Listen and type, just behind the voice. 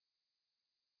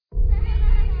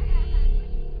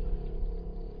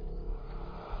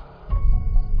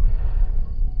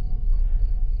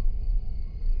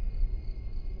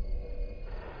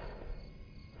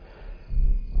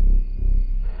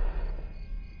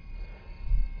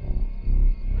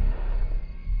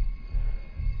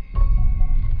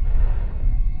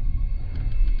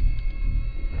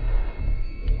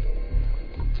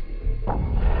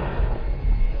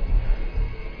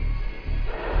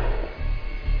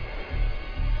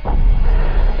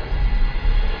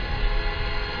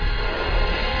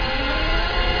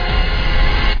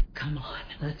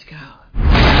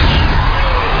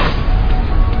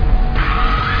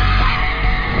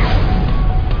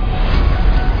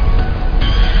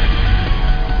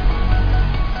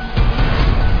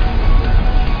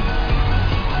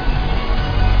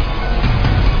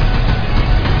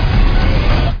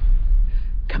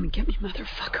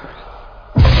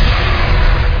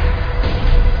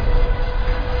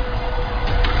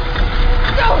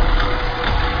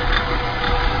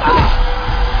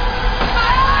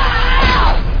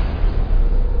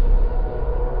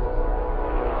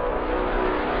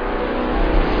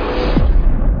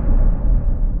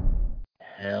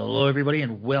everybody,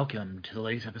 and welcome to the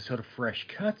latest episode of Fresh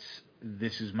Cuts.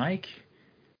 This is Mike,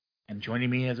 and joining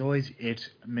me, as always, it's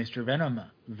Mr. Venom.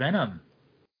 Venom,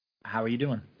 how are you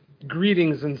doing?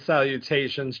 Greetings and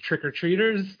salutations,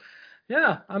 trick-or-treaters.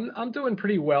 Yeah, I'm doing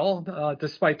pretty well,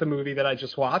 despite the movie that I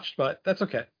just watched, but that's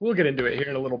okay. We'll get into it here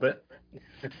in a little bit.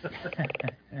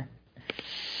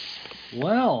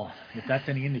 Well, if that's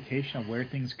any indication of where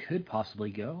things could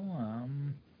possibly go,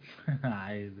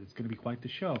 it's going to be quite the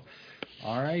show.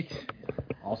 All right.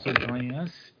 Also joining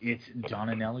us, it's Don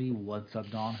and Ellie. What's up,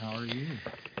 Don? How are you?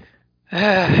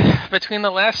 Between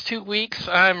the last 2 weeks,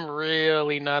 I'm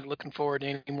really not looking forward to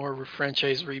any more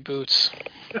franchise reboots.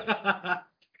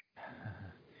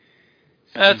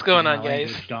 What's going on,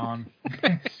 guys? Language, Don.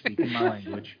 Speaking my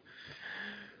language.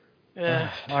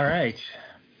 All right.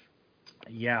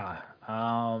 Yeah.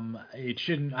 It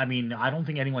shouldn't. I mean, I don't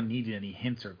think anyone needed any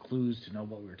hints or clues to know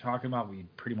what we were talking about. We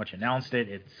pretty much announced it.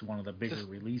 It's one of the bigger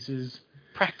releases.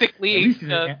 Practically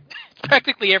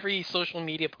every social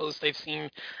media post I've seen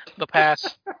the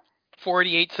past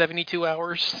 48, 72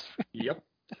 hours. Yep.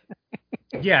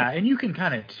 Yeah, and you can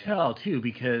kind of tell too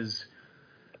because,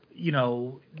 you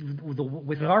know,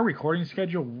 with our recording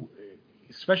schedule,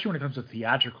 especially when it comes to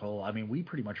theatrical, I mean, we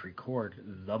pretty much record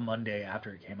the Monday after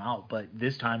it came out. But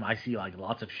this time, I see like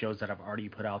lots of shows that have already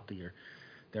put out their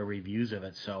reviews of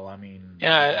it. So I mean,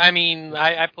 yeah, I mean,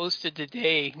 I posted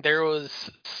today. There was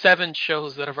 7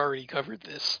 shows that have already covered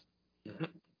this,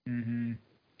 mm-hmm.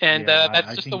 And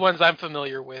that's just the ones I'm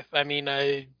familiar with. I mean,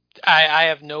 I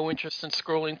have no interest in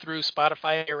scrolling through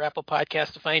Spotify or Apple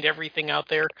Podcasts to find everything out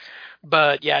there.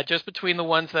 But yeah, just between the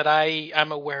ones that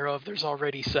I'm aware of, there's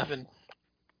already 7.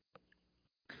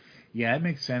 Yeah, it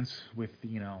makes sense with,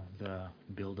 the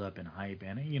build up and hype,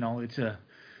 and it's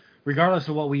regardless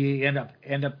of what we end up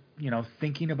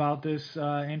thinking about this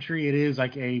entry, it is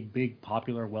like a big,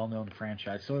 popular, well-known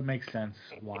franchise. So it makes sense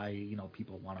why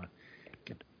people want to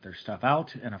get their stuff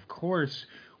out. And of course,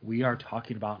 we are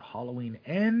talking about Halloween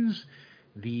Ends,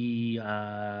 the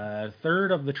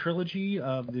third of the trilogy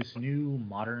of this new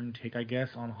modern take, I guess,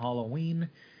 on Halloween,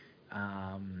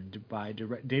 by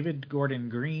David Gordon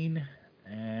Green.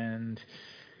 And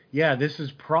yeah, this is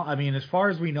as far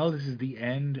as we know, this is the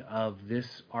end of this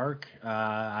arc.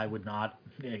 I would not.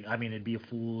 I mean, it'd be a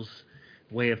fool's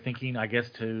way of thinking, I guess,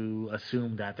 to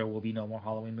assume that there will be no more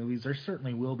Halloween movies. There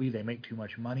certainly will be. They make too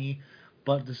much money,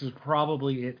 but this is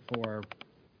probably it for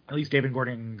at least David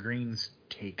Gordon Green's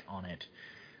take on it.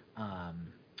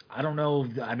 I don't know.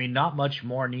 I mean, not much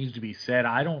more needs to be said.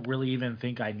 I don't really even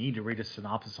think I need to read a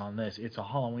synopsis on this. It's a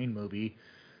Halloween movie.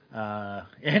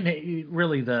 And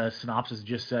really, the synopsis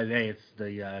just said, "Hey, it's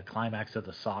the climax of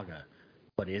the saga."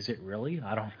 But is it really?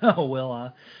 I don't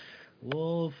know.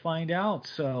 We'll find out.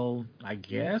 So I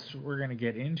guess we're gonna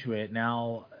get into it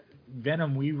now.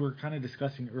 Venom, we were kind of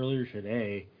discussing earlier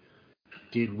today.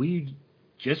 Did we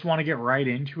just want to get right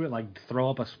into it, like throw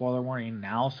up a spoiler warning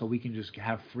now, so we can just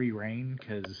have free reign?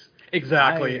 Because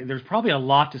exactly, there's probably a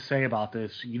lot to say about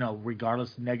this.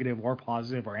 Regardless, negative or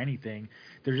positive or anything.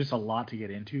 There's just a lot to get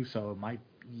into, so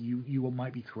you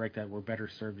might be correct that we're better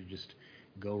served to just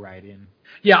go right in.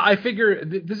 Yeah, I figure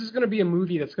this is going to be a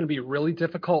movie that's going to be really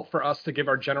difficult for us to give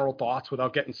our general thoughts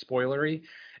without getting spoilery,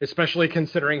 especially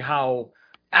considering how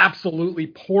absolutely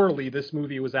poorly this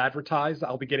movie was advertised.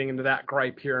 I'll be getting into that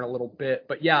gripe here in a little bit.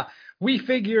 But yeah, we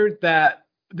figured that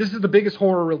this is the biggest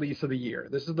horror release of the year.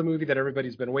 This is the movie that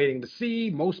everybody's been waiting to see.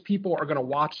 Most people are going to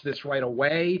watch this right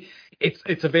away.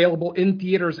 It's available in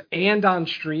theaters and on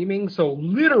streaming. So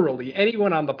literally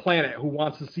anyone on the planet who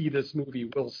wants to see this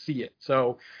movie will see it.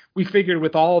 So we figured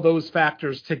with all those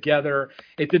factors together,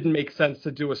 it didn't make sense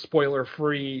to do a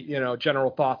spoiler-free,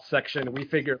 general thoughts section. We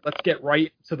figured let's get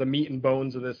right to the meat and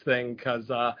bones of this thing because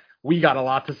we got a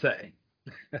lot to say.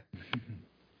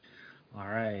 All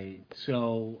right.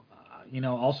 So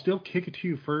I'll still kick it to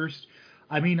you first.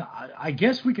 I mean, I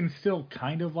guess we can still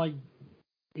kind of like,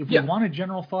 if we want a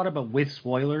general thought about with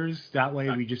spoilers, that way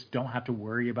we just don't have to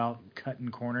worry about cutting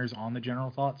corners on the general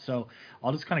thought. So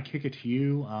I'll just kind of kick it to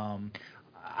you.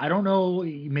 I don't know,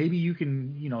 maybe you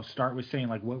can, start with saying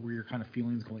like what were your kind of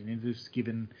feelings going into this,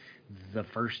 given the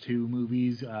first 2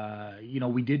 movies.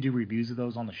 We did do reviews of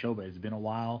those on the show, but it's been a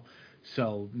while.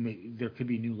 So there could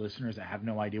be new listeners that have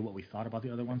no idea what we thought about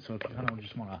the other one. So if you kind of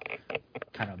just want to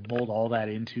kind of mold all that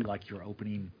into like your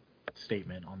opening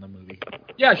statement on the movie.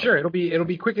 Yeah, sure. It'll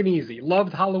be quick and easy.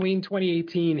 Loved Halloween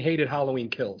 2018, hated Halloween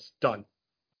Kills. Done.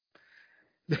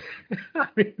 I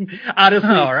mean, honestly,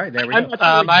 all right, there we go.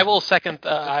 I will second.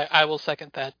 I will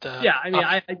second that. Yeah, I mean,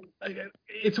 I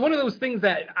it's one of those things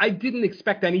that I didn't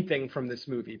expect anything from this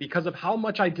movie because of how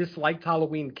much I disliked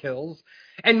Halloween Kills.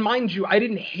 And mind you, I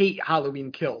didn't hate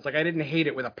Halloween Kills. Like, I didn't hate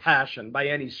it with a passion by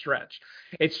any stretch.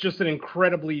 It's just an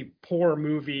incredibly poor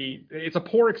movie. It's a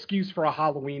poor excuse for a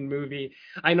Halloween movie.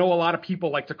 I know a lot of people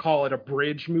like to call it a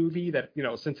bridge movie that,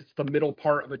 since it's the middle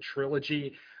part of a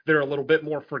trilogy, they're a little bit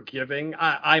more forgiving.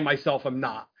 I myself am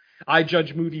not. I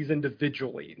judge movies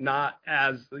individually, not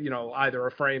as, either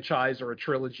a franchise or a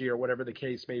trilogy or whatever the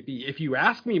case may be. If you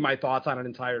ask me my thoughts on an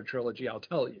entire trilogy, I'll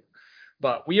tell you.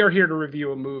 But we are here to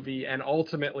review a movie, and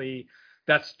ultimately,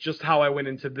 that's just how I went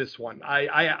into this one.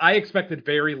 I expected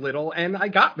very little, and I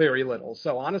got very little.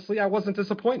 So honestly, I wasn't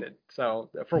disappointed.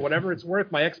 So for whatever it's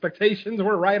worth, my expectations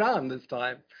were right on this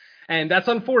time. And that's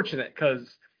unfortunate because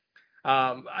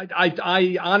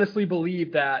I honestly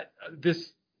believe that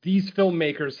these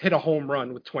filmmakers hit a home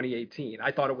run with 2018.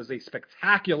 I thought it was a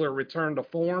spectacular return to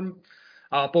form,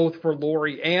 both for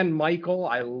Laurie and Michael.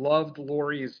 I loved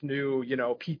Laurie's new,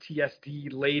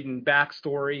 PTSD-laden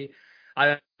backstory.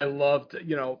 I loved,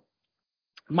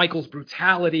 Michael's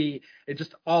brutality. It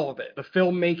just all of it. The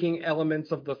filmmaking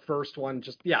elements of the first one,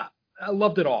 I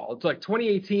loved it all. It's like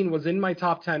 2018 was in my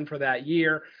top 10 for that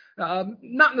year.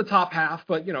 Not in the top half,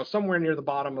 but somewhere near the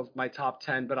bottom of my top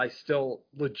 10, but I still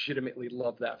legitimately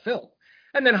love that film.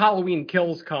 And then Halloween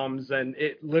Kills comes, and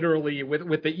it literally,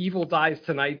 with the Evil Dies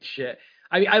Tonight shit,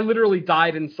 I literally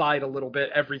died inside a little bit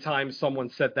every time someone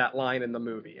said that line in the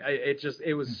movie.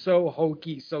 It was so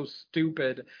hokey, so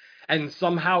stupid. And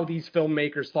somehow these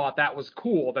filmmakers thought that was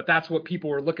cool, that's what people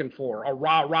were looking for, a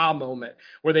rah-rah moment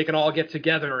where they can all get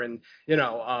together and,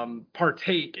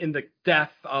 partake in the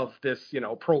death of this,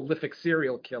 prolific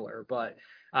serial killer. But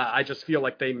I just feel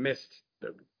like they missed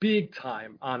the big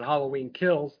time on Halloween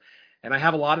Kills. And I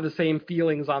have a lot of the same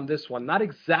feelings on this one. Not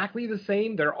exactly the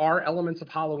same. There are elements of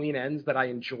Halloween Ends that I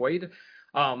enjoyed.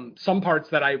 Some parts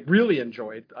that I really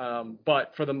enjoyed.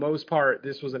 But for the most part,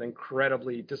 this was an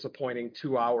incredibly disappointing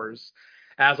 2 hours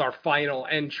as our final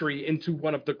entry into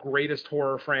one of the greatest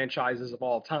horror franchises of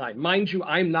all time. Mind you,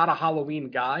 I'm not a Halloween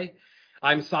guy.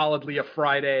 I'm solidly a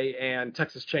Friday and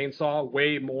Texas Chainsaw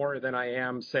way more than I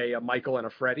am, say, a Michael and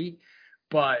a Freddy.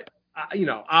 But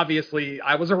obviously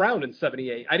I was around in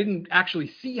 78. I didn't actually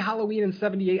see Halloween in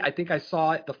 78. I think I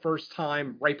saw it the first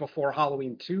time right before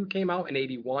Halloween 2 came out in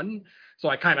 81. So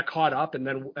I kind of caught up and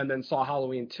then saw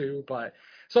Halloween 2. But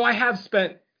so I have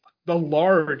spent the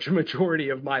large majority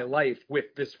of my life with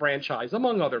this franchise,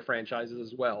 among other franchises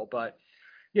as well. But,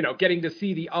 getting to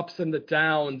see the ups and the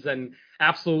downs and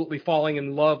absolutely falling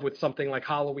in love with something like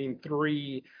Halloween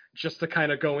 3 just to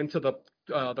kind of go into the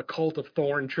Cult of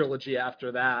Thorn trilogy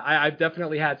after that. I've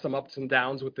definitely had some ups and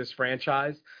downs with this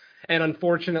franchise. And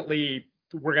unfortunately,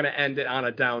 we're going to end it on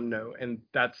a down note. And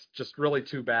that's just really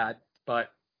too bad. But,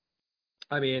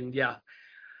 I mean, yeah,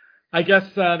 I guess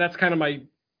that's kind of my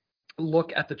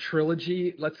look at the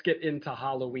trilogy. Let's get into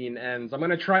Halloween Ends. I'm going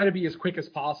to try to be as quick as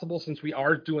possible since we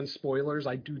are doing spoilers.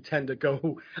 I do tend to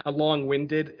go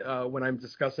long-winded when I'm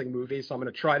discussing movies. So I'm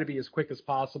going to try to be as quick as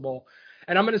possible.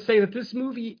 And I'm going to say that this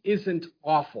movie isn't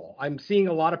awful. I'm seeing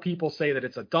a lot of people say that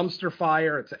it's a dumpster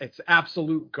fire. It's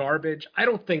absolute garbage. I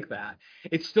don't think that.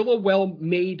 It's still a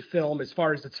well-made film as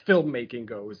far as its filmmaking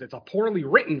goes. It's a poorly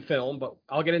written film, but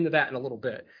I'll get into that in a little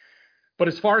bit. But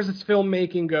as far as its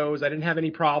filmmaking goes, I didn't have any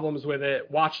problems with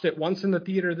it. Watched it once in the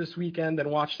theater this weekend, then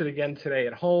watched it again today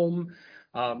at home.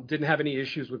 Didn't have any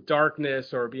issues with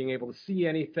darkness or being able to see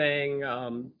anything.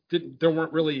 There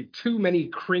weren't really too many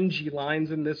cringy lines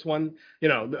in this one.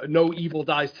 No Evil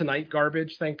Dies Tonight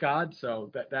garbage, thank God.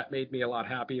 So that made me a lot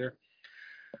happier.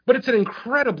 But it's an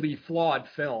incredibly flawed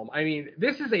film. I mean,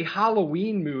 this is a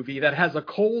Halloween movie that has a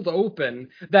cold open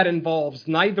that involves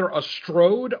neither a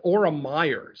Strode or a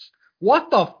Myers.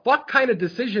 What the fuck kind of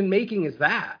decision making is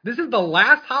that? This is the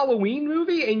last Halloween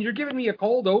movie and you're giving me a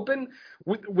cold open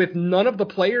with none of the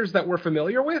players that we're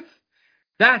familiar with?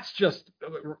 That's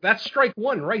strike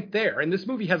one right there. And this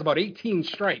movie has about 18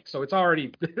 strikes, so it's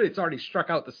already struck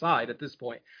out the side at this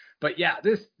point. But yeah,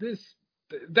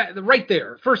 that right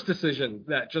there, first decision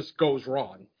that just goes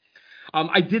wrong.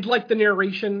 I did like the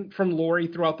narration from Laurie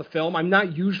throughout the film. I'm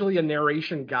not usually a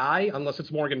narration guy unless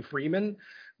it's Morgan Freeman,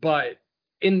 but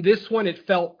in this one, it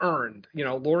felt earned.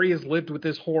 Laurie has lived with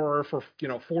this horror for,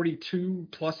 42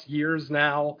 plus years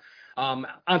now. On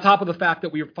top of the fact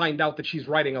that we find out that she's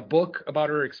writing a book about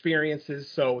her experiences.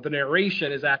 So the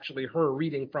narration is actually her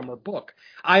reading from her book.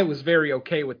 I was very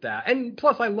okay with that. And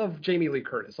plus, I love Jamie Lee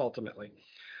Curtis, ultimately.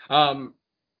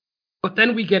 But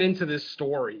then we get into this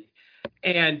story.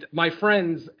 And my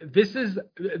friends, this is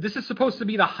supposed to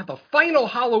be the final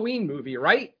Halloween movie,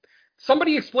 right?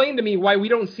 Somebody explain to me why we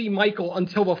don't see Michael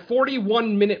until the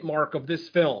 41-minute mark of this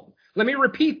film. Let me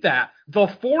repeat that. The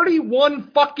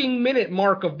 41 fucking minute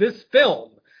mark of this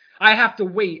film. I have to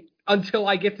wait until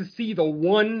I get to see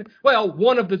one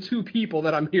of the two people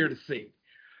that I'm here to see.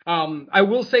 I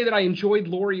will say that I enjoyed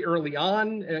Laurie early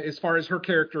on as far as her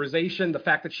characterization, the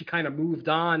fact that she kind of moved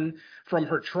on from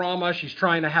her trauma. She's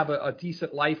trying to have a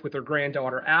decent life with her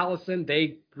granddaughter, Allison.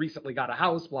 They recently got a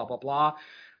house, blah, blah, blah.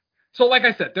 So like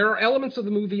I said, there are elements of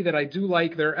the movie that I do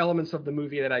like. There are elements of the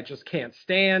movie that I just can't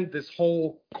stand. This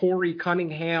whole Corey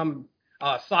Cunningham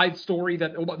side story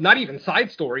not even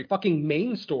side story, fucking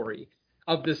main story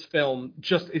of this film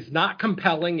just is not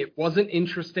compelling. It wasn't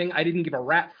interesting. I didn't give a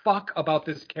rat fuck about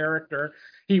this character.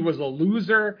 He was a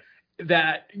loser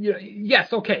that,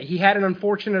 yes, okay, he had an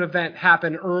unfortunate event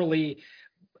happen early,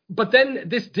 but then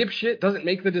this dipshit doesn't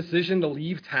make the decision to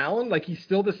leave town. Like, he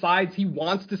still decides he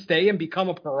wants to stay and become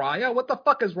a pariah. What the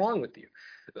fuck is wrong with you?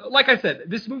 Like I said,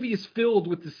 this movie is filled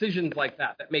with decisions like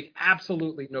that make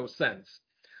absolutely no sense.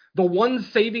 The one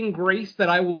saving grace that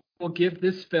I will give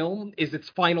this film is its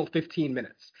final 15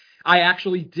 minutes. I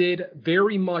actually did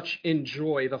very much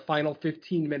enjoy the final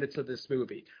 15 minutes of this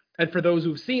movie. And for those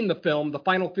who've seen the film, the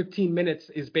final 15 minutes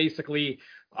is basically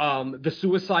the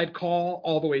suicide call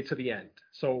all the way to the end.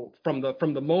 So from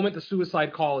the moment the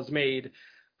suicide call is made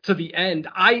to the end,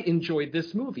 I enjoyed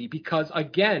this movie because,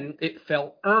 again, it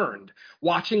felt earned.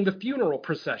 Watching the funeral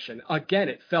procession, again,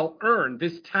 it felt earned.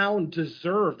 This town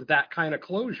deserved that kind of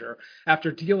closure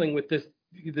after dealing with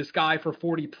this guy for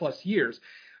 40 plus years.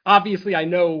 Obviously, I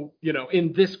know,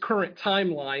 in this current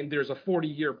timeline, there's a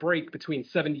 40-year break between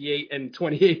 78 and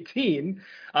 2018.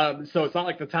 So it's not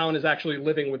like the town is actually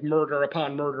living with murder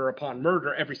upon murder upon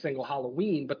murder every single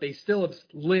Halloween, but they still have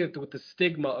lived with the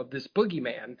stigma of this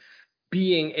boogeyman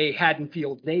being a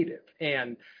Haddonfield native.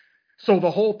 And so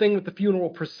the whole thing with the funeral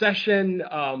procession,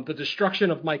 the destruction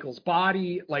of Michael's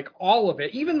body, like all of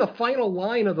it, even the final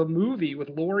line of the movie with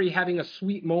Laurie having a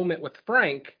sweet moment with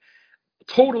Frank,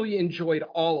 totally enjoyed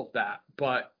all of that.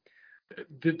 But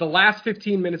the last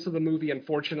 15 minutes of the movie,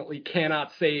 unfortunately,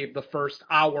 cannot save the first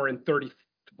hour and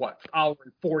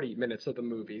 40 minutes of the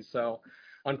movie. So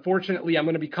unfortunately, I'm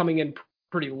going to be coming in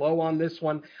pretty low on this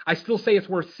one. I still say it's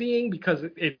worth seeing because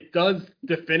it does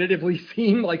definitively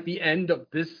seem like the end of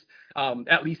this,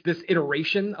 at least this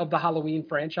iteration of the Halloween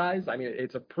franchise. I mean,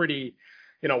 it's a pretty,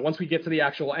 once we get to the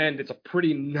actual end, it's a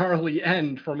pretty gnarly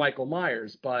end for Michael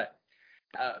Myers. But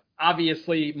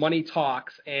obviously, money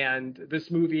talks, and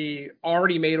this movie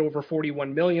already made over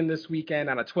 $41 million this weekend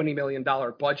on a $20 million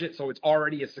budget, so it's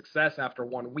already a success after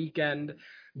one weekend.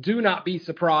 Do not be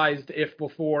surprised if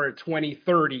before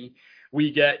 2030 we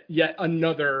get yet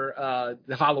another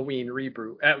Halloween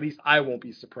reboot. At least I won't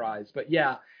be surprised. But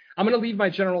yeah, I'm going to leave my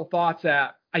general thoughts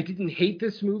at, I didn't hate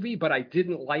this movie, but I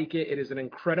didn't like it. It is an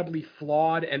incredibly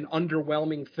flawed and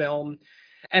underwhelming film.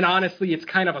 And honestly, it's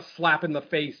kind of a slap in the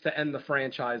face to end the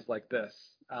franchise like this.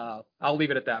 I'll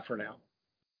leave it at that for now.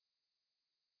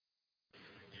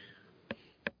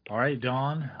 All right,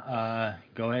 Dawn,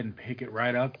 go ahead and pick it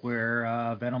right up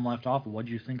where Venom left off. What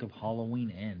do you think of Halloween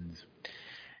Ends?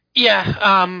 Yeah,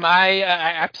 I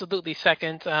absolutely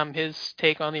second his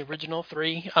take on the original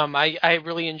three. I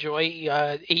really enjoy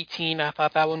 18. I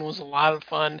thought that one was a lot of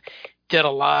fun. Did a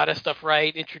lot of stuff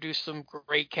right. Introduced a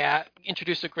great cast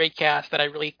that I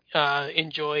really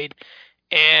enjoyed,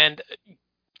 and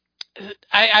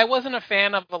I wasn't a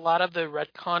fan of a lot of the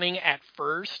retconning at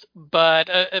first, but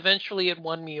eventually it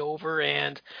won me over,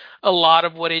 and a lot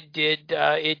of what it did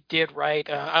right.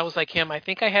 I was like him. I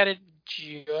think I had it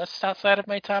just outside of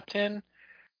my top 10,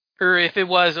 or if it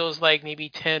was like maybe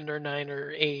 10 or 9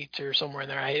 or 8 or somewhere in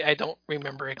there. I don't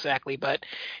remember exactly, but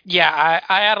yeah,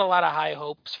 I had a lot of high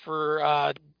hopes for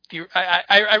I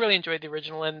really enjoyed the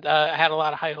original, and I had a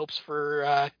lot of high hopes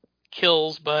for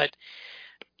kills, but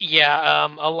yeah,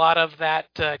 a lot of that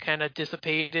kind of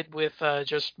dissipated with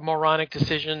just moronic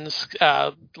decisions,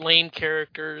 lame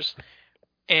characters,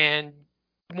 and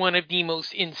one of the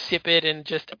most insipid and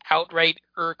just outright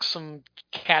irksome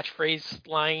catchphrase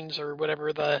lines or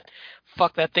whatever the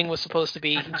fuck that thing was supposed to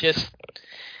be. Just,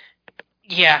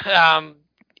 yeah,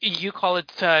 you call it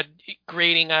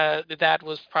grading. That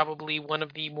was probably one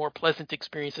of the more pleasant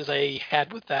experiences I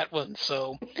had with that one.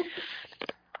 So,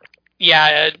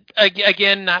 yeah,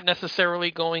 again, not necessarily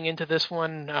going into this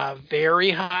one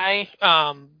very high.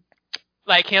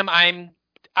 Like him, I'm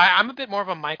a bit more of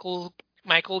a Michael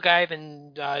guy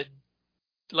than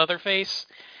Leatherface.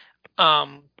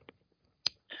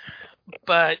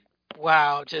 But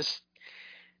wow, just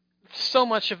so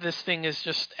much of this thing is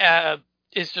just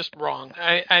wrong.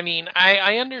 I mean,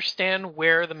 I understand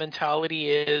where the mentality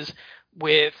is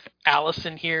with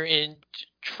Allison here in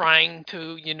trying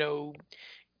to,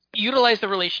 utilize the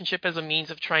relationship as a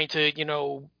means of trying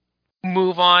to,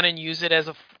 move on and use it as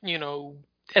a,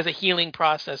 as a healing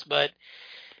process. But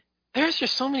there's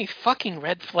just so many fucking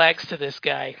red flags to this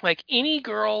guy. Like, any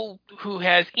girl who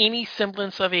has any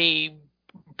semblance of a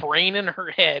brain in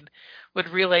her head would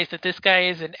realize that this guy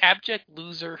is an abject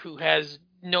loser who has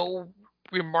no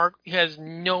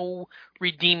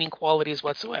redeeming qualities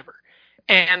whatsoever.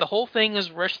 And the whole thing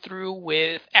is rushed through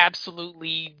with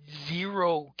absolutely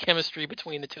zero chemistry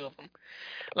between the two of them.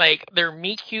 Like, their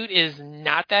meet cute is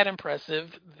not that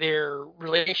impressive. Their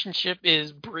relationship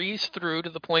is breezed through to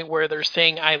the point where they're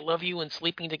saying "I love you" and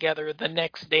sleeping together the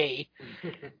next day.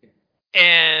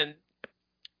 And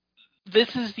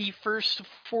this is the first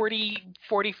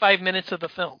 45 minutes of the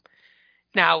film.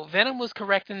 Now, Venom was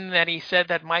correct in that he said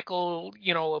that Michael,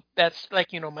 that's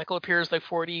like, Michael appears like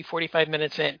 45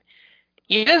 minutes in.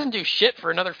 He doesn't do shit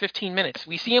for another 15 minutes.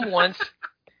 We see him once.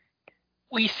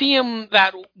 We see him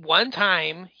that one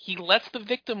time. He lets the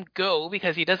victim go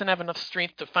because he doesn't have enough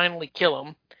strength to finally kill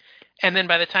him. And then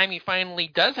by the time he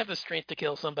finally does have the strength to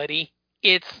kill somebody,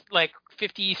 it's like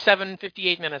 57,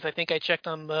 58 minutes. I think I checked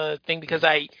on the thing because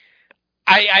I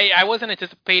wasn't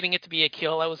anticipating it to be a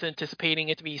kill. I was anticipating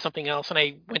it to be something else, and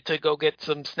I went to go get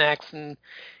some snacks, and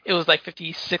it was like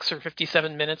 56 or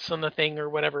 57 minutes on the thing or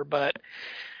whatever. But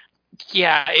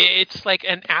yeah, it's like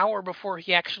an hour before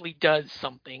he actually does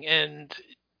something. And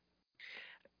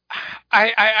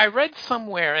I read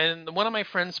somewhere, and one of my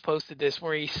friends posted this,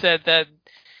 where he said that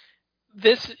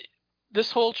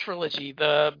this whole trilogy,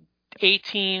 the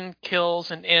 18 kills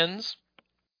and ends,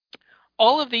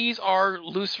 all of these are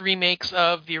loose remakes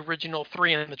of the original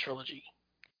 3 in the trilogy.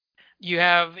 You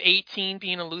have 18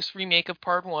 being a loose remake of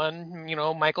part 1.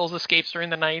 Michael's escapes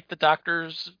during the night. The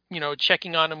doctor's,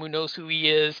 checking on him, who knows who he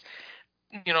is.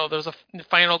 There's a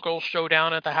final girl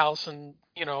showdown at the house, and,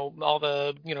 all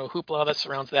the, hoopla that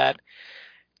surrounds that.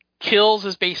 Kills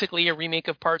is basically a remake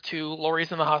of part 2.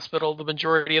 Laurie's in the hospital the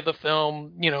majority of the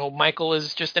film. Michael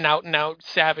is just an out-and-out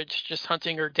savage, just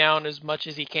hunting her down as much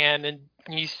as he can, and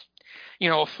he's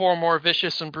a far more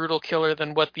vicious and brutal killer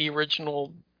than what he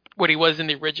was in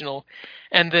the original.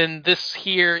 And then this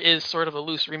here is sort of a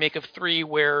loose remake of 3,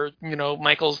 where,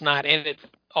 Michael's not in it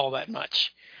all that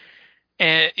much.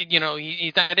 And,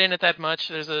 he's not in it that much.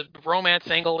 There's a romance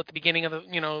angle at the beginning of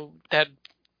the,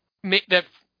 that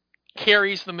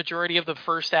carries the majority of the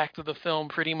first act of the film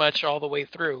pretty much all the way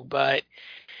through. But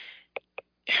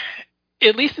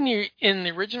at least in the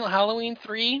original Halloween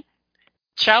 3,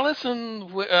 Chalice and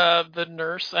the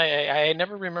nurse, I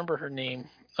never remember her name,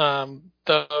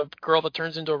 the girl that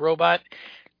turns into a robot,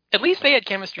 at least they had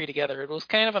chemistry together. It was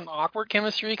kind of an awkward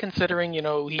chemistry considering,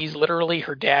 he's literally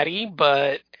her daddy,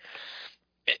 but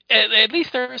at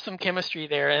least there is some chemistry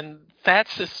there, and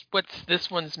that's just what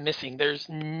this one's missing. There's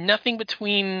nothing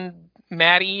between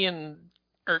Maddie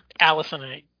or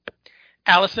Allison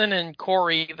and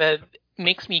Corey that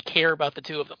makes me care about the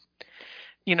two of them.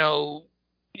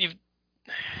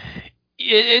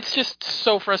 It's just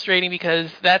so frustrating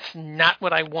because that's not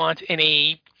what I want in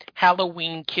a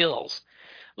Halloween Kills.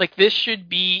 Like, this should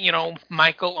be,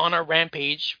 Michael on a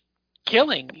rampage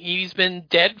killing. He's been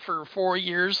dead for 4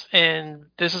 years, and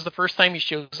this is the first time he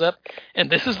shows up, and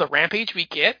this is the rampage we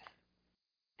get.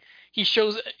 He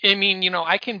shows,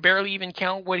 I can barely even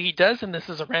count what he does, and this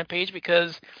is a rampage,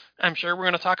 because I'm sure we're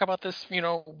going to talk about this,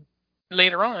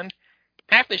 later on.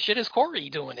 Half the shit is Corey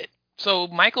doing it. So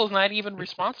Michael's not even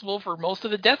responsible for most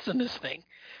of the deaths in this thing.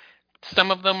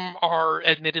 Some of them are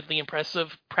admittedly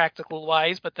impressive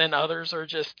practical-wise, but then others are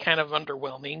just kind of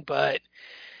underwhelming. But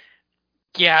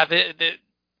yeah, the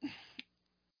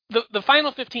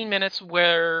final 15 minutes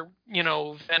where,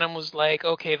 Venom was like,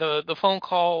 okay, the phone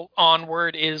call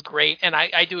onward is great, and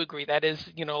I do agree that is,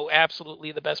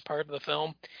 absolutely the best part of the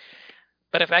film.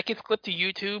 But if that gets clipped to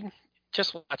YouTube,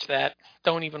 just watch that.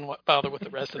 Don't even bother with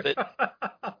the rest of it.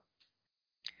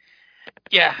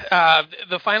 Yeah,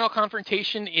 the final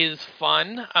confrontation is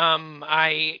fun.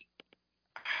 I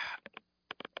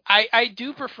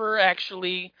do prefer,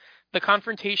 actually, the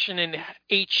confrontation in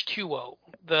H2O,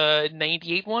 the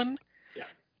 98 one. Yeah.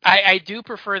 I do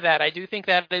prefer that. I do think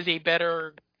that is a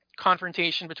better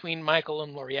confrontation between Michael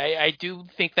and Laurie. I do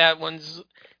think that one's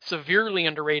severely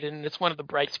underrated, and it's one of the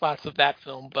bright spots of that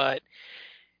film. But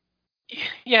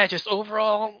yeah, just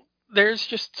overall, there's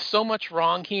just so much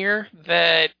wrong here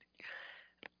that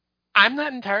I'm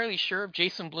not entirely sure if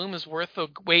Jason Blum is worth the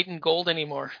weight in gold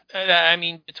anymore. I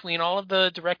mean, between all of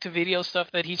the direct-to-video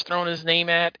stuff that he's thrown his name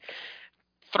at,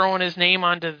 throwing his name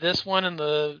onto this one and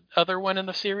the other one in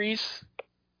the series,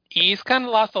 he's kind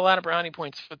of lost a lot of brownie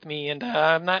points with me, and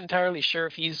I'm not entirely sure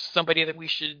if he's somebody that we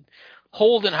should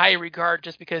hold in high regard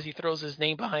just because he throws his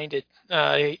name behind it.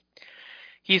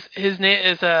 His name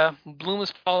is Bloom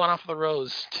is falling off the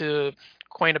rose, to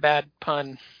coin a bad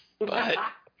pun, but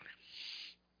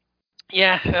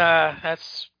yeah,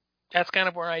 that's kind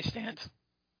of where I stand.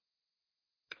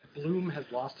 Bloom has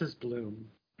lost his bloom.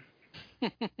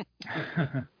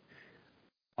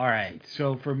 All right,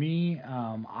 so for me,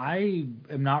 I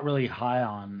am not really high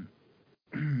on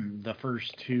the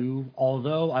first two,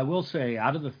 although I will say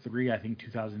out of the three, I think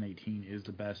 2018 is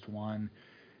the best one.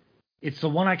 It's the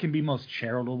one I can be most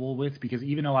charitable with, because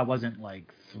even though I wasn't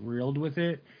like thrilled with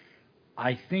it,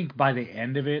 I think by the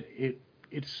end of it,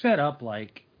 it's set up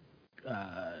like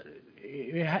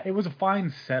it was a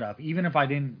fine setup. Even if I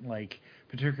didn't like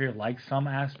particularly like some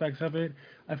aspects of it,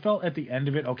 I felt at the end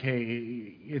of it, okay,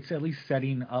 it's at least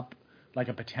setting up like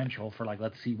a potential for like,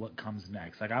 let's see what comes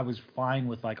next. Like I was fine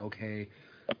with like, okay,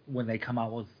 when they come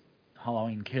out with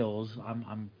Halloween Kills,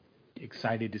 I'm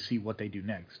excited to see what they do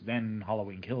next. Then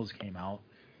Halloween Kills came out,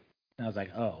 and I was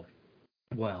like, oh,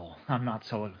 well, I'm not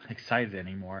so excited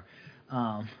anymore.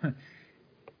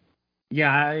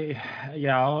 Yeah,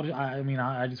 I mean,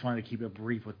 I just wanted to keep it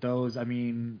brief with those. I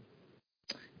mean,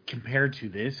 compared to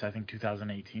this, I think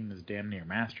 2018 is damn near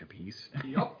masterpiece.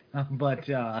 Yep. But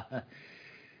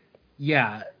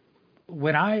yeah,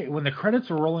 when the credits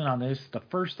were rolling on this, the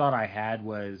first thought I had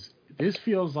was this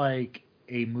feels like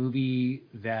a movie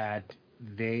that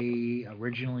they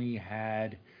originally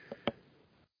had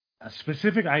a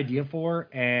specific idea for,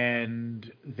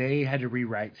 and they had to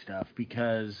rewrite stuff,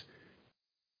 because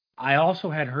I also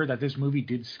had heard that this movie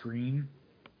did screen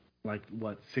like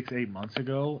 6-8 months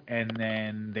ago, and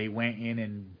then they went in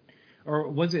and, or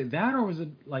was it that, or was it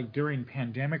like during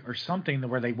pandemic or something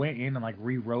where they went in and like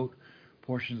rewrote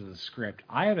portions of the script.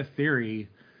 I have a theory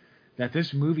that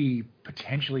this movie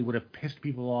potentially would have pissed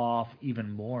people off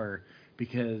even more,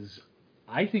 because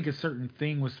I think a certain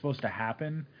thing was supposed to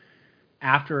happen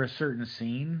after a certain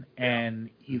scene, and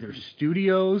either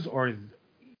studios, or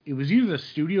it was either the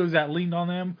studios that leaned on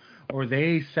them, or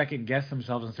they second guessed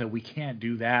themselves and said, we can't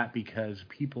do that because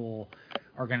people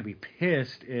are going to be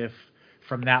pissed if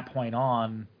from that point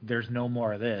on there's no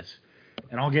more of this.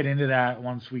 And I'll get into that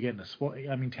once we get into spoilers.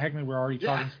 I mean, technically we're already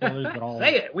talking spoilers, but I'll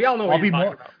say it. We all know what you're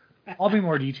talking about. I'll be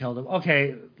more detailed.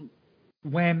 Okay,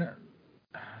 when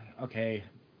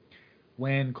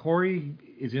Corey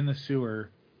is in the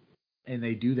sewer and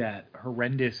they do that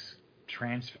horrendous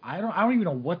transfer, I don't even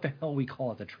know what the hell we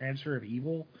call it, the transfer of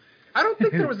evil. I don't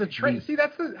think there was a See,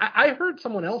 I heard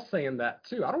someone else saying that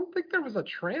too. I don't think there was a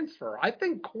transfer. I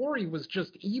think Corey was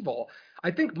just evil.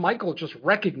 I think Michael just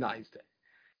recognized it.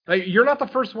 Like, you're not the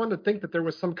first one to think that there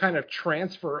was some kind of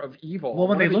transfer of evil. Well,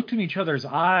 when they looked in each other's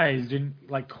eyes, didn't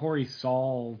like Corey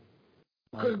saw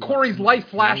Corey's life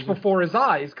flashed before his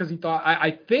eyes, because he thought.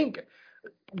 I think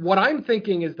what I'm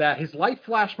thinking is that his life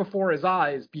flashed before his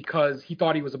eyes because he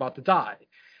thought he was about to die.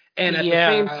 And at the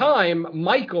same time,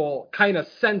 Michael kind of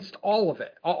sensed all of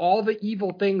it, all the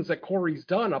evil things that Corey's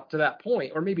done up to that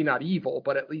point, or maybe not evil,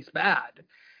 but at least bad.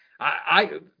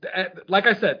 Like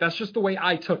I said, that's just the way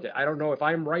I took it. I don't know if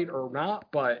I'm right or not,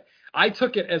 but I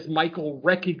took it as Michael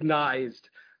recognized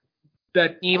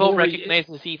that evil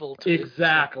recognizes evil too.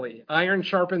 Exactly. Iron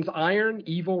sharpens iron.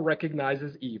 Evil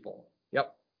recognizes evil.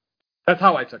 Yep. That's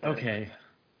how I took it. Okay.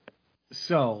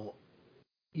 So,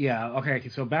 yeah. Okay.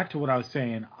 So back to what I was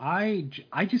saying. I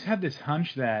just have this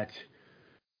hunch that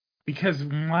because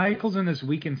Michael's in this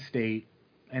weakened state,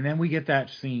 and then we get that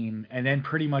scene, and then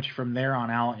pretty much from there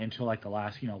on out until like the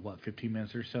last, 15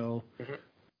 minutes or so,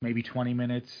 maybe 20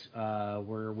 minutes,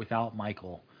 we're without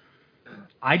Michael.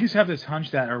 I just have this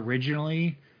hunch that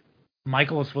originally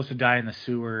Michael was supposed to die in the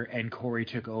sewer, and Corey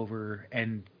took over,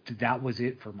 and that was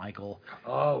it for Michael.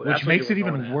 Oh, which makes it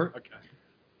even worse.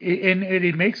 Okay. And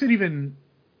it makes it even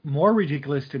more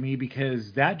ridiculous to me,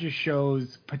 because that just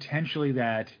shows potentially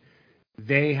that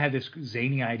they had this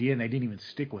zany idea and they didn't even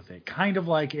stick with it. Kind of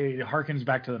like it harkens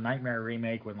back to the Nightmare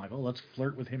remake when like, oh, let's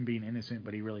flirt with him being innocent,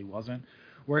 but he really wasn't.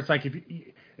 Where it's like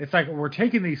it's like we're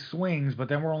taking these swings, but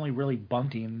then we're only really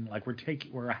bunting. Like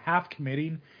we're half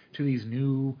committing to these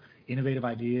new innovative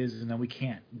ideas, and then we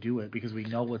can't do it because we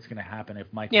know what's going to happen if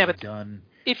Michael's done.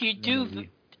 If you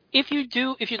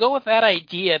go with that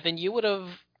idea, then you would have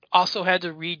also had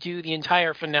to redo the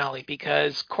entire finale,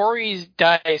 because Corey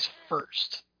dies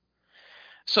first.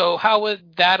 So how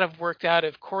would that have worked out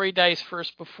if Corey dies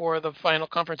first before the final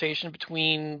confrontation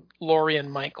between Laurie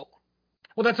and Michael?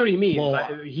 Well, that's what he means.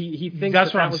 Well, He thinks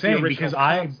that's what I'm was saying, the because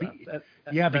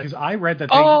original because I read that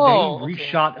they Okay.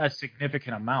 reshot a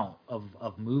significant amount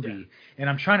of movie, and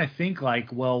I'm trying to think like,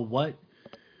 well, what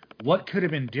could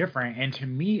have been different? And to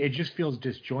me, it just feels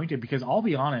disjointed, because I'll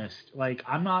be honest, like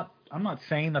I'm not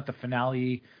saying that the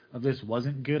finale of this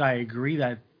wasn't good. I agree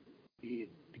that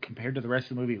compared to the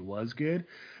rest of the movie, it was good,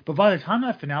 but by the time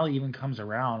that finale even comes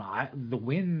around, the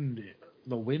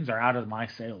winds are out of my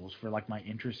sails for like my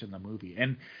interest in the movie.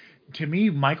 And to me,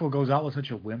 Michael goes out with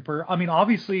such a whimper. I mean,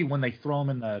 obviously, when they throw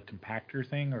him in the compactor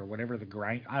thing or whatever, the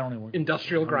grind, I don't know,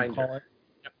 industrial grinder, call it.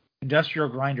 Yep. Industrial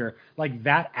grinder, like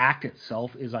that act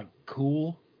itself is like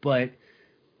cool, but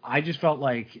I just felt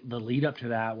like the lead up to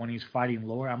that, when he's fighting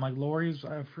Laurie, I'm like, Laurie's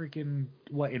freaking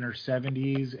in her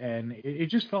 70s, and it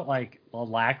just felt like a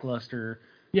lackluster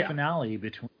finale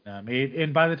between them.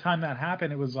 And by the time that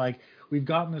happened, it was like we've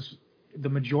gotten the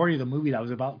majority of the movie that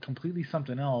was about completely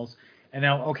something else, and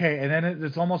now and then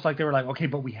it's almost like they were like, okay,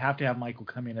 but we have to have Michael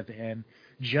come in at the end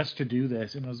just to do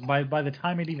this. And it was by the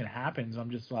time it even happens, I'm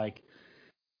just like,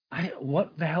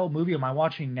 what the hell movie am I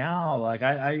watching now? Like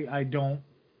I don't.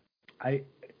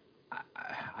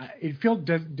 It felt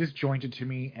disjointed to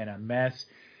me and a mess.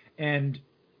 And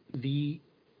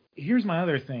here's my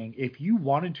other thing: if you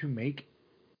wanted to make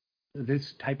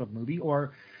this type of movie,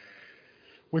 or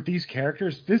with these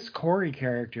characters, this Corey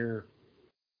character,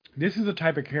 this is the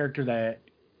type of character that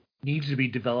needs to be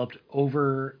developed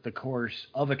over the course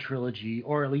of a trilogy,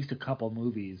 or at least a couple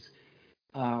movies.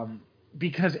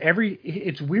 Because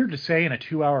it's weird to say in a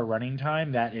 2-hour running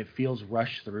time that it feels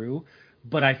rushed through,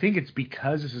 but I think it's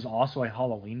because this is also a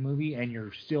Halloween movie, and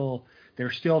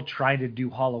they're still trying to do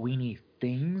Halloweeny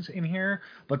things in here,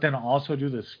 but then also do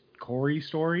this Corey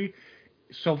story.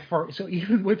 So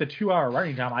even with a 2-hour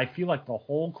running time, I feel like the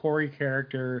whole Corey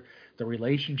character, the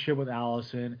relationship with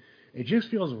Allison, it just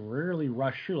feels really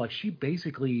rushed through. Like she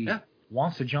basically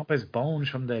wants to jump his bones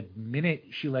from the minute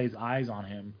she lays eyes on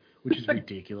him, which is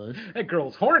ridiculous. That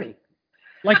girl's horny.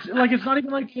 Like it's not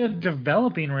even like a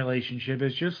developing relationship.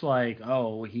 It's just like,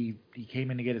 oh, he came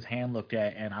in to get his hand looked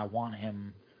at, and I want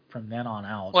him from then on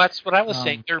out. Well, that's what I was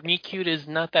saying. Their meet cute is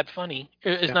not that funny.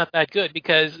 It's not that good,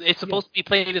 because it's supposed to be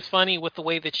played as funny with the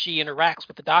way that she interacts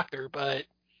with the doctor, but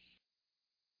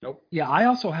nope. Yeah, I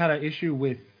also had an issue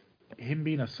with him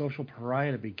being a social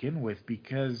pariah to begin with,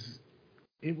 because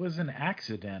it was an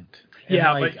accident.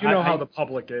 Yeah, like, but you know how the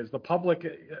public is. The public,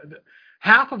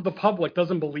 half of the public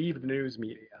doesn't believe the news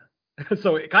media.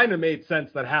 So it kind of made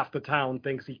sense that half the town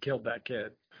thinks he killed that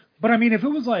kid. But I mean, if it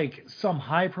was like some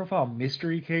high-profile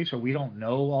mystery case, or we don't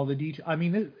know all the details, I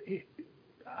mean,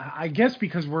 I guess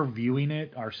because we're viewing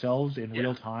it ourselves in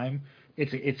real time,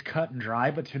 it's cut and dry.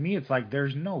 But to me, it's like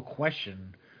there's no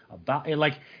question about it.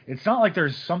 Like, it's not like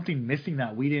there's something missing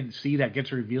that we didn't see that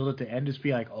gets revealed at the end. Just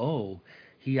be like, oh,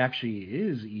 he actually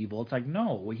is evil. It's like,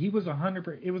 no, he was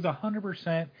 100%. It was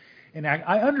 100%. And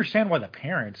I understand why the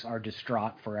parents are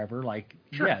distraught forever. Like,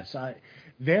 yes,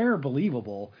 they're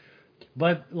believable.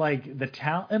 But like the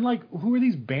town, and like, who are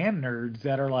these band nerds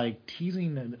that are like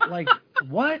teasing? Like,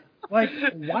 what? Like,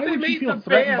 why would you feel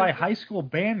threatened by high school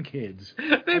band kids?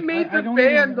 They made the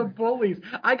band the bullies.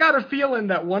 I got a feeling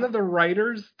that one of the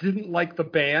writers didn't like the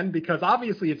band, because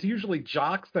obviously it's usually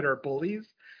jocks that are bullies.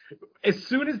 As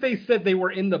soon as they said they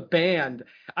were in the band,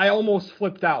 I almost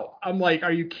flipped out. I'm like,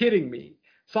 are you kidding me?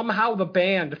 Somehow the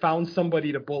band found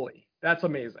somebody to bully. That's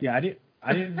amazing. Yeah,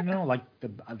 I didn't know, like,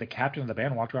 the captain of the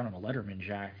band walked around in a Letterman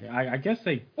jacket. I guess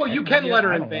they... Well, you can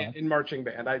letter in marching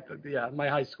band. My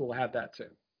high school had that too.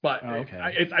 But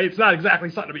it's not exactly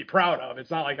something to be proud of.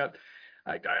 It's not like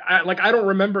I don't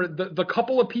remember the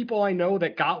couple of people I know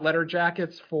that got letter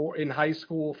jackets in high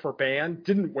school for band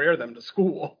didn't wear them to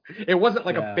school. It wasn't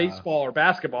like a baseball or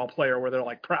basketball player where they're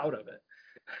like proud of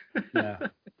it. Yeah.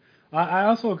 I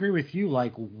also agree with you.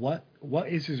 Like, what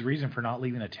is his reason for not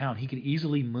leaving the town? He could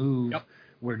easily move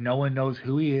where no one knows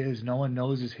who he is, no one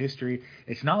knows his history.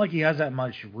 It's not like he has that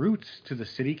much roots to the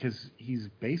city, because he's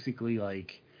basically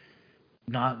like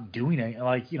not doing it.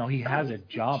 Like, you know, he has a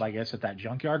job, I guess, at that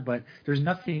junkyard, but there's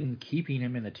nothing keeping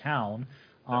him in the town.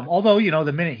 Although, you know,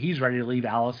 the minute he's ready to leave,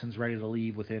 Allison's ready to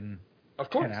leave within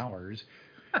 10 hours.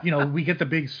 You know, we get the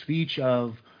big speech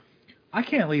of, I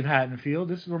can't leave Haddonfield.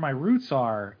 This is where my roots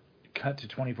are. Cut to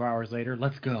 24 hours later.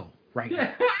 Let's go right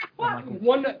now. Like,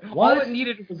 all it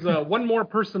needed was one more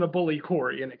person to bully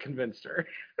Corey, and it convinced her.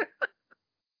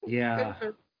 Yeah.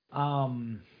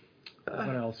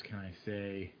 What else can I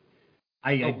say?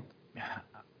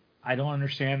 I don't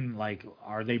understand, like,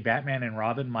 are they Batman and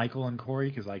Robin, Michael and Corey?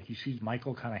 Because, like, you see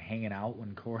Michael kind of hanging out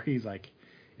when Corey's, like,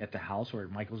 at the house, where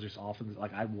Michael's just off, and,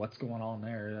 like, what's going on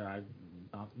there? I'm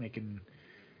not making...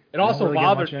 It also really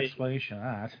bothered much me. Explanation of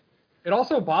that. It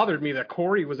also bothered me that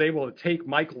Corey was able to take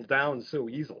Michael down so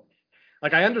easily.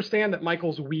 Like, I understand that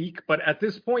Michael's weak, but at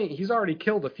this point, he's already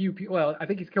killed a few people. Well, I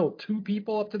think he's killed 2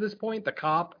 people up to this point, the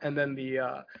cop and then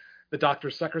the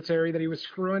doctor's secretary that he was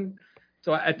screwing.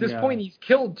 So at this point, he's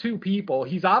killed 2 people.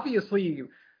 He's obviously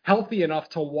healthy enough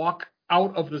to walk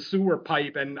out of the sewer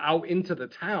pipe and out into the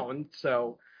town.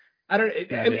 So I don't.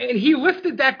 And he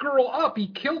lifted that girl up. He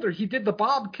killed her. He did the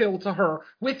Bob kill to her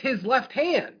with his left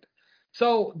hand.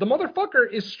 So the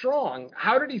motherfucker is strong.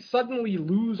 How did he suddenly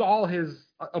lose all his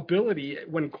ability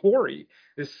when Corey,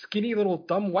 this skinny little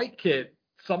dumb white kid,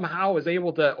 somehow is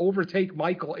able to overtake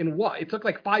Michael in what? It took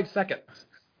like 5 seconds.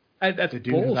 That's the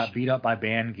dude bullshit. Who got beat up by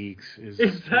band geeks is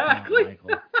exactly.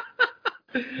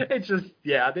 It's just,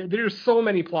 yeah, there's so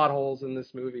many plot holes in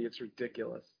this movie. It's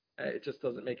ridiculous. It just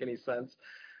doesn't make any sense.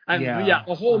 And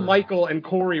the whole Michael and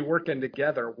Corey working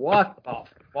together. What the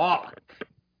fuck?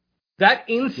 That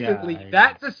instantly,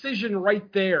 that decision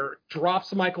right there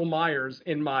drops Michael Myers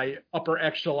in my upper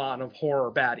echelon of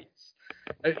horror baddies.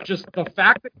 Just the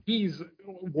fact that he's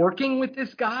working with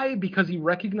this guy because he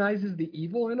recognizes the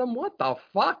evil in him. What the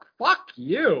fuck? Fuck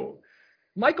you.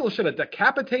 Michael should have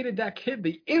decapitated that kid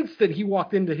the instant he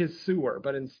walked into his sewer,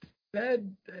 but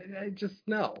instead,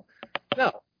 no.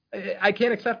 I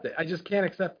can't accept it. I just can't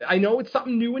accept it. I know it's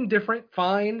something new and different,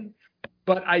 fine,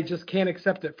 but I just can't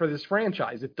accept it for this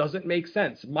franchise. It doesn't make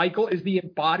sense. Michael is the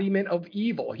embodiment of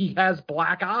evil. He has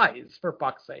black eyes, for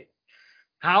fuck's sake.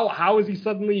 How is he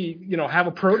suddenly, have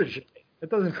a protege? It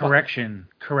doesn't. Correction.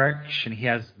 He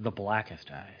has the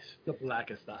blackest eyes. The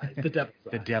blackest eyes. The devil's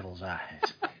eyes. The devil's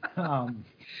eyes.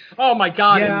 Oh my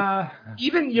God! Yeah. And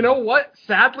even, you know what?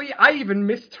 Sadly, I even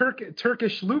missed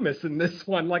Turkish Loomis in this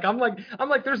one. I'm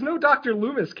like, there's no Dr.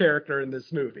 Loomis character in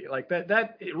this movie. Like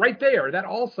that right there. That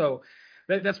also.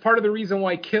 That's part of the reason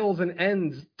why Kills and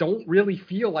Ends don't really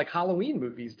feel like Halloween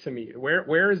movies to me.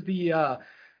 Where is the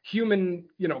human,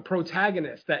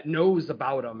 protagonist that knows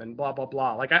about them and blah, blah,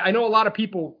 blah. Like, I know a lot of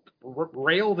people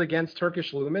railed against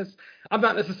Turkish Loomis. I'm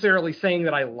not necessarily saying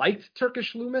that I liked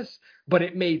Turkish Loomis, but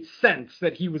it made sense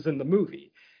that he was in the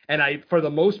movie. And for the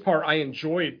most part, I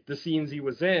enjoyed the scenes he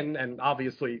was in, and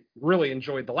obviously really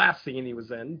enjoyed the last scene he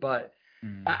was in, but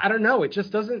I don't know. It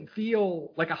just doesn't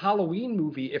feel like a Halloween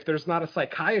movie if there's not a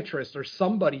psychiatrist or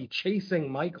somebody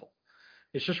chasing Michael.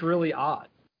 It's just really odd.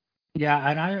 Yeah,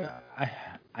 and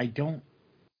I don't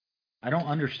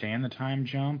understand the time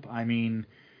jump. I mean,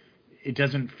 it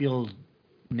doesn't feel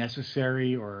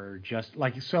necessary or just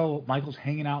like, so Michael's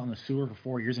hanging out in the sewer for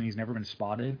 4 years and he's never been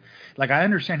spotted. Like, I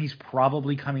understand he's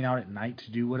probably coming out at night to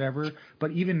do whatever,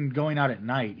 but even going out at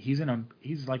night, he's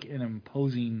like an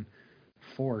imposing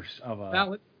force of I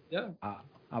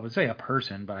would say a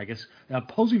person, but I guess an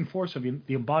opposing force of the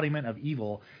embodiment of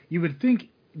evil. You would think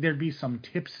there'd be some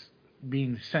tips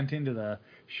being sent into the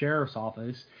sheriff's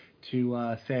office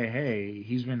to say, hey,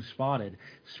 he's been spotted.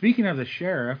 Speaking of the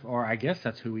sheriff, or I guess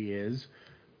that's who he is,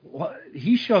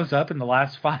 he shows up in the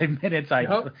last 5 minutes.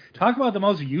 Talk about the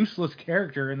most useless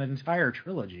character in the entire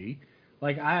trilogy.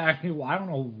 Like, I don't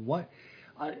know what...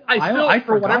 I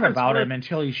forgot about him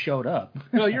until he showed up.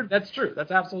 No, that's true.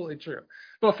 That's absolutely true.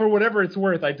 But for whatever it's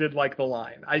worth, I did like the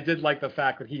line. I did like the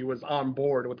fact that he was on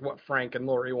board with what Frank and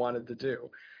Laurie wanted to do,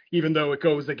 even though it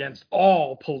goes against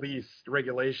all police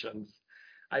regulations.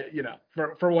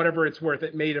 For whatever it's worth,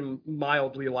 it made him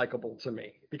mildly likable to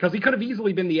me, because he could have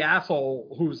easily been the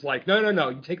asshole who's like, no,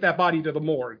 you take that body to the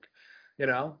morgue,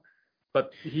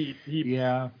 But he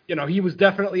was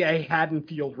definitely a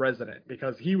Haddonfield resident,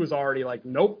 because he was already like,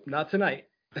 nope, not tonight.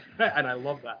 And I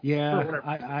love that.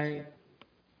 Yeah,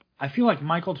 I feel like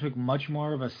Michael took much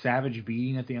more of a savage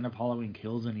beating at the end of Halloween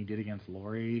Kills than he did against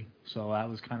Laurie. So that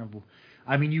was kind of,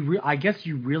 I mean, I guess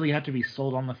you really have to be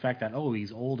sold on the fact that,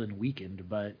 he's old and weakened.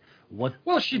 But what?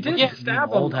 Well, she did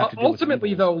stab him.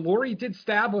 Ultimately, though, Laurie did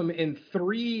stab him in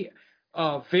 3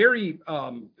 very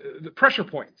pressure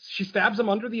points. She stabs him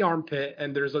under the armpit,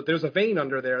 and there's a vein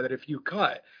under there that if you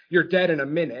cut, you're dead in a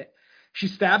minute. She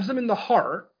stabs him in the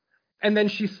heart, and then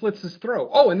she slits his throat.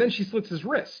 Oh, and then she slits his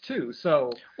wrist too.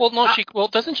 So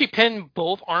doesn't she pin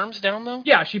both arms down though?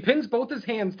 Yeah, she pins both his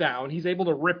hands down. He's able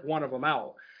to rip one of them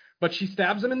out, but she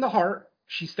stabs him in the heart.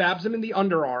 She stabs him in the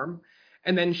underarm,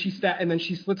 and then she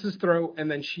slits his throat, and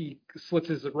then she slits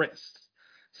his wrist.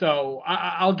 So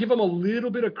I'll give him a little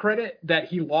bit of credit that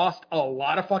he lost a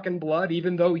lot of fucking blood,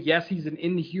 even though, yes, he's an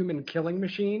inhuman killing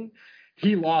machine.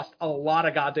 He lost a lot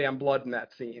of goddamn blood in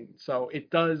that scene. So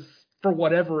it does for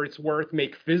whatever it's worth,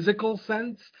 make physical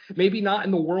sense. Maybe not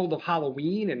in the world of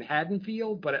Halloween and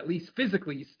Haddonfield, but at least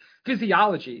physiologically,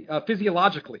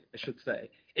 I should say,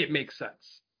 it makes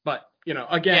sense. But,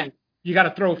 again, you got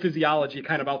to throw physiology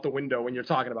kind of out the window when you're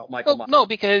talking about Michael Myers. No,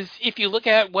 because if you look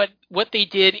at what they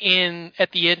did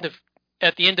at the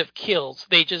end of Kills,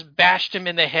 they just bashed him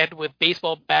in the head with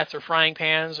baseball bats or frying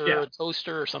pans or a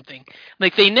toaster or something.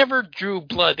 Like, they never drew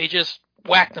blood. They just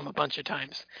whacked him a bunch of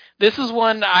times. This is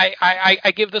one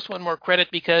I give this one more credit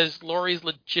because Laurie's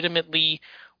legitimately,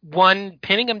 one,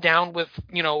 pinning him down with,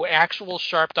 actual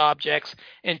sharp objects,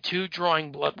 and two,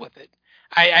 drawing blood with it.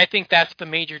 I think that's the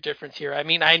major difference here. I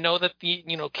mean, I know that the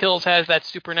Kills has that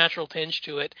supernatural tinge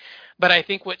to it, but I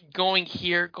think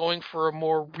going for a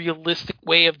more realistic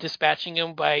way of dispatching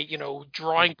him by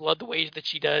drawing blood the way that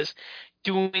she does,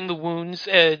 doing the wounds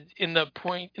in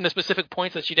the specific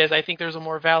points that she does, I think there's a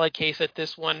more valid case that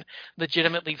this one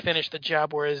legitimately finished the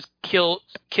job, whereas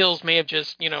Kills may have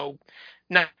just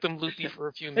knocked them loopy for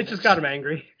a few minutes. It just got him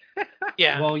angry.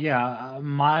 Yeah. Well, yeah.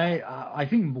 I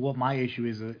think what my issue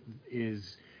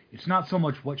is it's not so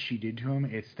much what she did to him.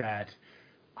 It's that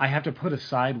I have to put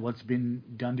aside what's been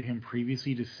done to him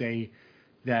previously to say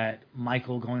that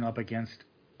Michael going up against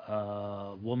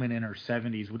a woman in her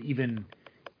 70s would even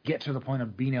get to the point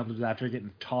of being able to do that after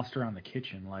getting tossed around the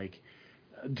kitchen. Like,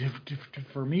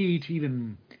 for me to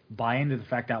even buy into the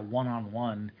fact that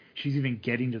one-on-one, she's even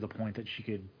getting to the point that she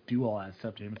could do all that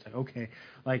stuff to him. It's like, okay,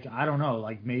 like, I don't know,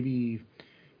 like, maybe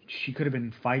she could have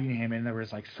been fighting him and there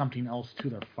was, like, something else to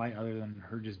their fight other than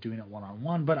her just doing it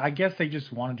one-on-one. But I guess they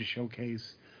just wanted to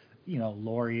showcase,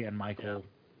 Laurie and Michael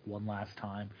one last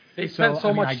time. They spent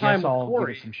so much time with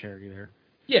Corey. Give it some charity there.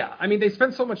 Yeah, I mean, they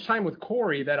spent so much time with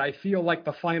Corey that I feel like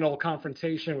the final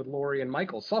confrontation with Laurie and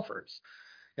Michael suffers.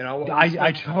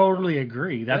 I totally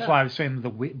agree. That's why I was saying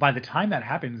by the time that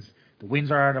happens, the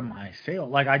winds are out of my sail.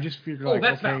 Like, I just feel like,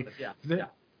 that's okay, valid.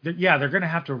 they're going to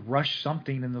have to rush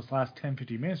something in this last 10,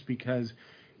 15 minutes because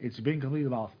it's been completely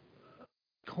about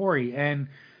Corey. And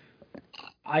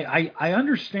I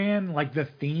understand, like, the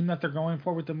theme that they're going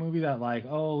for with the movie, that, like,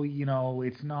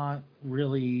 it's not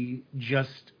really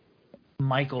just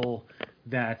Michael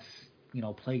that's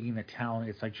plaguing the town.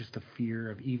 It's like just the fear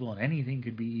of evil, and anything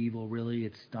could be evil, really.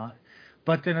 It's not.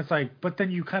 But then it's like,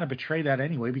 you kind of betray that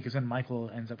anyway, because then Michael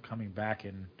ends up coming back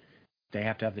and they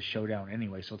have to have the showdown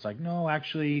anyway. So it's like, no,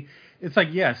 actually, it's like,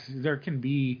 yes, there can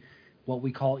be what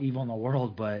we call evil in the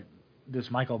world, but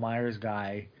this Michael Myers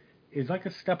guy is like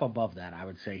a step above that, I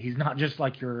would say. He's not just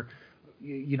like your,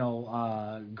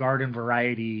 garden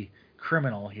variety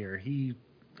criminal here.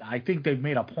 I think they've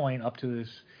made a point up to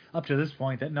this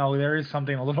point that no, there is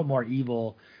something a little more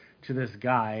evil to this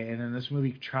guy, and then this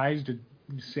movie tries to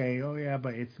say, oh yeah,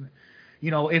 but it's,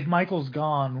 if Michael's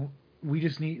gone, we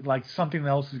just need, like, something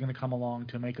else is going to come along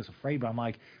to make us afraid. But I'm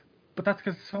like, but that's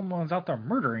because someone's out there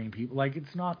murdering people. Like,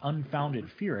 it's not unfounded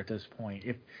fear at this point.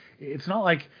 If it's not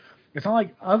like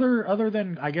other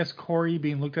than, I guess, Corey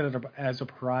being looked at as a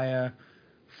pariah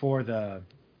for the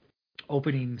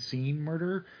opening scene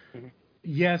murder. Mm-hmm.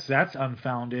 Yes, that's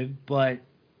unfounded, but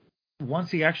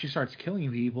once he actually starts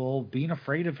killing people, being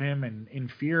afraid of him and in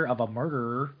fear of a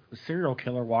murderer, a serial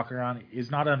killer walking around,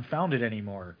 is not unfounded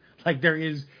anymore. Like, there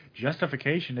is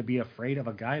justification to be afraid of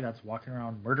a guy that's walking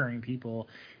around murdering people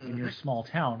in your small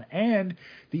town. And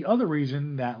the other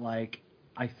reason that, like,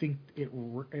 I think it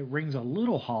rings a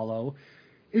little hollow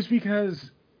is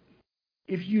because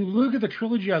if you look at the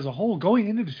trilogy as a whole, going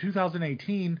into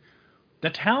 2018, the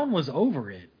town was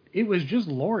over it. It was just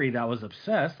Laurie that was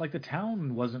obsessed. Like, the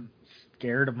town wasn't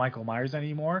scared of Michael Myers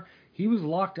anymore. He was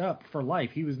locked up for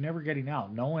life. He was never getting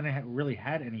out. No one really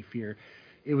had any fear.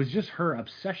 It was just her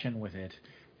obsession with it.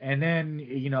 And then,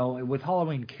 with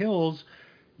Halloween Kills,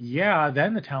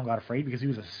 then the town got afraid because he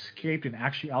was escaped and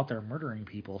actually out there murdering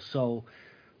people. So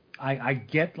I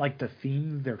get, like, the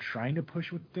theme they're trying to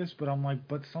push with this, but I'm like,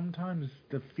 but sometimes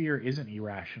the fear isn't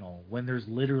irrational. When there's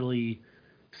literally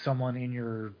someone in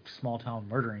your small town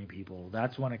murdering people,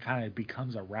 that's when it kind of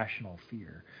becomes a rational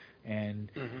fear. And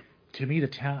to me, the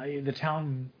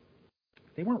town,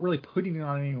 they weren't really putting it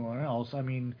on anyone else. I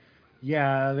mean,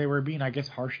 yeah, they were being, I guess,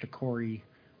 harsh to Corey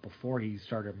before he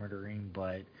started murdering,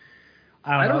 but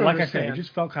I don't know. Like I said, it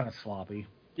just felt kind of sloppy.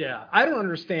 Yeah, I don't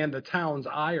understand the town's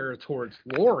ire towards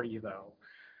Laurie, though.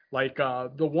 Like,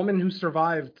 the woman who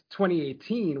survived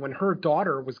 2018, when her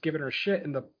daughter was giving her shit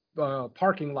in the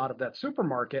parking lot of that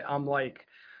supermarket, I'm like,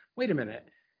 wait a minute,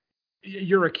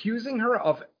 you're accusing her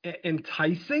of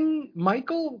enticing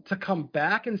Michael to come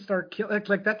back and start killing?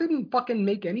 Like, that didn't fucking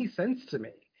make any sense to me.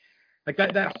 Like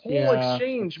that whole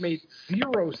exchange made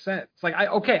zero sense. Like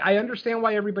I understand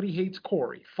why everybody hates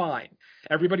Corey. Fine.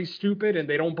 Everybody's stupid and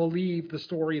they don't believe the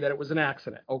story that it was an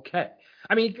accident. Okay.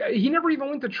 I mean, he never even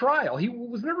went to trial. He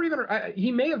was never even.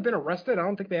 He may have been arrested. I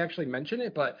don't think they actually mention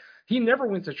it, but he never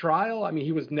went to trial. I mean,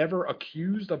 he was never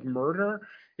accused of murder.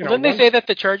 Didn't they say that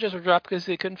the charges were dropped because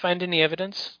they couldn't find any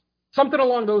evidence? Something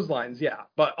along those lines, yeah.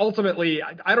 But ultimately,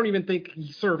 I don't even think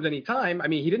he served any time. I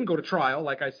mean, he didn't go to trial,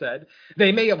 like I said.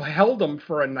 They may have held him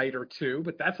for a night or two,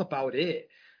 but that's about it.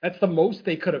 That's the most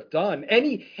they could have done.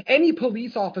 Any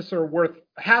police officer worth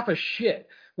half a shit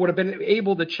would have been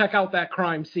able to check out that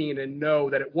crime scene and know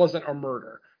that it wasn't a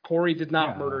murder. Corey did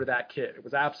not murder that kid. It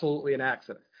was absolutely an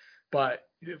accident. But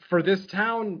for this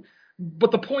town,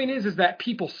 but the point is that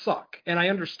people suck, and I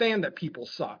understand that people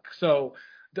suck. So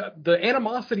the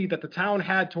animosity that the town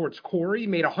had towards Corey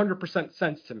made 100%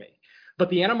 sense to me. But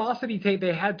the animosity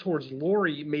they had towards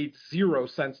Lori made zero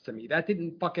sense to me. That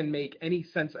didn't fucking make any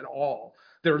sense at all.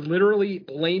 They're literally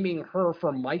blaming her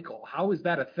for Michael. How is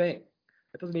that a thing?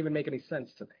 It doesn't even make any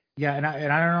sense to me. Yeah, and I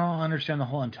don't understand the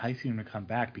whole enticing him to come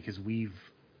back, because we've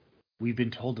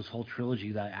been told this whole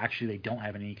trilogy that actually they don't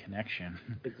have any connection.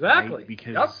 Exactly. Right?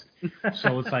 Because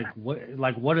so it's like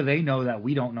what do they know that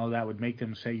we don't know that would make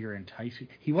them say you're enticing?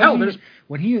 He wasn't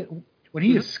when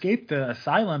he escaped the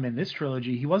asylum in this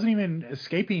trilogy, he wasn't even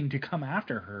escaping to come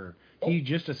after her. He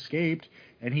just escaped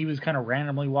and he was kind of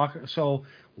randomly walking. So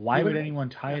why would anyone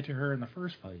tie it to her in the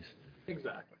first place?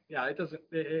 Exactly. Yeah, it doesn't.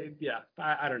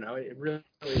 I don't know. It really.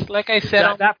 Like I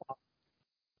said,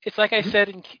 it's like I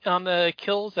said on the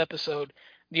Kills episode.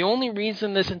 The only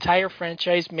reason this entire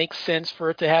franchise makes sense for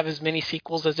it to have as many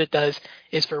sequels as it does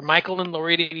is for Michael and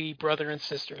Laurie to be brother and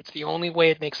sister. It's the only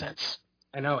way it makes sense.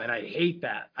 I know, and I hate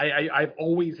that. I've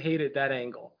always hated that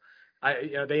angle.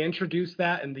 They introduced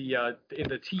that in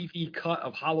the TV cut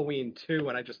of Halloween 2,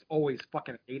 and I just always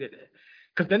fucking hated it.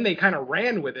 Because then they kind of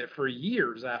ran with it for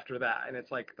years after that, and it's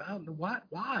like, what?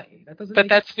 Why? That doesn't. But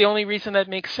that's the only reason that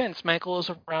makes sense. Michael is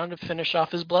around to finish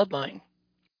off his bloodline.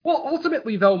 Well,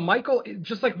 ultimately, though, Michael,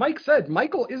 just like Mike said,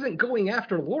 Michael isn't going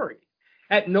after Laurie.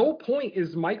 At no point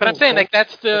is Michael. But I'm saying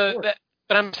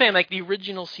but I'm saying like the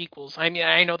original sequels. I mean,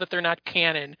 I know that they're not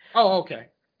canon. Oh, okay.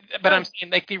 But I'm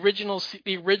saying like the original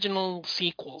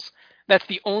sequels. That's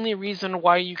the only reason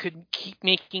why you could keep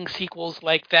making sequels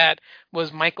like that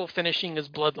was Michael finishing his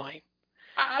bloodline.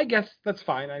 I guess that's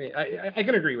fine. I mean, I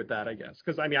can agree with that. I guess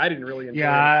because I mean I didn't really enjoy it.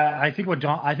 I think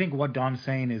what Don's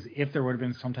saying is if there would have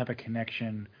been some type of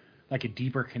connection, like a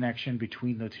deeper connection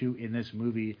between the two in this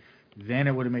movie, then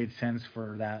it would have made sense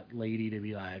for that lady to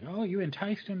be like, "Oh, you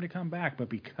enticed him to come back," but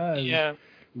because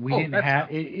we didn't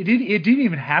have it didn't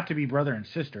even have to be brother and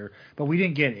sister, but we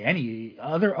didn't get any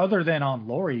other than on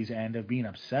Laurie's end of being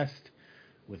obsessed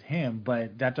with him,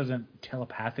 but that doesn't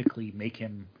telepathically make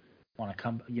him want to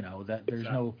come, that there's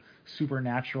no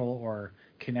supernatural or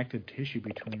connective tissue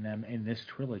between them in this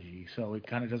trilogy, so it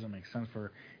kind of doesn't make sense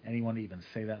for anyone to even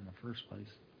say that in the first place.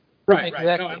 Right.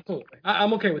 Exactly. No, absolutely.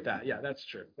 I'm okay with that. Yeah, that's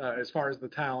true. As far as the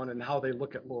town and how they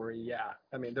look at Laurie, yeah.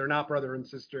 I mean, they're not brother and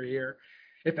sister here.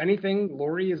 If anything,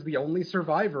 Laurie is the only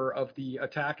survivor of the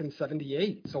attack in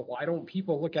 '78. So why don't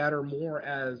people look at her more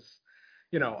as,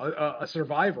 a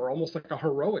survivor, almost like a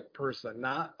heroic person,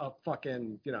 not a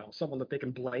fucking, someone that they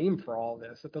can blame for all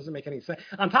this? It doesn't make any sense.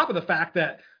 On top of the fact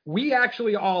that we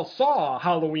actually all saw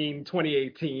Halloween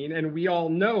 2018, and we all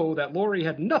know that Laurie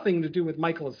had nothing to do with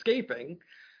Michael escaping.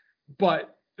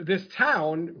 But this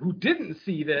town, who didn't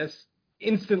see this,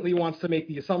 instantly wants to make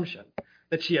the assumption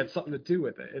that she had something to do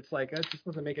with it. It's like, that just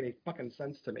doesn't make any fucking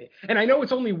sense to me. And I know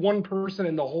it's only one person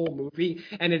in the whole movie,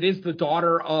 and it is the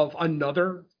daughter of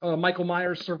another Michael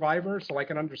Myers survivor, so I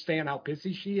can understand how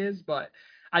pissy she is, but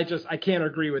I can't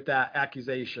agree with that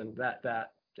accusation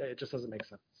that it just doesn't make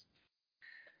sense.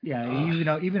 Yeah, even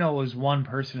though it was one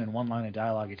person and one line of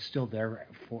dialogue, it's still there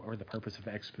for the purpose of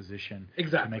exposition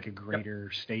to make a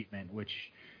greater statement, which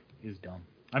is dumb.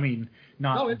 I mean,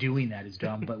 doing that is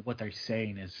dumb, but what they're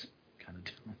saying is kind of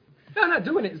dumb. No, not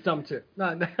doing it is dumb too.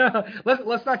 No.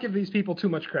 Let's not give these people too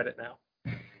much credit now.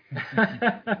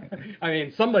 I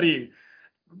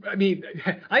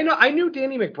knew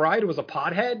Danny McBride was a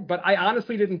pothead, but I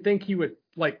honestly didn't think he would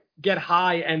get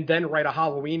high and then write a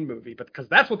Halloween movie, but because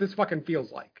that's what this fucking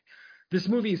feels like. This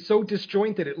movie is so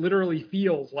disjointed, it literally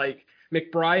feels like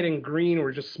McBride and Green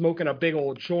were just smoking a big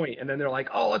old joint, and then they're like,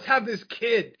 "Oh, let's have this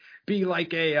kid be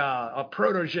like a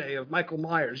protege of Michael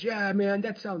Myers." Yeah, man,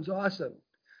 that sounds awesome.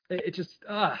 It just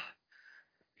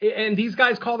and these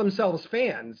guys call themselves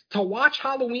fans. To watch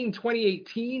Halloween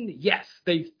 2018, yes,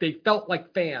 they felt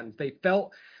like fans. They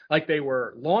felt like they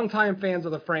were longtime fans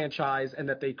of the franchise and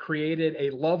that they created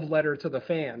a love letter to the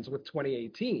fans with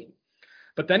 2018.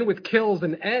 But then with Kills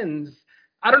and Ends,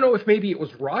 I don't know if maybe it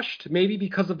was rushed, maybe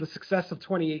because of the success of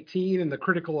 2018 and the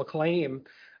critical acclaim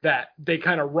that they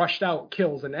kind of rushed out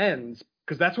Kills and Ends,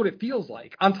 because that's what it feels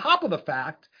like. On top of the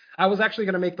fact, I was actually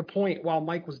going to make the point while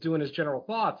Mike was doing his general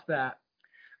thoughts that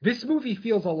this movie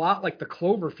feels a lot like the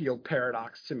Cloverfield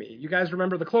paradox to me. You guys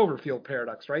remember the Cloverfield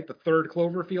paradox, right? The third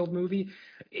Cloverfield movie.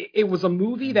 It was a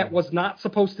movie that was not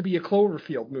supposed to be a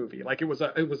Cloverfield movie. Like it was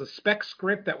a spec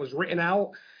script that was written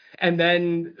out, and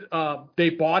then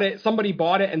they bought it. Somebody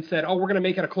bought it and said, "Oh, we're going to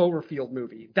make it a Cloverfield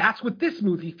movie." That's what this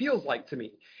movie feels like to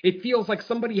me. It feels like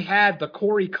somebody had the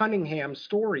Corey Cunningham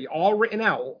story all written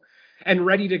out and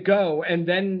ready to go, and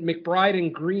then McBride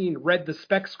and Green read the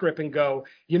spec script and go,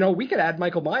 we could add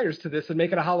Michael Myers to this and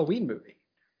make it a Halloween movie.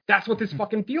 That's what this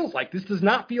fucking feels like. This does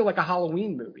not feel like a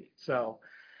Halloween movie. So,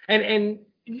 and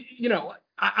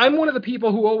I'm one of the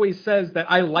people who always says that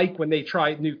I like when they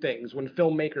try new things, when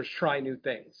filmmakers try new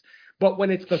things. But when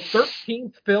it's the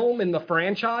 13th film in the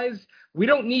franchise, we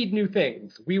don't need new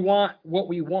things. We want what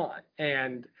we want.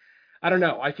 And I don't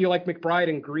know. I feel like McBride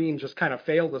and Green just kind of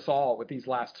failed us all with these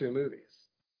last two movies.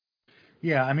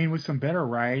 Yeah, I mean, with some better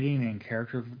writing and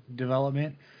character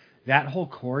development, that whole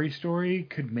Corey story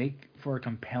could make for a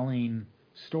compelling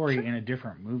story in a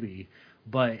different movie.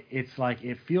 But it's like,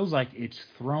 it feels like it's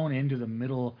thrown into the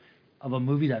middle of a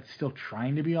movie that's still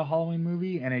trying to be a Halloween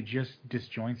movie, and it just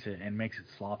disjoints it and makes it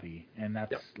sloppy. And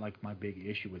that's like my big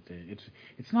issue with it.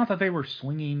 It's not that they were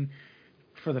swinging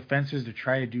for the fences to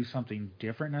try to do something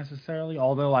different necessarily,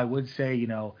 although I would say,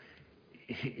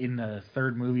 in the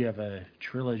third movie of a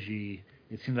trilogy,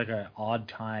 it seems like an odd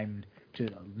time to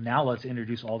now let's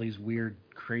introduce all these weird,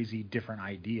 crazy, different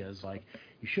ideas. Like,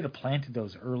 you should have planted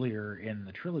those earlier in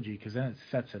the trilogy, because then it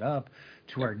sets it up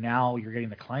to where now you're getting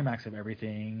the climax of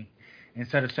everything,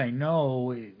 instead of saying,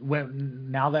 no,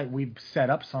 now that we've set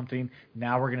up something,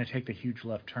 now we're going to take the huge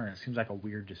left turn. It seems like a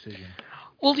weird decision.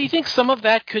 Well, do you think some of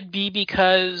that could be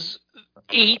because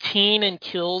 18 and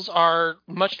Kills are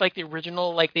much like the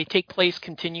original, like they take place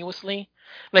continuously?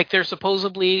 Like they're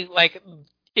supposedly, like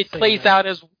it plays out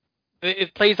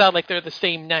like they're the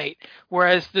same night.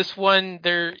 Whereas this one,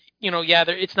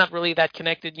 it's not really that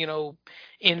connected.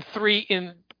 In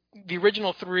the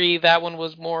original 3, that one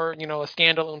was more, a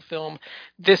standalone film.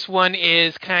 This one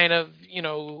is kind of,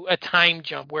 a time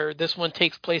jump where this one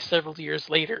takes place several years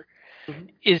later.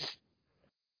 Mm-hmm.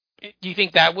 Do you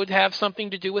think that would have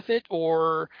something to do with it,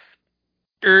 or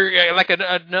like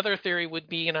another theory would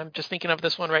be, and I'm just thinking of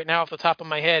this one right now off the top of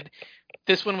my head,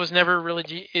 this one was never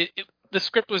really, the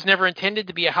script was never intended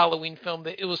to be a Halloween film.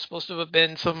 It was supposed to have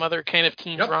been some other kind of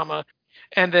teen drama,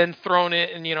 and then thrown it,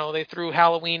 and they threw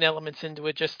Halloween elements into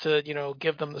it just to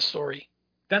give them the story.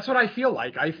 That's what I feel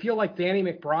like. I feel like Danny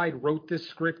McBride wrote this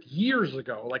script years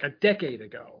ago, like a decade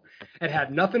ago. It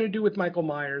had nothing to do with Michael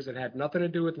Myers. It had nothing to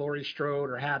do with Laurie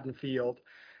Strode or Haddonfield.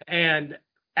 And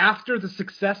after the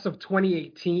success of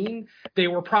 2018, they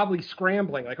were probably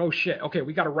scrambling, like, oh shit, okay,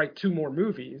 we got to write 2 more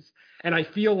movies. And I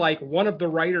feel like one of the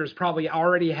writers probably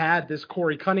already had this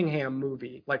Corey Cunningham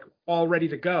movie, like, all ready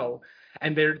to go.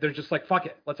 And they're just like, fuck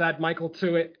it, let's add Michael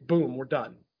to it. Boom, we're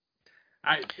done.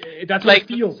 That's what it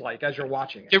feels like as you're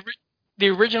watching it. The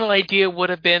original idea would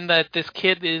have been that this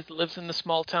kid lives in the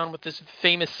small town with this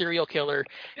famous serial killer,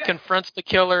 confronts the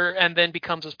killer, and then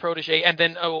becomes his protege. And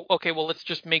then, let's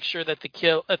just make sure that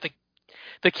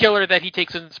the killer that he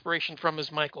takes inspiration from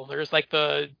is Michael. There's like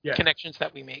the connections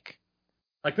that we make.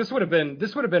 Like this would have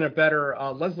been a better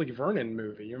Leslie Vernon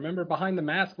movie. You remember Behind the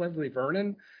Mask, Leslie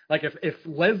Vernon? Like if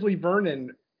Leslie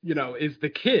Vernon, is the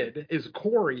kid, is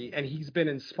Corey, and he's been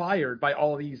inspired by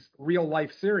all these real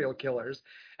life serial killers,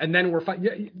 and then we're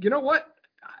you know what?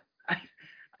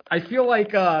 I feel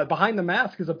like Behind the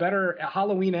Mask is a better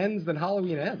Halloween Ends than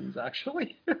Halloween Ends,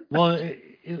 actually. Well,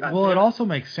 it also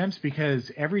makes sense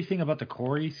because everything about the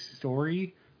Corey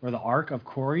story, or the arc of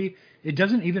Corey, it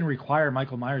doesn't even require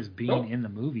Michael Myers being in the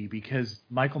movie, because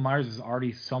Michael Myers is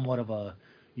already somewhat of a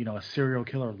serial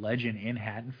killer legend in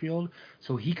Haddonfield.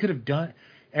 So he could have done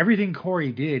everything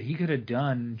Corey did. He could have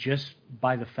done just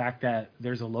by the fact that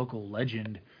there's a local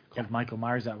legend called Michael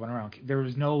Myers that went around. There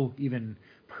was no even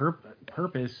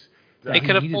purpose that he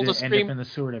needed to end up in the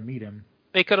sewer to meet him.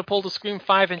 They could have pulled a Scream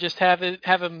 5 and just have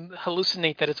him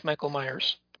hallucinate that it's Michael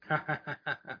Myers.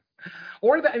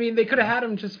 Or they could have had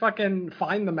him just fucking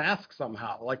find the mask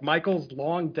somehow. Like Michael's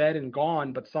long dead and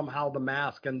gone, but somehow the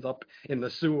mask ends up in the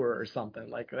sewer or something.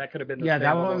 Like that could have been.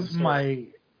 That was my.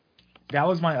 That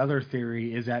was my other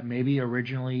theory, is that maybe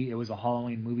originally it was a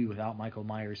Halloween movie without Michael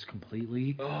Myers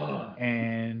completely,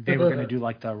 and they were going to do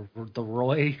like the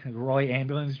Roy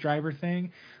ambulance driver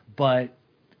thing, but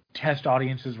test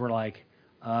audiences were like,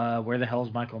 where the hell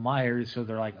is Michael Myers? So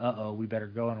they're like, we better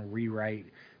go and rewrite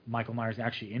Michael Myers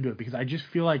actually into it, because I just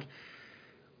feel like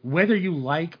whether you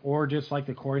like or dislike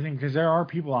the Corey thing, because there are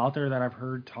people out there that I've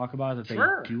heard talk about that they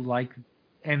do like,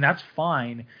 and that's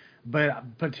fine.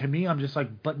 But to me, I'm just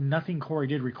like, but nothing Corey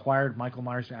did required Michael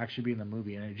Myers to actually be in the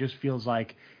movie, and it just feels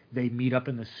like they meet up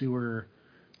in the sewer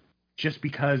just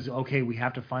because, okay, we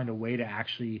have to find a way to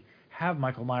actually have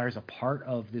Michael Myers a part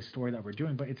of this story that we're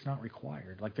doing, but it's not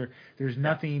required. Like there's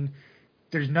nothing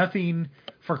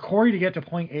for Corey to get to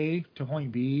point A to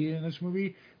point B in this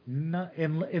movie.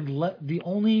 The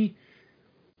only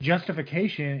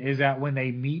justification is that when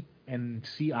they meet and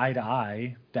see eye to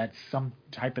eye, that some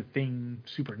type of thing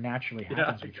supernaturally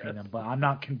happens between them. But I'm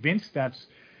not convinced that's,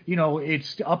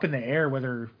 it's up in the air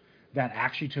whether that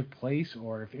actually took place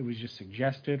or if it was just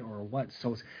suggested or what.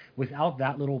 So without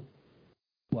that little,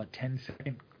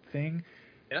 10-second thing,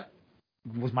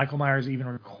 was Michael Myers even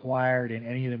required in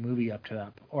any of the movie up to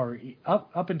that, or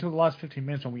up until the last 15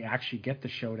 minutes when we actually get the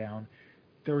showdown?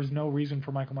 There was no reason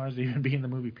for Michael Myers to even be in the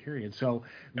movie, period. So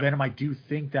Venom, I do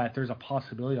think that there's a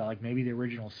possibility that like maybe the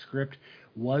original script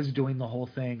was doing the whole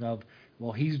thing of,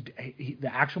 well,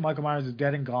 the actual Michael Myers is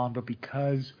dead and gone, but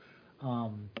because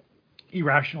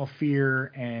irrational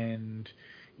fear and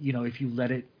if you let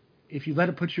it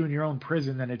put you in your own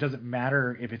prison, then it doesn't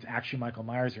matter if it's actually Michael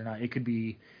Myers or not. It could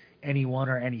be anyone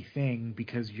or anything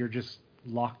because you're just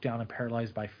locked down and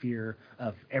paralyzed by fear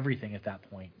of everything at that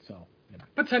point. So.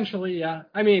 Potentially, yeah.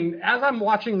 I mean, as I'm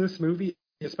watching this movie,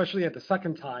 especially at the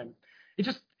second time, it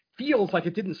just feels like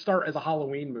it didn't start as a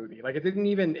Halloween movie. Like it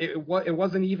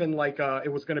wasn't even like it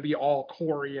was going to be all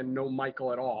Corey and no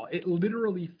Michael at all. It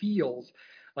literally feels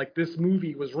like this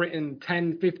movie was written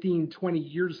 10, 15, 20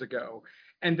 years ago,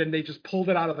 and then they just pulled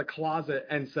it out of the closet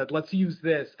and said, let's use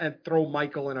this and throw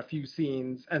Michael in a few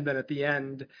scenes, and then at the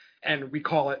end, and we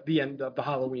call it the end of the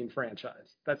Halloween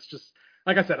franchise. That's just...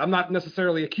 Like I said, I'm not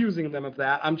necessarily accusing them of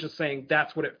that. I'm just saying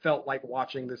that's what it felt like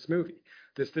watching this movie.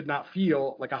 This did not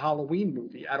feel like a Halloween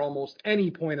movie at almost any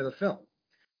point of the film.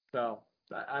 So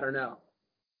I don't know.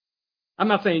 I'm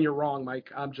not saying you're wrong,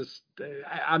 Mike. I'm just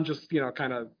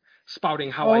kind of spouting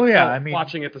how I felt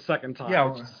watching it the second time.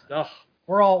 Yeah,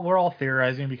 we're all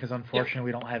theorizing because unfortunately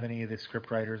we don't have any of the script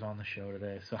writers on the show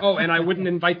today. So. Oh, and I wouldn't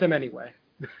invite them anyway.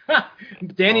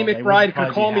 Danny McBride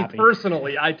could call me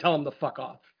personally. I'd tell him to fuck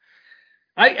off.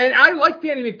 I like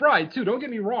Danny McBride too. Don't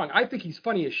get me wrong. I think he's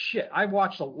funny as shit. I've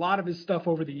watched a lot of his stuff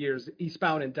over the years,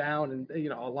 Eastbound and Down, and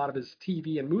a lot of his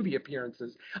TV and movie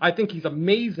appearances. I think he's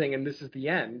amazing, and This Is the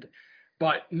End.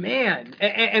 But man,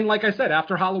 and like I said,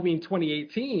 after Halloween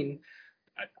 2018,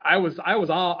 I was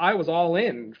all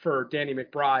in for Danny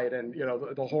McBride and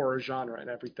the horror genre and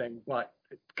everything. But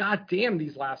goddamn,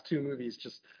 these last two movies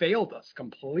just failed us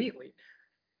completely.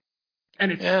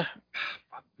 And it's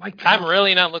I'm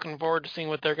really not looking forward to seeing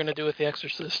what they're going to do with The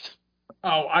Exorcist.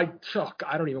 Oh, I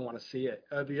don't even want to see it.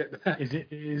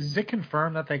 Is it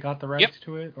confirmed that they got the rights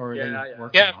to it, or yeah,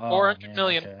 400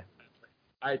 million.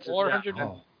 Okay.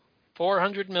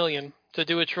 400 million to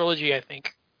do a trilogy, I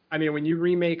think. I mean, when you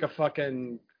remake a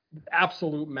fucking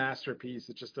absolute masterpiece,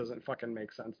 it just doesn't fucking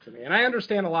make sense to me. And I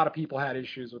understand a lot of people had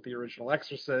issues with the original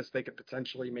Exorcist. They could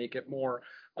potentially make it more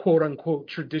quote unquote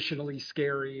traditionally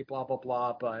scary, blah blah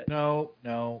blah. But no.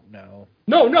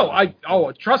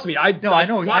 Trust me, I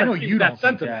know you that don't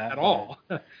sentiment that, at all.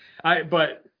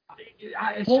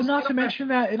 Not to mention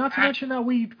that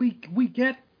we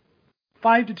get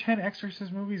 5 to 10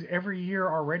 Exorcist movies every year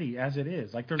already as it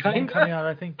is. Like there's one coming out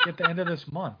I think at the end of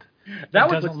this month. That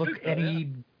doesn't look any.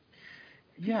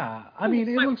 Yeah, I mean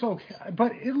it looks okay,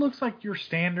 but it looks like your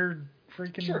standard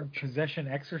freaking possession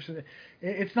exorcism.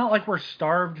 It's not like we're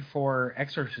starved for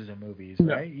exorcism movies,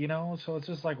 right? So it's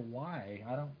just like, why?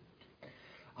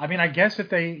 I mean, I guess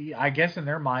in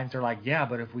their minds they're like, yeah,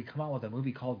 but if we come out with a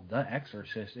movie called The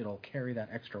Exorcist, it'll carry that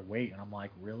extra weight. And I'm like,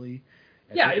 really?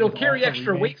 Yeah, it'll carry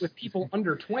extra weight with people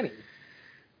under 20.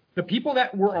 The people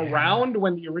that were around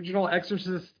when the original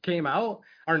Exorcist came out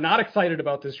are not excited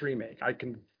about this remake. I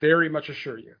can very much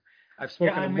assure you. I've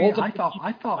spoken to multiple people.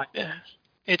 I thought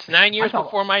it's 9 years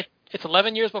before it's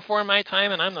 11 years before my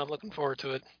time, and I'm not looking forward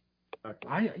to it.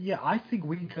 I think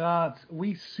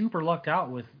we super lucked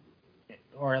out with,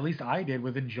 or at least I did,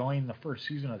 with enjoying the first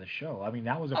season of the show. I mean,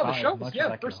 that was about as much as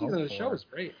I could first season of the show is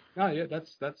great. No, yeah,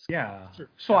 that's yeah. Sure.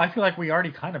 So I feel like we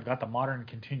already kind of got the modern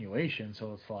continuation.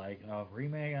 So it's like a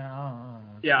remake.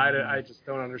 Yeah, I just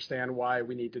don't understand why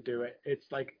we need to do it. It's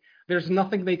like There's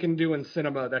nothing they can do in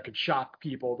cinema that could shock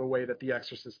people the way that The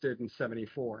Exorcist did in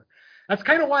 '74. That's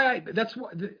kind of why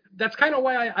that's kind of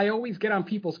why I always get on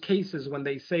people's cases when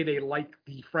they say they like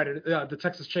the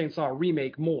Texas Chainsaw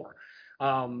remake more,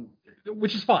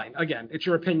 which is fine. Again, it's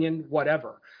your opinion,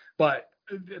 whatever. But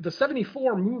the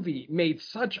 '74 movie made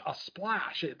such a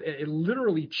splash. It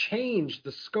literally changed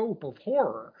the scope of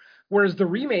horror, whereas the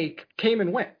remake came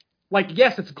and went. Like,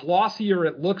 yes, it's glossier,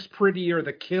 it looks prettier,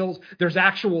 the kills, there's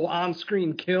actual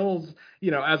on-screen kills,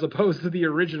 as opposed to the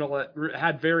original that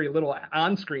had very little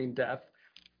on-screen death.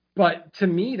 But to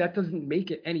me, that doesn't make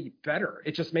it any better.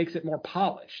 It just makes it more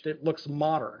polished. It looks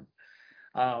modern.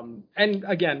 And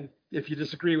again, if you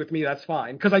disagree with me, that's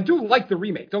fine. Because I do like the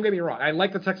remake. Don't get me wrong. I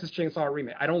like the Texas Chainsaw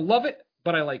remake. I don't love it,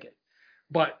 but I like it.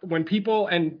 But when people,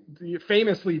 and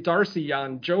famously Darcy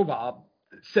on Joe Bob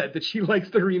said that she likes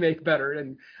the remake better,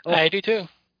 and I do too.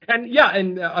 And yeah,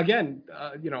 and again,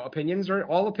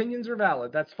 all opinions are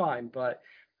valid. That's fine, but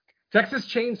Texas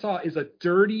Chainsaw is a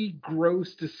dirty,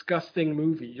 gross, disgusting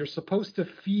movie. You're supposed to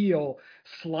feel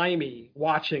slimy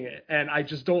watching it, and I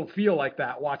just don't feel like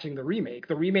that watching the remake.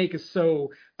 The remake is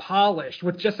so polished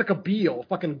with Jessica Biel,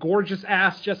 fucking gorgeous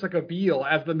ass Jessica Biel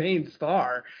as the main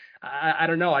star. I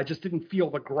don't know. I just didn't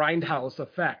feel the grindhouse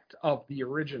effect of the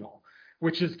original,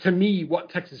 which is to me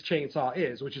what Texas Chainsaw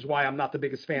is, which is why I'm not the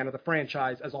biggest fan of the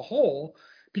franchise as a whole,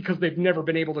 because they've never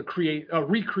been able to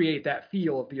recreate that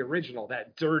feel of the original,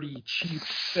 that dirty, cheap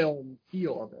film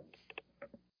feel of it.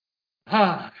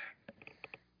 Oh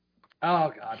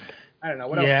God, I don't know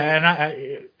what else. Yeah, and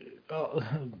I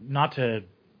not to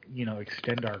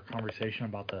extend our conversation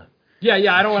about the.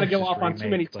 Yeah, I don't want to go off on too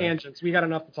many tangents. We got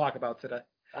enough to talk about today.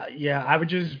 Yeah, I would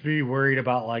just be worried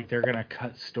about like they're gonna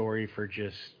cut story for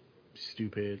just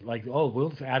stupid, like, oh, we'll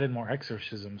just add in more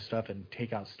exorcism stuff and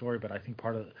take out story, but I think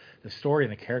part of the story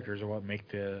and the characters are what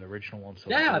make the original one so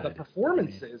good. The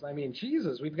performances. I mean,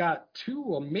 Jesus, we've got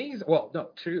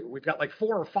we've got like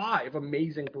 4 or 5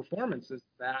 amazing performances.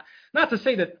 That, not to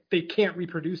say that they can't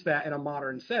reproduce that in a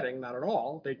modern setting, not at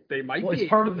all. They might be. It's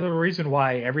part of the reason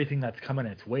why everything that's come in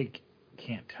its wake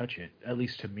can't touch it, at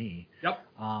least to me. Yep.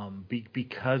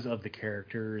 Because of the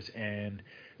characters and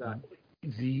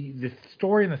the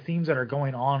story and the themes that are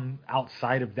going on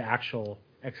outside of the actual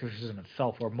exorcism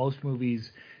itself, where most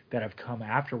movies that have come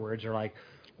afterwards are like,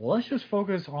 well, let's just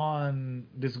focus on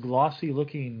this glossy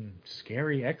looking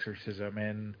scary exorcism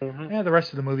and the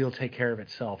rest of the movie will take care of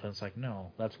itself. And it's like,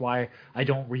 no, that's why I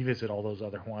don't revisit all those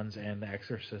other ones, and The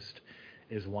Exorcist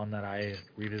is one that I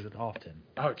revisit often.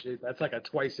 Oh, geez, that's like a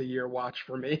twice a year watch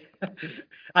for me.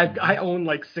 I own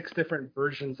like 6 different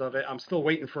versions of it. I'm still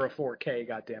waiting for a 4K,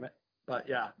 God damn it. But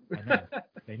yeah. I know.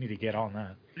 They need to get on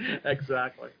that.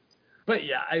 Exactly. But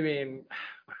yeah, I mean,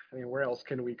 where else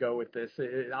can we go with this?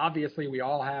 Obviously, we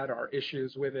all had our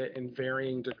issues with it in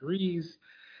varying degrees.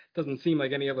 Doesn't seem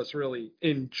like any of us really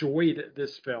enjoyed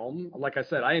this film. Like I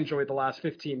said, I enjoyed the last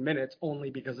 15 minutes only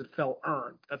because it felt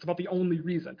earned. That's about the only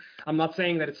reason. I'm not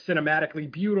saying that it's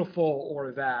cinematically beautiful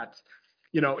or that,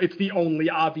 it's the only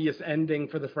obvious ending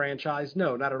for the franchise.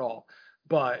 No, not at all.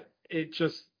 But it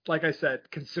just, like I said,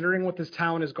 considering what this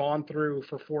town has gone through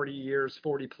for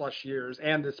 40 plus years,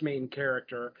 and this main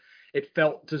character, it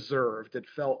felt deserved. It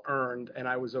felt earned, and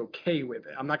I was okay with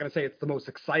it. I'm not going to say it's the most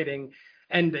exciting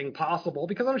ending possible,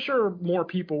 because I'm sure more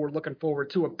people were looking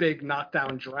forward to a big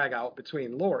knockdown drag out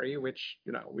between Laurie, which,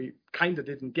 we kind of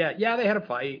didn't get. Yeah, they had a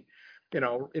fight,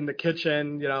 in the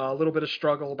kitchen, a little bit of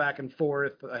struggle back and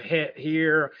forth, a hit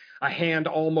here, a hand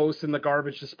almost in the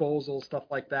garbage disposal, stuff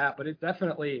like that. But it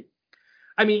definitely,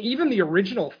 even the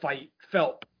original fight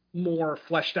felt more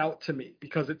fleshed out to me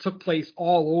because it took place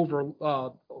all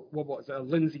over,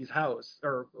 Lindsay's house,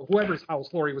 or whoever's house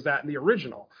Laurie was at in the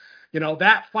original.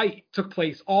 That fight took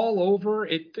place all over.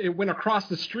 It went across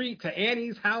the street to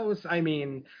Annie's house.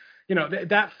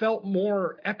 That felt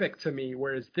more epic to me,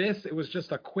 whereas this, it was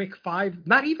just a quick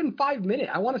not even 5 minute.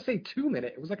 I want to say 2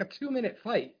 minute. It was like a 2-minute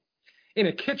fight in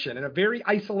a kitchen in a very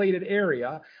isolated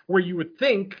area where you would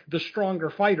think the stronger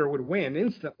fighter would win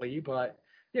instantly. But,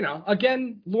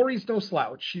 again, Laurie's no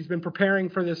slouch. She's been preparing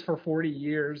for this for 40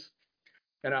 years.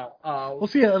 Well,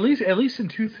 see, at least in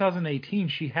 2018,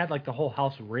 she had like the whole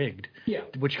house rigged,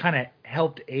 which kind of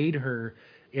helped aid her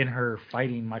in her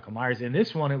fighting Michael Myers. In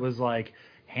this one, it was like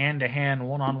hand-to-hand,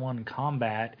 one-on-one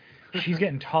combat. She's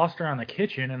getting tossed around the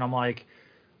kitchen, and I'm like,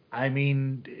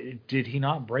 did he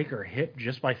not break her hip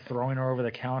just by throwing her over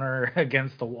the counter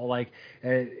against the wall? Like,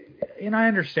 and I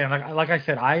understand. Like I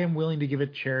said, I am willing to give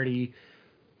it charity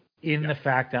in the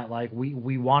fact that like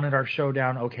we wanted our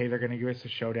showdown. Okay, they're gonna give us a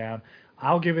showdown.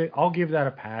 I'll give that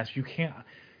a pass. You can't.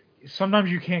 sometimes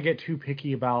you can't get too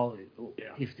picky about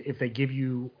if they're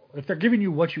giving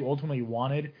you what you ultimately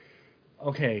wanted.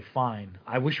 Okay, fine.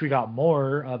 I wish we got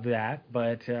more of that,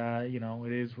 but it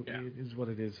is what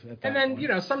it is. And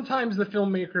then sometimes the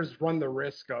filmmakers run the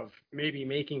risk of maybe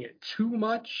making it too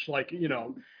much, like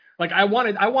I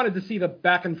wanted to see the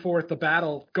back and forth, the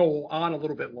battle go on a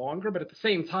little bit longer, but at the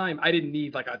same time, I didn't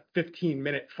need like a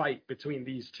 15-minute fight between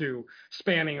these two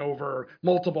spanning over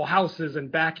multiple houses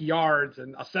and backyards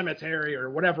and a cemetery or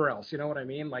whatever else. You know what I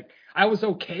mean? Like I was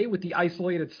okay with the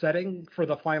isolated setting for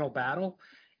the final battle.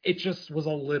 It just was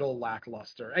a little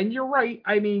lackluster. And you're right.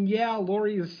 I mean, yeah,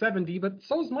 Laurie is 70, but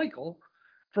so is Michael,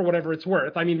 for whatever it's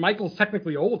worth. I mean, Michael's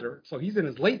technically older, so he's in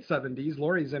his late 70s.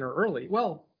 Laurie's in her early.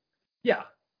 Well, yeah.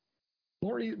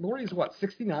 Laurie's what,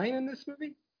 69 in this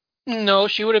movie? No,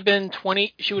 she would have been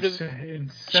 20. She would have.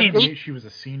 In 78, she was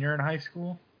a senior in high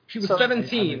school. She was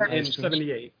 17 in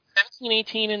 78. 17,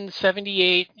 18 in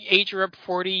 78. Age her up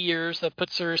 40 years. That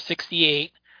puts her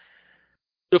 68.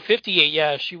 So 58,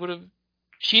 yeah, she would have.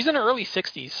 She's in her early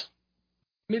 60s.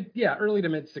 Early to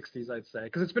mid 60s, I'd say,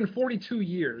 because it's been 42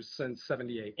 years since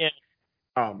 78. Yeah.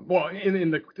 Well,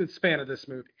 in the span of this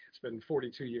movie, it's been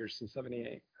 42 years since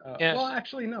 78. Yes. Well,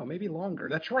 actually, no, maybe longer.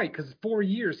 That's right, because 4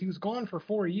 years. He was gone for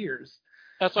 4 years.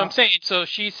 That's what I'm saying. So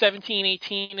she's 17,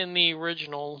 18 in the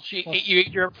original.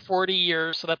 You're up 40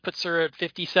 years, so that puts her at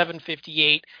 57,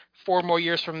 58. 4 more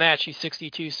years from that, she's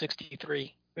 62,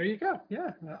 63. There you go.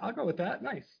 Yeah, I'll go with that.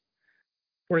 Nice.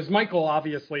 Whereas Michael,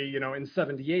 obviously, in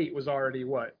 78 was already,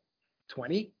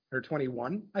 20 or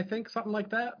 21, I think, something like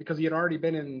that, because he had already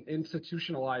been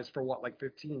institutionalized for,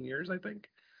 15 years, I think.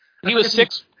 He was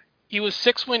 6. He was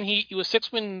 6 when he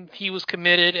was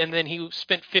committed, and then he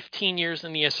spent 15 years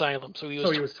in the asylum. So he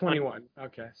was 21.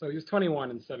 Okay, so he was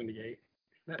 21 in 78.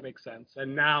 That makes sense.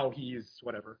 And now he's,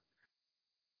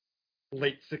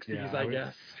 late 60s, I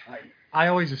guess. I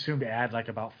always assumed to add,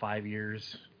 about 5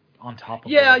 years on top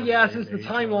of since the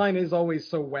timeline is always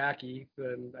so wacky,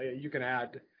 then you can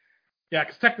add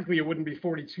because technically it wouldn't be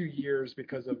 42 years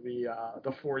because of the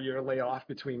 4-year layoff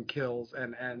between kills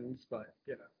and ends, but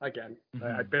again,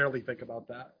 I barely think about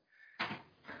that.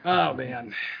 Oh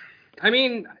man, I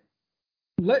mean,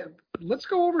 let's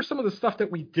go over some of the stuff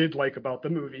that we did like about the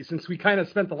movie, since we kind of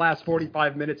spent the last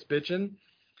 45 minutes bitching.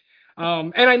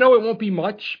 And I know it won't be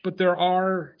much, but there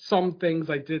are some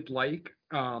things I did like.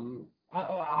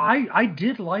 I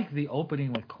did like the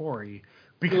opening with Corey,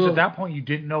 because at that point you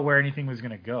didn't know where anything was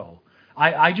going to go.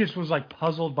 I just was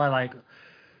puzzled by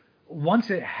once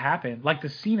it happened, the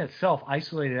scene itself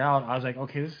isolated out. I was like,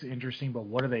 okay, this is interesting, but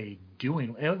what are they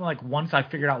doing? And once I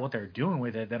figured out what they're doing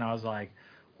with it, then I was like,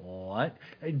 what?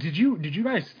 Did you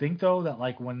guys think though that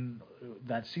when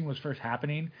that scene was first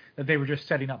happening that they were just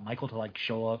setting up Michael to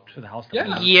show up to the house?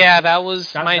 Yeah, that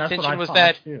was my intention. Was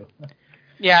that? Too.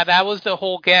 Yeah, that was the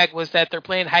whole gag, was that they're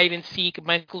playing hide and seek.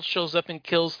 Michael shows up and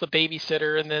kills the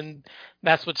babysitter, and then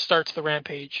that's what starts the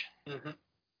rampage. Mm-hmm.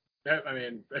 I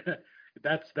mean,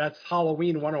 that's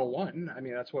Halloween 101. I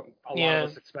mean, that's what a lot of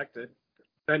us expected.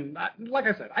 And like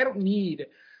I said, I don't need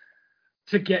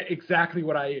to get exactly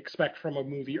what I expect from a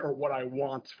movie or what I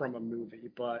want from a movie,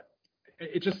 but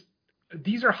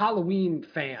these are Halloween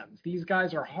fans. These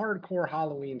guys are hardcore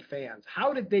Halloween fans.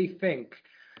 How did they think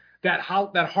that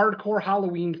hardcore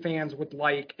Halloween fans would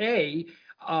like a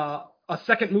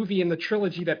second movie in the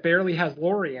trilogy that barely has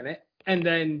Laurie in it, and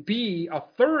then B, a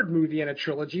third movie in a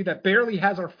trilogy that barely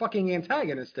has our fucking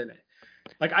antagonist in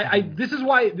it? This is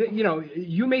why,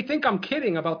 you may think I'm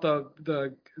kidding about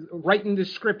the writing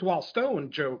this script while stoned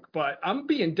joke, but I'm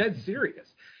being dead serious.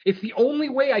 It's the only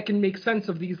way I can make sense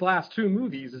of these last 2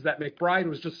 movies, is that McBride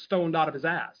was just stoned out of his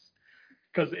ass.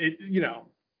 Because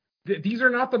these are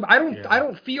not I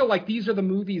don't feel like these are the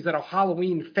movies that a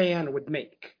Halloween fan would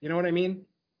make. You know what I mean?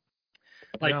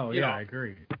 I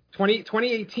agree.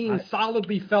 2018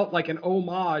 solidly felt like an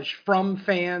homage from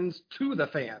fans to the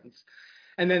fans.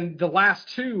 And then the last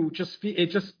 2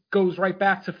 it just goes right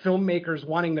back to filmmakers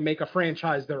wanting to make a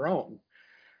franchise their own.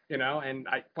 And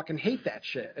I fucking hate that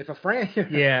shit. If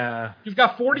you've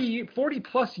got 40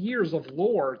 plus years of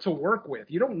lore to work with,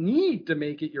 you don't need to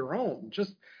make it your own.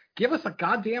 Just give us a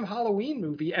goddamn Halloween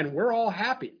movie and we're all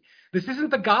happy. This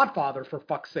isn't The Godfather, for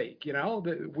fuck's sake,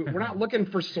 We're not looking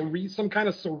for some kind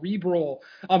of cerebral,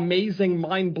 amazing,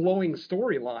 mind-blowing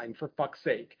storyline, for fuck's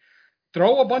sake.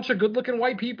 Throw a bunch of good-looking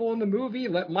white people in the movie,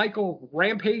 let Michael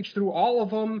rampage through all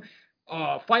of them,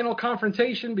 final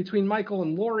confrontation between Michael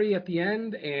and Laurie at the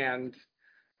end, and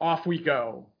off we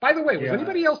go. By the way, was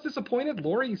anybody else disappointed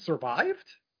Laurie survived?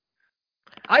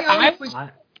 I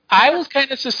was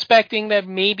kind of suspecting that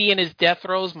maybe in his death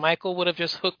throes, Michael would have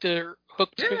just hooked her.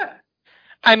 Yeah.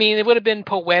 I mean, it would have been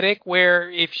poetic where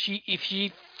if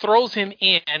she throws him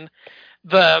in,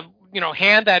 the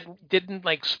hand that didn't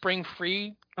like spring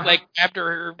free, like after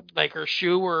her like her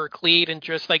shoe or her cleat, and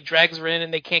just like drags her in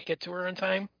and they can't get to her in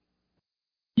time.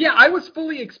 Yeah, I was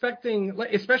fully expecting,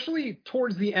 especially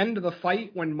towards the end of the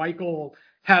fight when Michael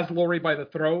has Laurie by the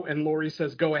throat and Laurie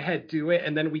says, "Go ahead, do it,"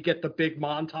 and then we get the big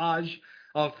montage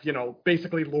of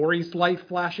basically Laurie's life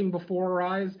flashing before her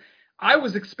eyes. I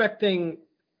was expecting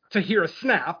to hear a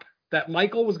snap that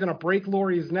Michael was going to break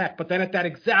Laurie's neck, but then at that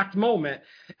exact moment,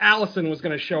 Allison was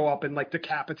going to show up and like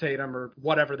decapitate him or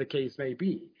whatever the case may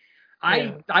be.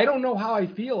 Yeah. I don't know how I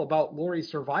feel about Laurie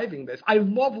surviving this. I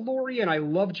love Laurie and I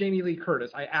love Jamie Lee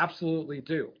Curtis. I absolutely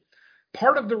do.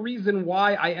 Part of the reason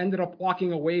why I ended up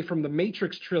walking away from the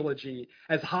Matrix trilogy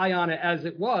as high on it as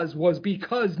it was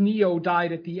because Neo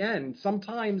died at the end.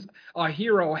 Sometimes a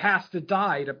hero has to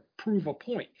die to prove a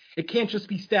point. It can't just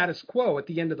be status quo at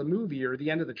the end of the movie or the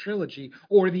end of the trilogy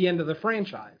or the end of the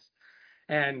franchise.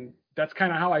 And that's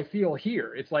kind of how I feel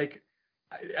here. It's like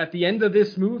at the end of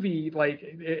this movie, like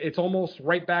it's almost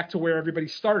right back to where everybody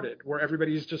started, where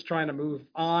everybody's just trying to move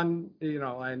on,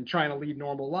 and trying to lead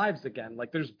normal lives again.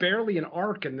 Like there's barely an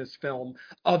arc in this film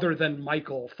other than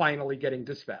Michael finally getting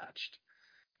dispatched.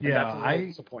 And that's a little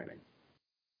disappointing.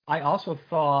 I also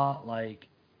thought like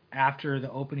after the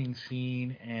opening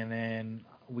scene and then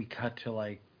we cut to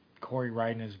like Corey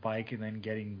riding his bike and then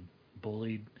getting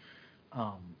bullied.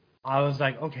 I was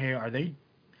like, okay, are they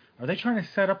trying to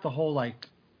set up the whole like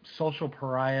social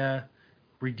pariah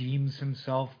redeems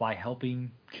himself by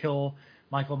helping kill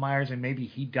Michael Myers and maybe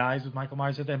he dies with Michael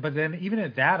Myers at the end? But then even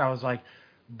at that, I was like,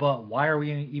 but why are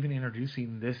we even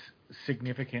introducing this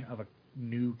significant of a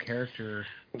new character?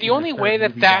 The only way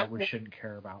that we shouldn't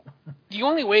care about. The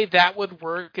only way that would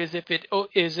work is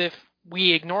if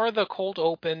we ignore the cold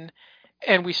open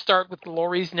and we start with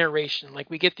Laurie's narration.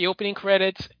 Like we get the opening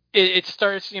credits. It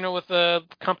starts, with the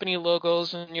company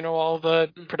logos and, all the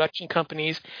production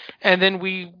companies. And then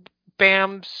we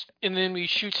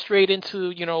shoot straight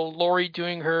into, Laurie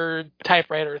doing her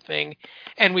typewriter thing.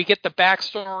 And we get the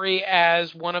backstory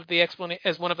as one of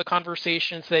the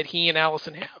conversations that he and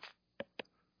Allison have.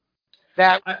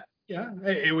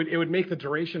 It would make the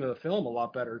duration of the film a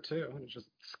lot better too. Just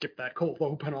skip that cold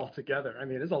open altogether. I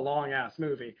mean, it's a long ass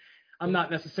movie. I'm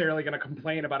not necessarily going to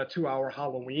complain about a 2-hour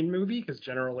Halloween movie because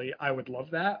generally I would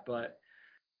love that, but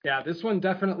yeah, this one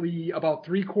definitely about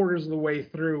 3/4 of the way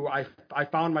through, I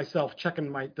found myself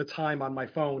checking the time on my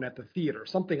phone at the theater,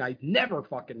 something I never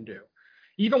fucking do.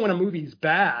 Even when a movie's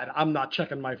bad, I'm not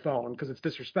checking my phone because it's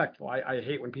disrespectful. I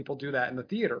hate when people do that in the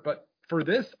theater, but for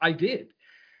this, I did.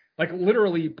 Like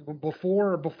literally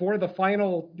before the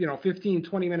final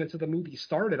 15-20 minutes of the movie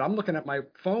started, I'm looking at my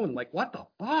phone like, what the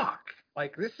fuck,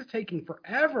 like this is taking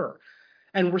forever,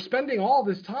 and we're spending all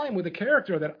this time with a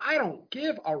character that I don't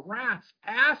give a rat's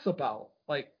ass about.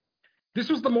 Like this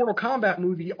was the Mortal Kombat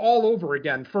movie all over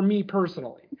again for me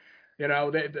personally.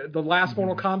 The last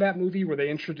Mortal Kombat movie where they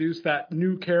introduced that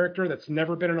new character that's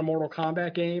never been in a Mortal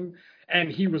Kombat game, and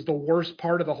he was the worst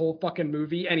part of the whole fucking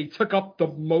movie, and he took up the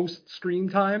most screen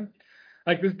time.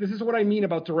 Like this is what I mean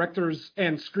about directors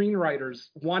and screenwriters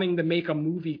wanting to make a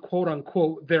movie, quote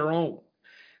unquote, their own.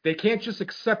 They can't just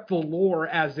accept the lore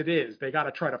as it is. They got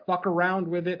to try to fuck around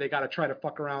with it. They got to try to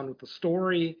fuck around with the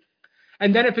story.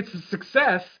 And then if it's a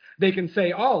success, they can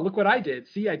say, oh, look what I did.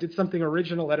 See, I did something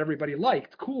original that everybody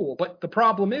liked. Cool. But the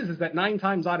problem is that 9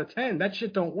 times out of 10, that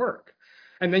shit don't work.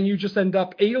 And then you just end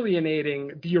up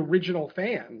alienating the original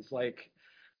fans. Like,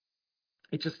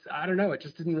 I don't know. It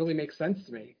just didn't really make sense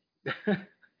to me.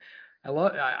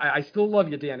 I still love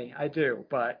you, Danny. I do.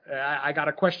 But I got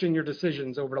to question your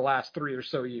decisions over the last 3 or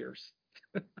so years.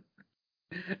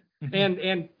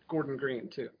 And Gordon Green,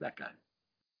 too. That guy.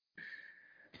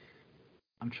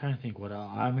 I'm trying to think what else.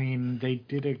 I mean, they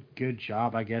did a good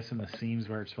job, I guess, in the scenes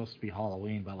where it's supposed to be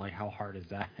Halloween, but like, how hard is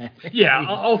that? Yeah,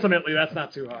 ultimately, that's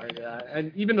not too hard. Yeah.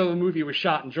 And even though the movie was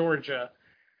shot in Georgia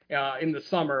in the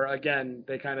summer, again,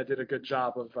 they kind of did a good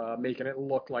job of making it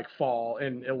look like fall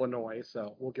in Illinois.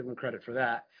 So we'll give them credit for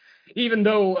that. Even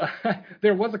though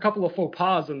there was a couple of faux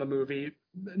pas in the movie,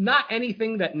 not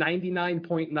anything that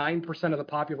 99.9% of the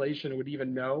population would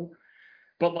even know.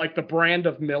 But like the brand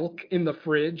of milk in the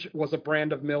fridge was a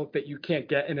brand of milk that you can't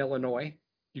get in Illinois.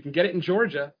 You can get it in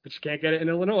Georgia, but you can't get it in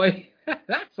Illinois. I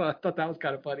thought that was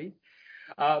kind of funny.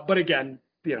 But again,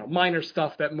 minor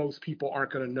stuff that most people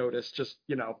aren't going to notice. Just,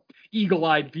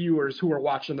 eagle-eyed viewers who are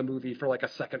watching the movie for like a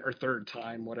second or third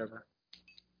time, whatever.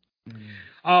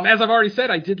 As I've already said,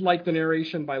 I did like the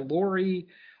narration by Laurie.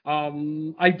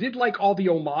 I did like all the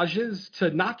homages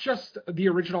to not just the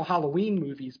original Halloween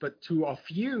movies, but to a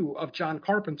few of John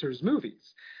Carpenter's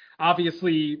movies.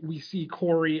 Obviously, we see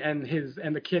Corey and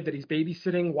the kid that he's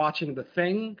babysitting watching The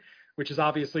Thing, which is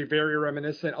obviously very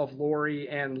reminiscent of Laurie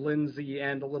and Lindsay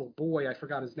and the little boy. I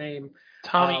forgot his name.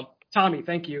 Tommy. Tommy,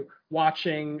 thank you.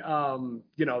 Watching,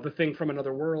 The Thing from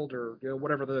Another World, or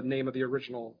whatever the name of the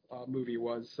original movie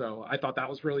was. So I thought that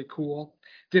was really cool.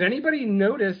 Did anybody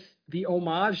notice the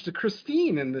homage to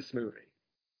Christine in this movie?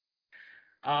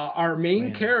 Our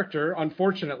main character,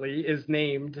 unfortunately, is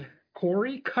named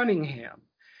Corey Cunningham.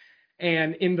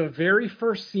 And in the very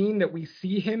first scene that we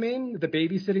see him in, the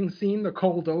babysitting scene, the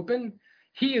cold open,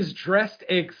 he is dressed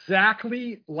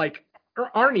exactly like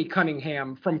Arnie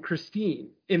Cunningham from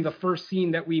Christine in the first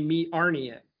scene that we meet Arnie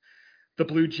in. The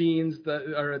blue jeans,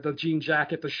 the jean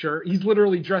jacket, the shirt. He's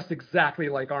literally dressed exactly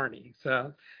like Arnie.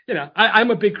 So, I'm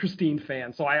a big Christine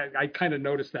fan, so I kind of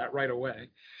noticed that right away.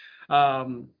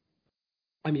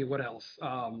 What else?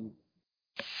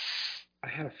 I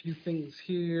had a few things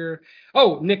here.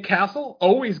 Oh, Nick Castle.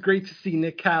 Always great to see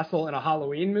Nick Castle in a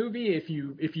Halloween movie. If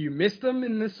you missed him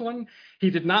in this one, he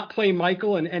did not play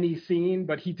Michael in any scene,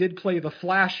 but he did play the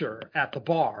flasher at the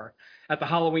bar at the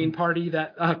Halloween party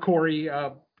that Corey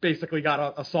basically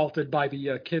got assaulted by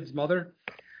the kid's mother.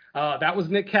 That was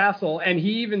Nick Castle, and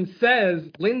he even says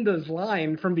Linda's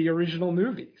line from the original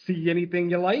movie. See anything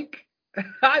you like?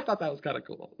 I thought that was kind of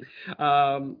cool.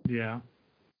 Yeah.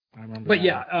 I remember. But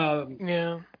that.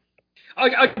 Yeah.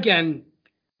 Again,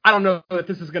 I don't know if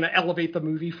this is going to elevate the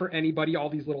movie for anybody. All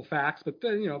these little facts, but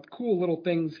cool little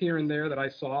things here and there that I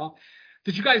saw.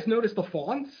 Did you guys notice the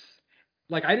fonts?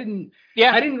 Like I didn't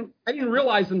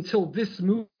realize until this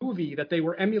movie that they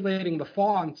were emulating the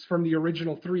fonts from the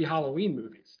original 3 Halloween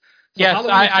movies. So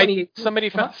yes,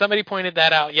 somebody pointed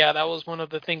that out. Yeah, that was one of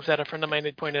the things that a friend of mine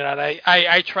had pointed out.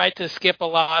 I tried to skip a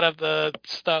lot of the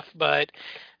stuff, but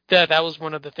that was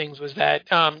one of the things, was that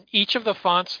each of the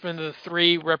fonts from the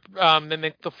 3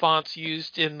 mimic the fonts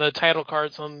used in the title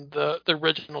cards on the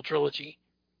original trilogy.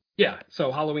 Yeah,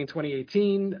 so Halloween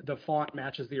 2018, the font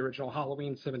matches the original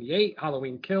Halloween 78.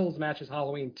 Halloween Kills matches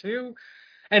Halloween 2.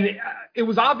 And it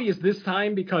was obvious this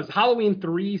time because Halloween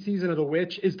 3, Season of the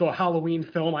Witch, is the Halloween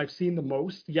film I've seen the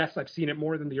most. Yes, I've seen it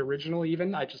more than the original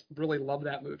even. I just really love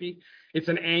that movie. It's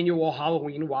an annual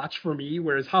Halloween watch for me,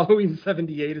 whereas Halloween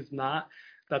 78 is not.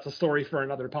 That's a story for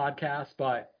another podcast.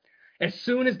 But as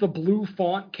soon as the blue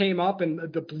font came up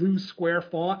and the blue square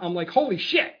font, I'm like, holy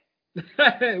shit,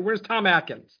 where's Tom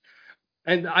Atkins?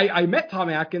 And I met Tom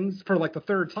Atkins for like the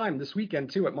 3rd time this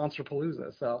weekend too at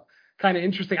Monsterpalooza. So kind of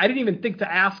interesting. I didn't even think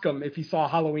to ask him if he saw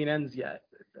Halloween Ends yet.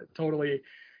 Totally,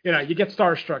 you get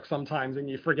starstruck sometimes and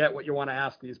you forget what you want to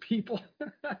ask these people.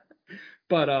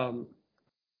 But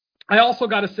I also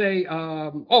got to say, they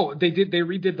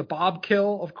redid the Bob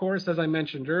kill, of course, as I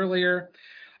mentioned earlier.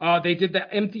 They did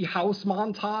the empty house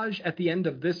montage at the end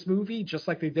of this movie, just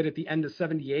like they did at the end of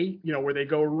 78, where they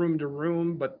go room to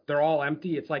room, but they're all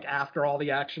empty. It's like after all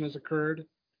the action has occurred.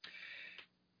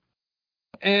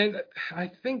 And I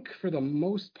think for the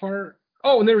most part,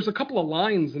 and there was a couple of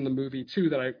lines in the movie too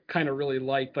that I kind of really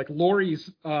liked, like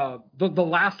Laurie's, the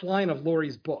last line of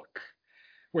Laurie's book,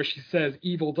 where she says,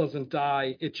 "Evil doesn't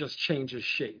die, it just changes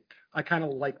shape." I kind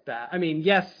of like that. I mean,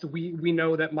 yes, we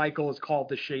know that Michael is called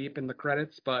the Shape in the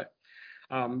credits, but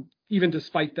even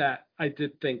despite that, I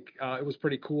did think it was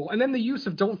pretty cool. And then the use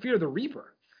of "Don't Fear the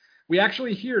Reaper." We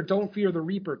actually hear "Don't Fear the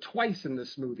Reaper" twice in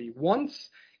this movie.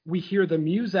 Once we hear the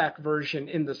Muzak version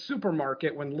in the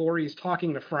supermarket when Laurie's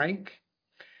talking to Frank.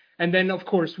 And then, of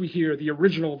course, we hear the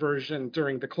original version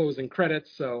during the closing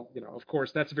credits. So, of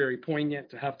course, that's very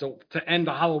poignant to end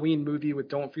a Halloween movie with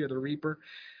 "Don't Fear the Reaper."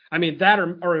 I mean, that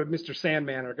or Mr.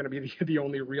 Sandman are going to be the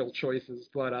only real choices.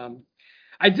 But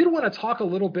I did want to talk a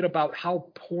little bit about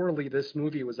how poorly this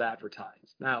movie was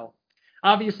advertised. Now,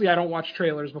 obviously, I don't watch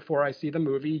trailers before I see the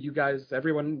movie. You guys,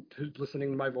 everyone who's listening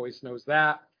to my voice knows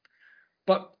that.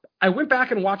 But I went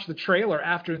back and watched the trailer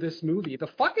after this movie. The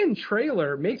fucking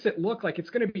trailer makes it look like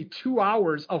it's going to be 2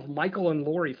 hours of Michael and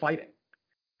Laurie fighting.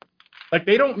 Like,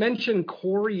 they don't mention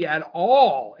Corey at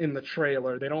all in the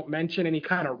trailer. They don't mention any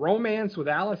kind of romance with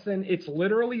Allison. It's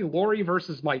literally Laurie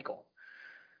versus Michael.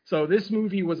 So this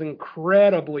movie was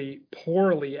incredibly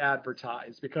poorly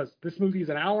advertised because this movie is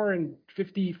an hour and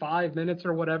 55 minutes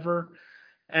or whatever.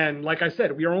 And like I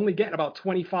said, we are only getting about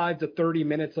 25 to 30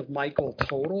 minutes of Michael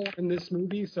total in this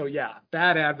movie. So yeah,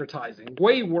 bad advertising.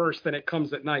 Way worse than It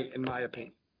Comes at Night, in my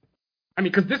opinion. I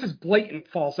mean, because this is blatant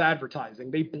false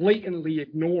advertising. They blatantly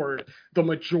ignored the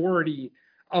majority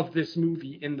of this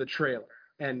movie in the trailer.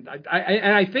 And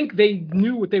I think they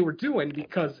knew what they were doing,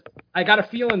 because I got a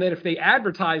feeling that if they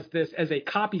advertised this as a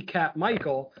copycat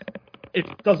Michael, it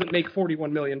doesn't make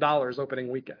 $41 million opening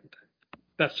weekend.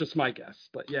 That's just my guess,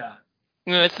 but yeah.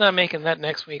 No, it's not making that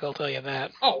next week, I'll tell you that.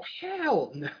 Oh,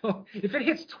 hell no. If it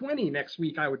hits 20 next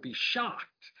week, I would be shocked.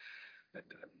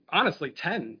 Honestly,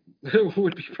 10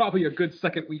 would be probably a good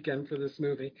second weekend for this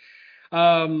movie.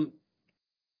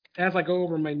 As I go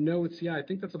over my notes, yeah, I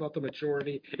think that's about the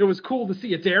majority. It was cool to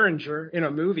see a Derringer in a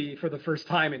movie for the first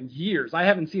time in years. I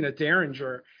haven't seen a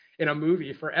Derringer in a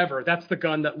movie forever. That's the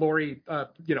gun that Laurie,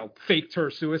 faked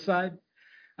her suicide.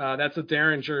 That's a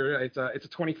Derringer. It's a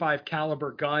 25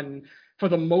 caliber gun. For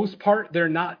the most part, they're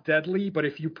not deadly, but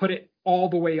if you put it all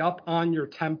the way up on your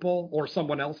temple or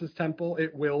someone else's temple,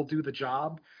 it will do the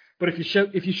job. But if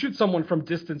you shoot someone from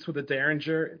distance with a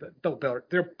Derringer,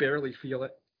 they'll barely feel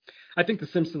it. I think The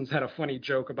Simpsons had a funny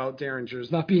joke about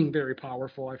Derringers not being very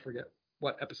powerful. I forget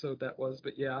what episode that was,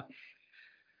 but yeah.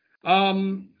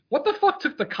 What the fuck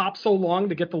took the cops so long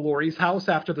to get to Laurie's house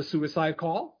after the suicide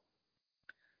call?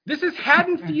 This is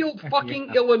Haddonfield fucking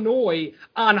yeah. Illinois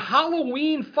on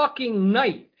Halloween fucking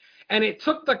night. And it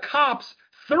took the cops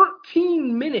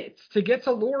 13 minutes to get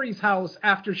to Laurie's house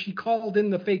after she called in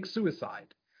the fake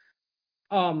suicide.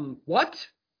 What?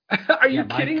 Are you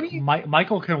kidding me?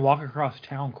 Michael can walk across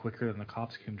town quicker than the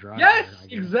cops can drive. Yes,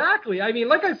 exactly. I mean,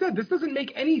 like I said, this doesn't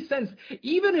make any sense.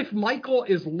 Even if Michael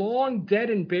is long dead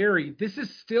and buried, this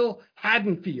is still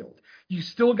Haddonfield. You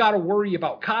still got to worry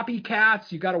about copycats.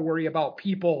 You got to worry about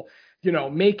people,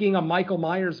 making a Michael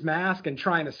Myers mask and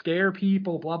trying to scare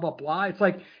people, blah, blah, blah. It's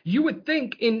like you would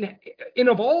think in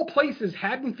of all places,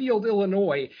 Haddonfield,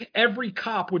 Illinois, every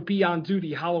cop would be on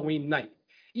duty Halloween night.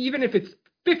 Even if it's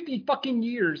 50 fucking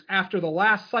years after the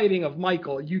last sighting of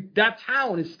Michael, that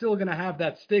town is still going to have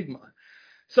that stigma.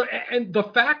 So, and the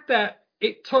fact that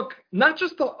it took not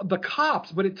just the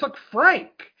cops, but it took Frank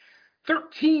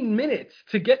 13 minutes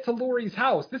to get to Laurie's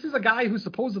house. This is a guy who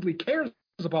supposedly cares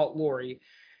about Laurie.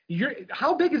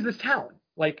 How big is this town?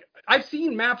 Like, I've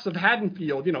seen maps of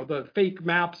Haddonfield, the fake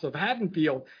maps of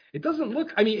Haddonfield. It doesn't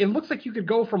look, it looks like you could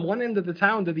go from one end of the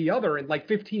town to the other in like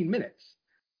 15 minutes.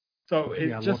 So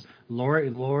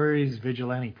Laurie's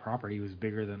vigilante property was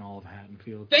bigger than all of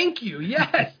Haddonfield. Thank you.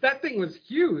 Yes, that thing was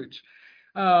huge.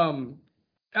 Oh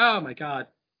my God.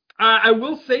 I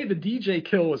will say the DJ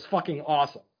kill was fucking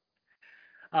awesome.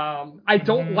 I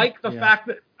don't like the fact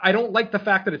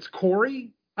that it's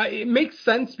Corey. It makes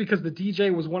sense because the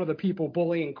DJ was one of the people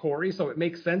bullying Corey, so it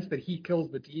makes sense that he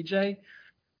kills the DJ.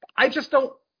 I just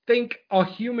don't think a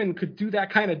human could do that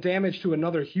kind of damage to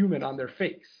another human on their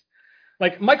face.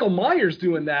 Like, Michael Myers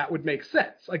doing that would make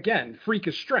sense. Again,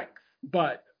 freakish strength.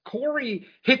 But Corey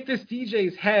hit this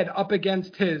DJ's head up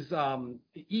against his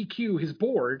EQ, his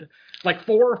board, like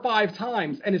 4 or 5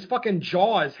 times, and his fucking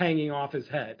jaw is hanging off his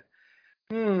head.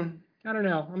 I don't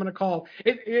know. I'm going to call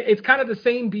it. It's kind of the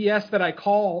same BS that I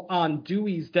call on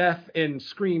Dewey's death in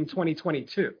Scream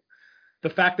 2022. The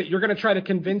fact that you're going to try to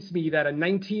convince me that a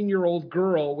 19-year-old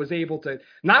girl was able to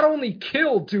not only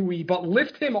kill Dewey, but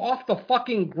lift him off the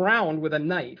fucking ground with a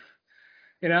knife.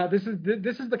 This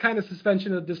is the kind of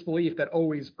suspension of disbelief that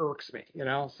always irks me,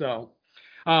 So,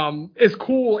 as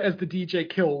cool as the DJ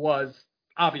kill was,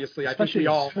 obviously, especially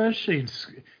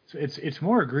it's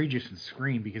more egregious in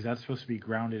Scream because that's supposed to be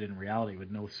grounded in reality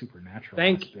with no supernatural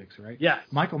aspects, right? Yes.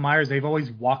 Michael Myers, they've always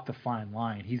walked the fine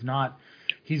line. He's not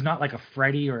like a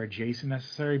Freddy or a Jason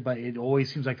necessarily, but it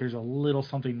always seems like there's a little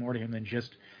something more to him than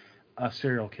just a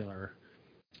serial killer.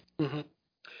 Mm-hmm.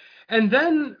 And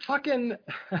then fucking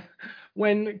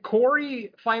when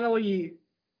Corey finally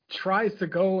tries to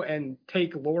go and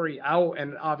take Laurie out,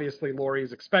 and obviously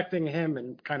Laurie's expecting him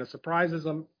and kind of surprises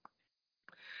him.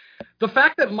 The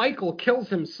fact that Michael kills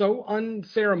him so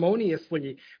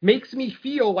unceremoniously makes me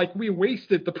feel like we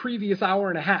wasted the previous hour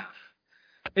and a half.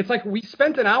 It's like we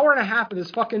spent an hour and a half of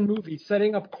this fucking movie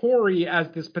setting up Corey as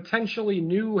this potentially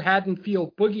new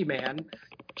Haddonfield boogeyman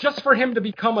just for him to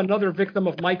become another victim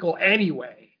of Michael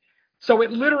anyway. So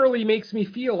it literally makes me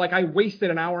feel like I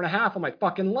wasted an hour and a half of my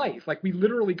fucking life. Like, we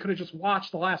literally could have just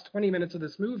watched the last 20 minutes of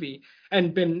this movie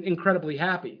and been incredibly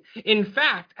happy. In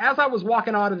fact, as I was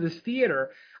walking out of this theater,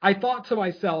 I thought to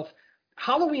myself,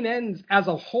 Halloween Ends as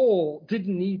a whole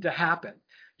didn't need to happen.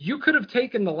 You could have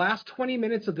taken the last 20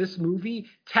 minutes of this movie,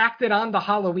 tacked it on to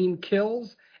Halloween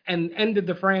Kills, and ended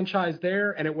the franchise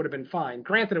there, and it would have been fine.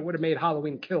 Granted, it would have made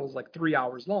Halloween Kills like 3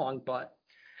 hours long, but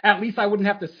at least I wouldn't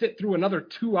have to sit through another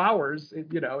 2 hours, in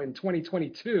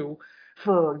 2022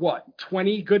 for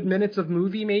 20 good minutes of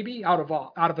movie, maybe out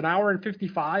of an hour and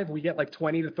 55. We get like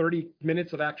 20 to 30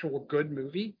 minutes of actual good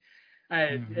movie.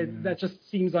 That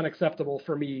just seems unacceptable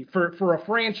for me for a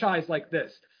franchise like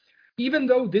this. Even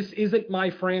though this isn't my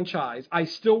franchise, I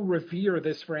still revere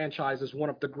this franchise as one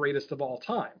of the greatest of all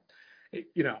time.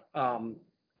 Even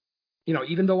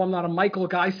though I'm not a Michael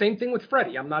guy, same thing with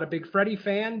Freddy. I'm not a big Freddy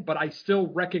fan, but I still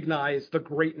recognize the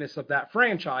greatness of that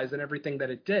franchise and everything that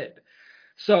it did.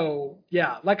 So,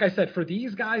 yeah, like I said, for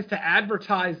these guys to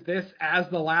advertise this as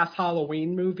the last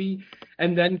Halloween movie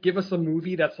and then give us a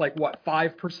movie that's like,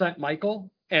 5% Michael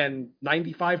and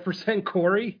 95%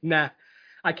 Corey? Nah,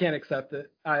 I can't accept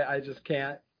it. I just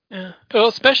can't. Yeah. Well,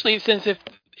 especially since if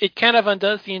it kind of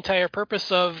undoes the entire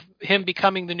purpose of him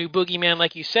becoming the new boogeyman,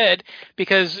 like you said,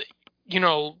 because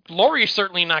Laurie's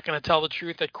certainly not going to tell the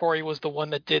truth that Corey was the one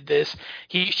that did this.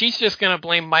 She's just going to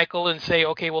blame Michael and say,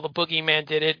 okay, well, the boogeyman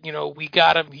did it. We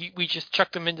got him. We just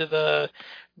chucked him into the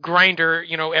grinder.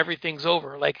 Everything's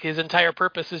over. Like his entire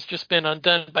purpose has just been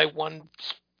undone by one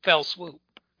fell swoop.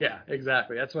 Yeah,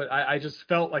 exactly. That's what I just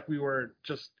felt like we were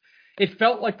just. It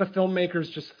felt like the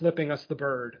filmmakers just flipping us the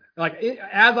bird. Like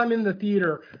as I'm in the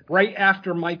theater, right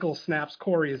after Michael snaps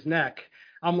Corey's neck,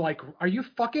 I'm like, are you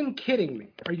fucking kidding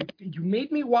me? You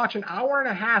made me watch an hour and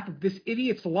a half of this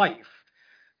idiot's life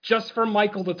just for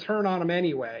Michael to turn on him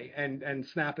anyway and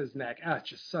snap his neck. It's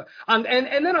just so, and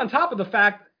then on top of the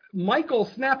fact, Michael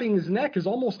snapping his neck is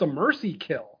almost a mercy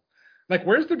kill. Like,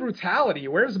 where's the brutality?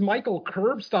 Where's Michael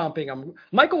curb stomping him?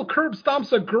 Michael curb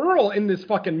stomps a girl in this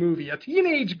fucking movie, a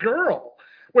teenage girl.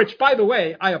 Which, by the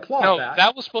way, I applaud that. No,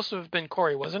 that was supposed to have been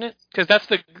Corey, wasn't it? Because that's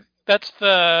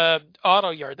the auto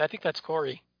yard. I think that's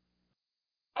Corey.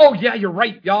 Oh, yeah, you're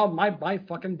right. Y'all, my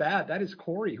fucking bad. That is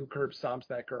Corey who curb stomps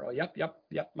that girl. Yep,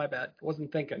 my bad.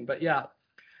 Wasn't thinking, but yeah.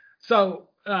 So,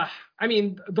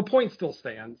 the point still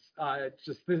stands.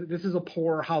 This is a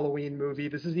poor Halloween movie.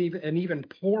 This is an even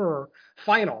poorer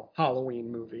final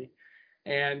Halloween movie.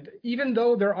 And even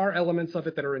though there are elements of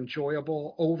it that are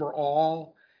enjoyable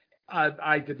overall,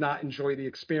 I did not enjoy the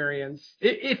experience.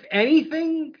 If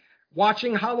anything,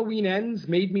 watching Halloween Ends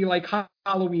made me like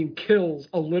Halloween Kills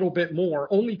a little bit more,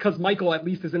 only because Michael at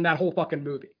least is in that whole fucking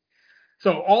movie.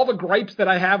 So all the gripes that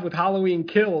I have with Halloween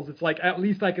Kills, it's like, at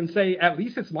least I can say, at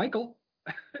least it's Michael.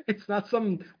 It's not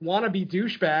some wannabe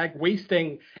douchebag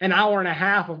wasting an hour and a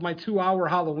half of my 2-hour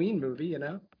Halloween movie, I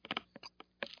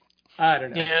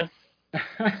don't know.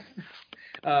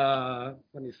 Yeah.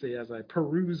 Let me see as I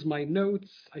peruse my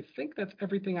notes. I think that's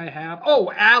everything I have.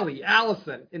 Oh,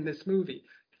 Allison in this movie.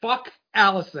 Fuck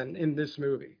Allison in this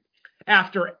movie.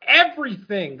 After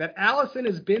everything that Allison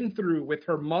has been through with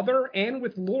her mother and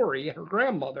with Laurie, her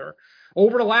grandmother,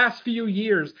 over the last few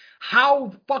years,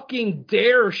 how fucking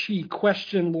dare she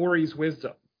question Laurie's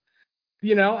wisdom?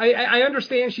 I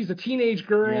understand she's a teenage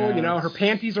girl. Yes. Her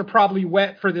panties are probably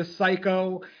wet for this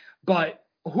psycho. But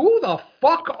who the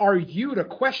fuck are you to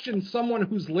question someone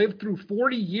who's lived through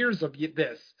 40 years of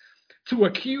this, to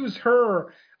accuse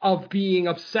her of being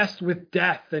obsessed with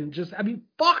death and just,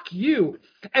 fuck you.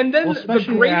 And then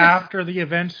especially after the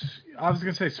events, I was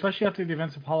going to say, especially after the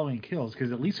events of Halloween Kills,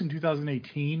 because at least in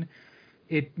 2018,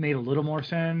 it made a little more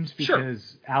sense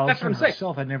because Allison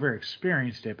herself had never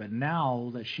experienced it. But now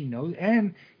that she knows,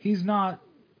 and he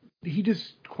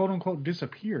just quote unquote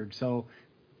disappeared. So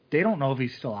they don't know if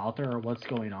he's still out there or what's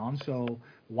going on. So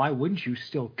why wouldn't you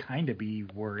still kind of be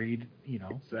worried,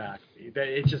 Exactly.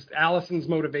 It's just Allison's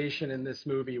motivation in this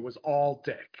movie was all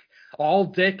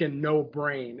dick and no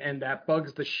brain. And that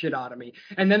bugs the shit out of me.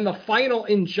 And then the final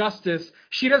injustice,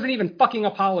 she doesn't even fucking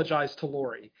apologize to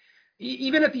Laurie.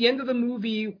 Even at the end of the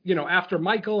movie, after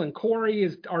Michael and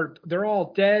Corey they're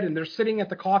all dead and they're sitting at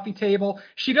the coffee table,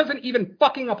 she doesn't even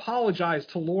fucking apologize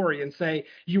to Laurie and say,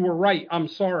 you were right, I'm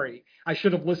sorry, I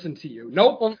should have listened to you.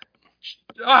 Nope.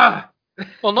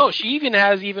 Well, no, she even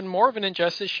has even more of an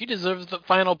injustice. She deserves the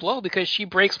final blow because she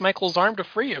breaks Michael's arm to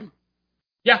free him.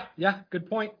 Yeah, good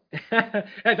point. Hey,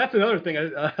 that's another thing.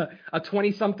 A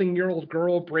 20-something-year-old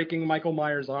girl breaking Michael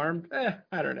Myers' arm.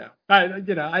 I don't know. I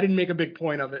didn't make a big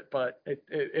point of it, but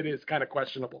it is kind of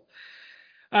questionable.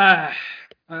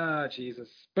 Jesus.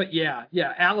 But yeah,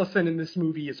 Allison in this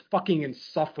movie is fucking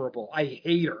insufferable. I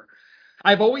hate her.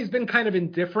 I've always been kind of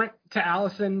indifferent to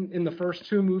Allison in the first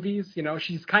two movies.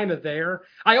 She's kind of there.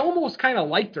 I almost kind of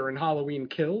liked her in Halloween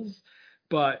Kills.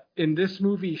 But in this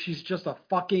movie, she's just a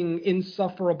fucking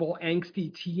insufferable,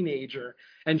 angsty teenager,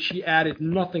 and she added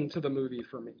nothing to the movie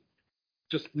for me.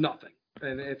 Just nothing.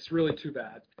 And it's really too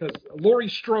bad, because Laurie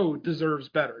Strode deserves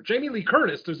better. Jamie Lee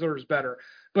Curtis deserves better,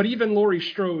 but even Laurie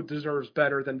Strode deserves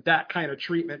better than that kind of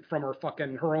treatment from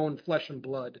her own flesh and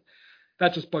blood.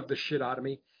 That just bugged the shit out of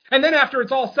me. And then after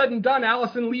it's all said and done,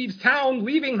 Allison leaves town,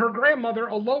 leaving her grandmother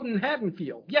alone in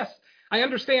Haddonfield. Yes, I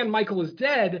understand Michael is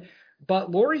dead,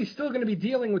 but Laurie's still going to be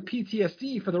dealing with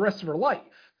PTSD for the rest of her life.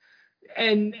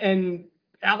 And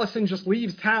Allison just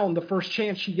leaves town the first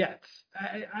chance she gets.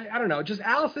 I don't know. Just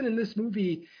Allison in this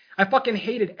movie, I fucking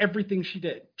hated everything she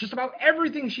did. Just about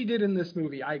everything she did in this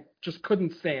movie, I just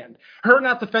couldn't stand. Her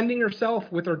not defending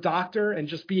herself with her doctor and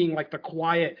just being like the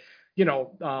quiet,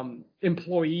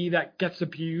 employee that gets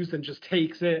abused and just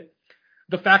takes it.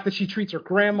 The fact that she treats her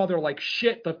grandmother like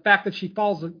shit. The fact that she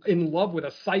falls in love with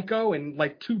a psycho in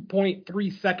like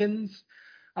 2.3 seconds.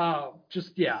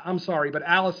 I'm sorry, but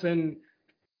Allison,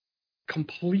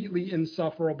 completely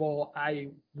insufferable.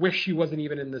 I wish she wasn't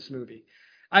even in this movie.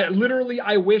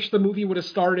 I wish the movie would have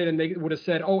started and they would have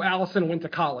said, "Oh, Allison went to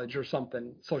college or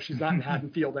something, so she's not in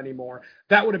Haddonfield anymore."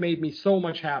 That would have made me so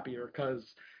much happier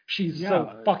because she's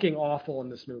so fucking awful in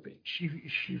this movie.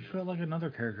 She felt like another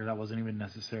character that wasn't even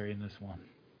necessary in this one.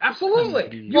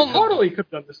 Absolutely, you totally could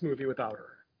have done this movie without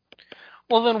her.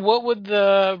 Well, then what would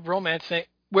the romance say?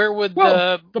 Where would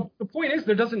the point is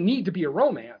there doesn't need to be a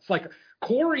romance. Like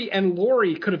Corey and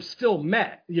Laurie could have still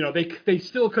met. They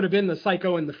still could have been the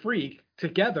psycho and the freak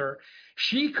together.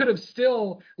 She could have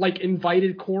still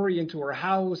invited Corey into her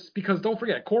house, because don't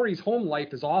forget, Corey's home life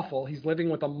is awful. He's living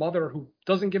with a mother who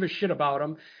doesn't give a shit about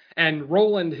him, and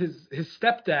Roland, his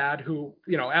stepdad, who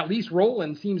at least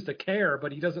Roland seems to care,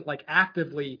 but he doesn't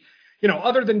actively.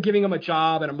 Other than giving him a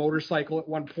job and a motorcycle at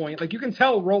one point, you can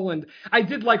tell Roland. I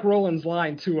did like Roland's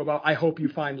line too about "I hope you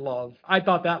find love." I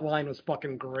thought that line was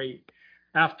fucking great.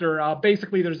 After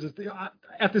basically, there's this.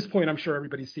 At this point, I'm sure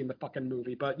everybody's seen the fucking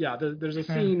movie, but yeah, there's a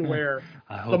scene where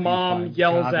the mom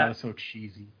yells at. That was so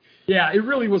cheesy. Yeah, it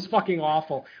really was fucking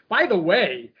awful. By the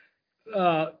way,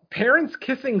 parents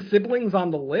kissing siblings on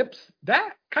the lips,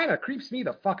 that kind of creeps me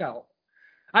the fuck out.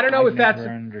 I don't know if that's. I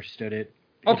never understood it.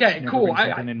 Okay, it's cool.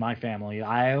 Something in my family.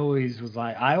 I've always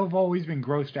been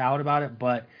grossed out about it,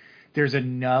 but there's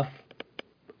enough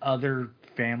other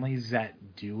families that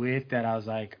do it that I was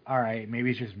like, all right, maybe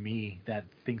it's just me that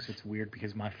thinks it's weird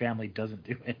because my family doesn't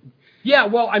do it. Yeah,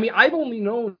 well, I mean, I've only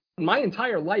known my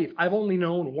entire life, I've only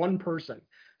known one person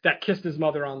that kissed his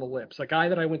mother on the lips, a guy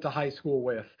that I went to high school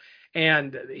with.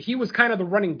 And he was kind of the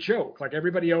running joke.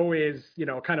 Everybody always,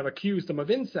 kind of accused him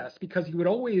of incest because he would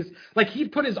always,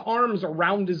 he'd put his arms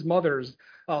around his mother's,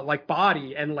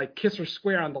 body and, kiss her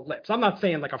square on the lips. I'm not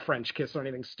saying, a French kiss or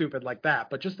anything stupid like that,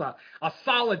 but just a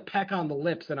solid peck on the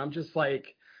lips. And I'm just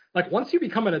like, once you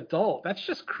become an adult, that's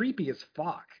just creepy as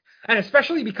fuck. And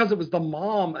especially because it was the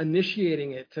mom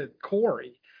initiating it to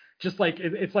Corey. Just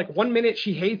it's 1 minute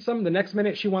she hates him, the next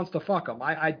minute she wants to fuck him.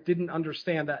 I didn't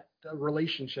understand that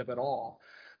relationship at all.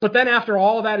 But then after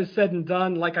all that is said and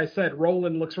done, like I said,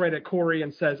 Roland looks right at Corey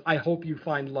and says, "I hope you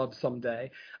find love someday."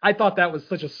 I thought that was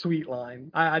such a sweet line.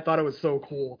 I thought it was so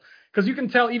cool. Because you can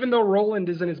tell, even though Roland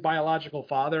isn't his biological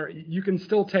father, you can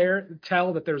still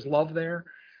tell that there's love there,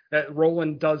 that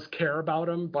Roland does care about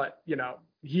him. But,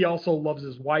 he also loves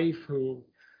his wife, who...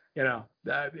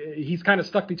 he's kind of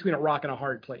stuck between a rock and a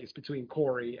hard place between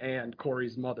Corey and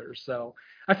Corey's mother. So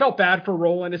I felt bad for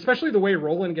Roland, especially the way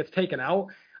Roland gets taken out.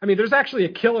 I mean, there's actually a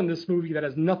kill in this movie that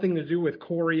has nothing to do with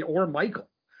Corey or Michael.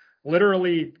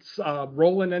 Literally,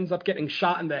 Roland ends up getting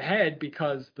shot in the head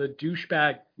because the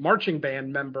douchebag marching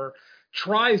band member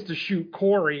tries to shoot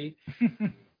Corey.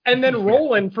 And then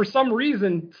Roland, for some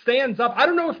reason, stands up. I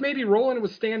don't know if maybe Roland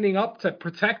was standing up to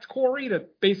protect Corey, to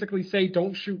basically say,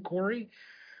 "Don't shoot Corey."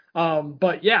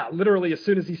 But yeah, literally as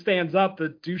soon as he stands up, the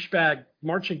douchebag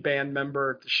marching band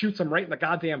member shoots him right in the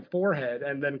goddamn forehead,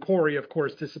 and then Corey, of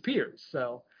course, disappears.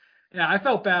 So yeah, I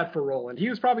felt bad for Roland. He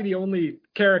was probably the only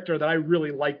character that I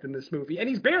really liked in this movie, and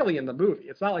he's barely in the movie.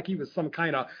 It's not like he was some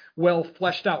kind of well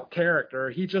fleshed out character.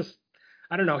 He just,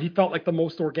 I don't know, he felt like the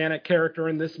most organic character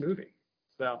in this movie.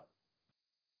 So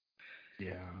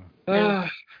yeah.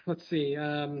 Let's see.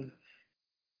 Greg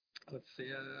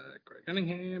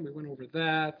Cunningham, we went over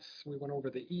that. We went over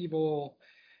the evil.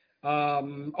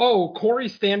 Corey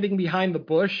standing behind the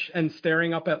bush and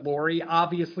staring up at Laurie,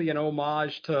 obviously an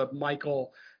homage to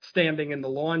Michael standing in the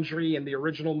laundry in the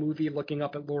original movie looking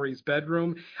up at Laurie's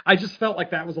bedroom. I just felt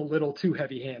like that was a little too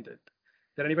heavy-handed.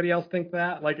 Did anybody else think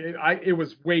that? It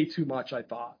was way too much, I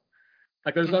thought.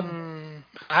 There's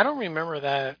I don't remember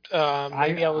that. I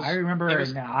remember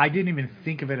it now. I didn't even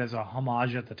think of it as a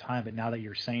homage at the time, but now that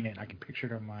you're saying it, I can picture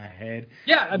it in my head.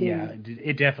 Yeah,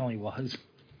 it definitely was.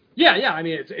 Yeah. I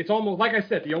mean, it's almost like I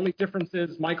said. The only difference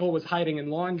is Michael was hiding in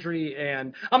laundry,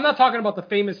 and I'm not talking about the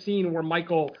famous scene where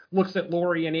Michael looks at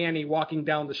Laurie and Annie walking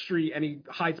down the street and he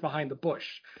hides behind the bush.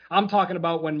 I'm talking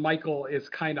about when Michael is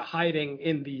kind of hiding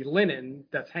in the linen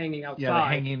that's hanging outside. Yeah, the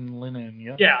hanging linen.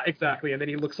 Yep. Yeah, exactly. And then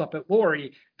he looks up at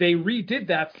Laurie. They redid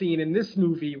that scene in this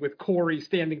movie with Corey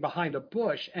standing behind a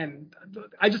bush, and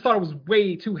I just thought it was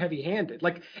way too heavy-handed.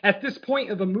 Like, at this point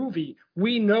of the movie,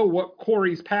 we know what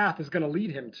Corey's path is going to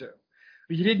lead him to.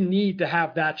 You didn't need to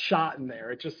have that shot in there.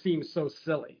 It just seems so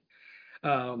silly.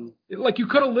 Like, you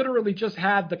could have literally just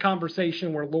had the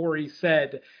conversation where Laurie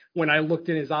said, when I looked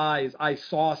in his eyes, I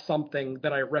saw something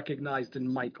that I recognized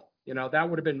in Michael. You know, that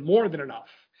would have been more than enough.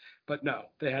 But no,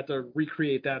 they had to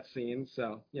recreate that scene.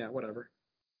 So, yeah, whatever.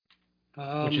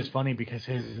 Which is funny because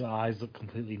his eyes look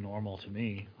completely normal to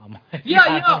me.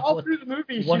 Yeah, all through the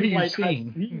movie. What are you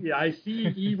seeing? I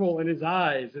see evil in his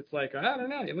eyes. It's like, I don't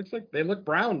know. It looks like they look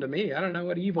brown to me. I don't know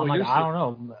what evil is. I don't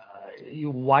know.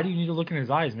 Why do you need to look in his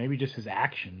eyes? Maybe just his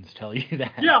actions tell you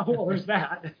that. Yeah, well, there's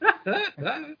that.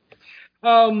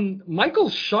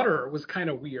 Michael's shudder was kind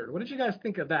of weird. What did you guys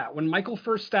think of that? When Michael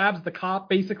first stabs the cop,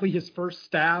 basically his first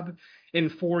stab in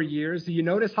 4 years, do you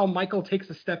notice how Michael takes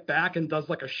a step back and does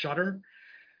like a shudder?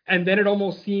 And then it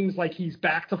almost seems like he's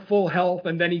back to full health,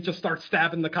 and then he just starts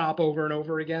stabbing the cop over and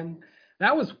over again.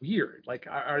 That was weird. Like,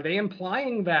 are they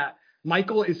implying that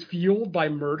Michael is fueled by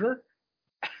murder?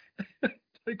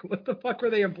 Like, what the fuck were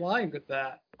they implying with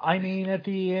that? I mean, at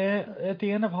the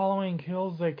end of Halloween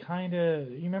Kills, they kind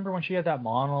of... You remember when she had that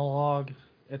monologue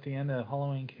at the end of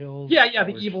Halloween Kills? Yeah,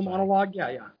 the evil monologue.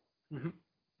 Yeah. Mm-hmm.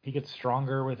 He gets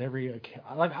stronger with every...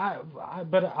 But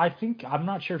I think... I'm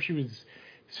not sure if she was...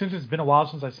 Since it's been a while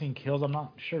since I've seen Kills, I'm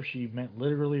not sure if she meant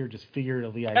literally or just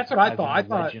figuratively. That's what I thought.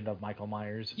 Legend of Michael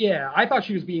Myers. Yeah, I thought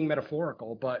she was being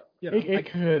metaphorical, but... You know,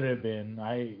 it could have been.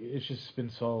 It's just been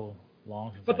so...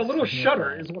 long. But the little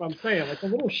shudder is what I'm saying. Like, the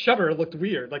little shudder looked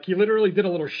weird. Like, he literally did a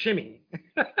little shimmy.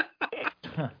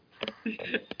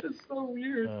 It's so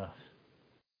weird.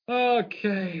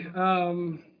 Okay.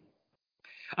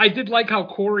 I did like how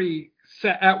Corey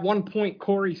at one point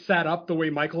Corey sat up the way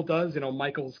Michael does. You know,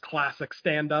 Michael's classic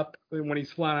stand up when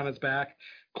he's flat on his back.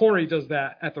 Corey does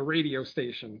that at the radio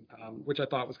station, which I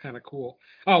thought was kind of cool.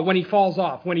 Oh, when he falls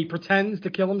off, when he pretends to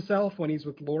kill himself, when he's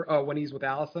with when he's with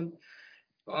Allison.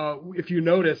 If you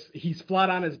notice, he's flat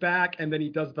on his back, and then he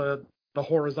does the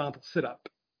horizontal sit-up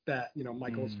that, you know,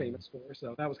 Michael is famous for.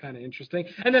 So that was kind of interesting.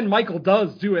 And then Michael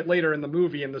does do it later in the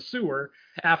movie in the sewer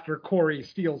after Corey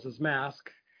steals his mask.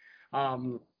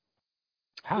 How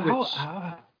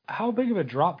big of a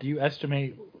drop do you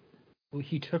estimate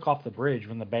he took off the bridge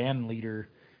when the band leader?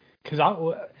 Because I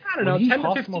don't know. When he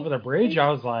tossed him over the bridge, I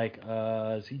was like,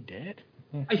 is he dead?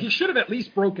 He should have at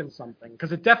least broken something,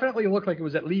 because it definitely looked like it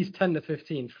was at least 10 to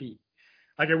 15 feet.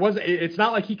 Like, it's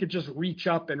not like he could just reach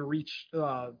up and reach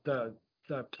the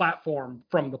platform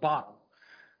from the bottom.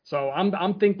 So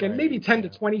I'm thinking maybe 10 to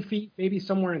 20 feet, maybe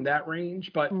somewhere in that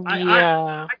range. But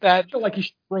I feel like he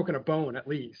should have broken a bone at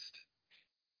least.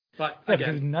 But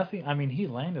because nothing. I mean, he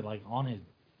landed like on his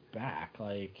back,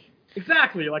 like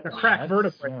exactly like a cracked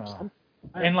vertebrae. Or something.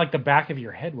 And like the back of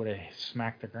your head would have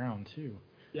smacked the ground too.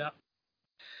 Yeah.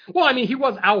 Well, I mean, he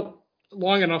was out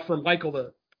long enough for Michael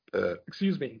to,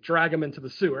 drag him into the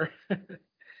sewer.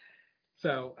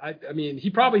 So, I mean, he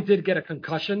probably did get a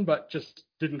concussion, but just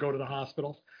didn't go to the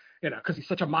hospital, you know, because he's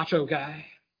such a macho guy.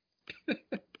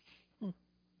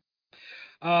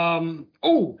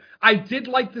 I did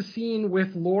like the scene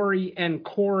with Laurie and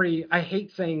Corey. I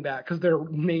hate saying that because their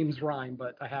names rhyme,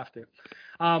 but I have to.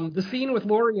 The scene with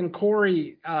Laurie and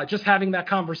Corey just having that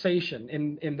conversation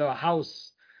in the house.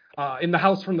 In the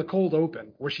house from the cold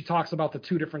open, where she talks about the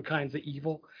two different kinds of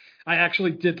evil. I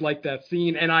actually did like that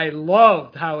scene, and I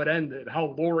loved how it ended,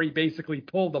 how Laurie basically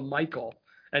pulled a Michael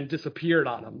and disappeared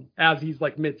on him as he's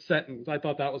like mid-sentence. I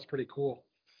thought that was pretty cool.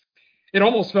 It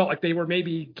almost felt like they were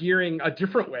maybe gearing a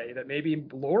different way, that maybe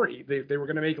Laurie, they were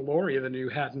going to make Laurie the new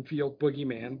Haddonfield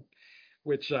boogeyman,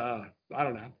 which I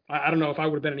don't know. I don't know if I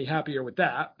would have been any happier with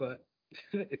that, but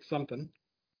it's something.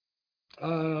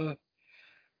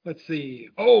 Let's see.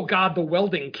 Oh, God, the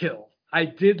welding kill. I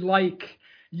did like...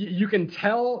 You can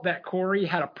tell that Corey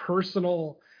had a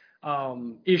personal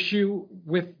issue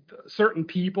with certain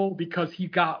people because he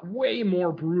got way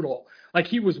more brutal. Like,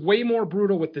 he was way more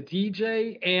brutal with the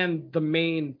DJ and the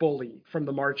main bully from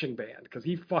the marching band, because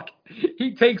he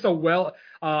takes an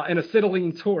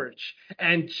acetylene torch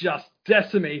and just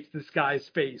decimates this guy's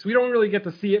face. We don't really get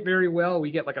to see it very well. We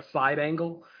get like a side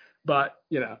angle. But,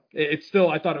 you know, it's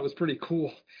still, I thought it was pretty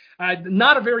cool.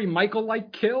 Not a very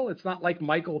Michael-like kill. It's not like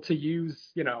Michael to use,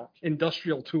 you know,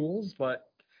 industrial tools, but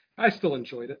I still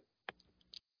enjoyed it.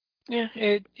 Yeah,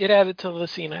 it added to the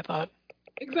scene, I thought.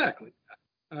 Exactly.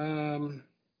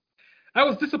 I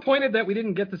was disappointed that we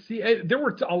didn't get to see. There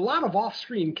were a lot of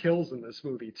off-screen kills in this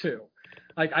movie too.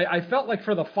 Like I felt like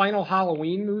for the final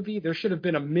Halloween movie, there should have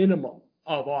been a minimum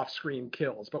of off-screen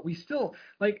kills, but we still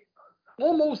like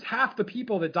almost half the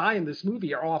people that die in this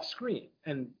movie are off-screen,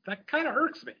 and that kind of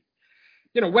irks me.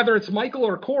 You know, whether it's Michael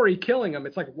or Corey killing him,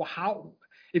 it's like, well, how?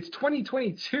 It's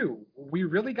 2022. We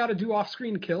really got to do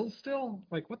off-screen kills still?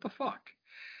 Like, what the fuck?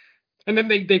 And then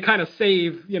they kind of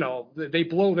save, you know, they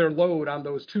blow their load on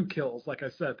those two kills, like I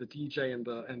said, the DJ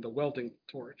and the welding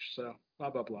torch. So blah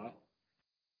blah blah.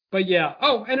 But yeah,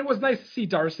 oh, and it was nice to see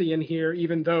Darcy in here,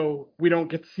 even though we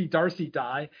don't get to see Darcy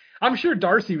die. I'm sure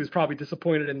Darcy was probably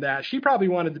disappointed in that. She probably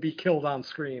wanted to be killed on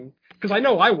screen, because I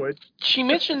know I would. She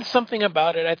mentioned something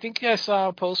about it. I think I saw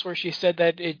a post where she said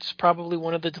that it's probably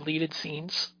one of the deleted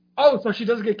scenes. Oh, so she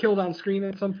does get killed on screen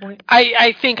at some point?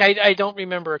 I think I don't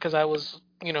remember because I was,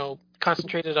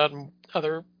 concentrated on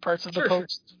other parts of the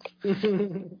post.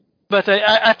 Sure. But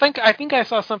I think I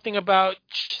saw something about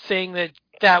saying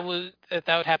that would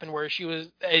happen where she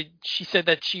said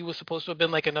that she was supposed to have been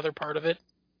like another part of it.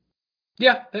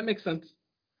 Yeah, that makes sense.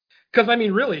 Because I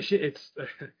mean, really,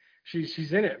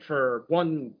 she's in it for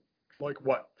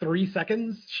 3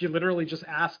 seconds. She literally just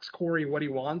asks Corey what he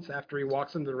wants after he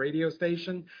walks into the radio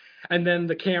station, and then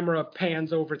the camera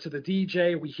pans over to the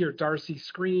DJ. We hear Darcy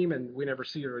scream, and we never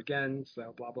see her again.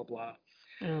 So blah blah blah.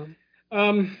 Mm.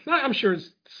 I'm sure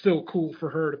it's still cool for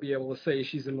her to be able to say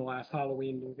she's in the last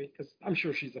Halloween movie, because I'm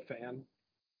sure she's a fan.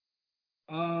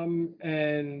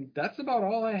 And that's about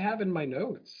all I have in my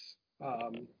notes.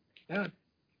 Yeah,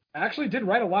 I actually did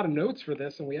write a lot of notes for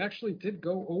this, and we actually did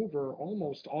go over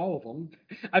almost all of them.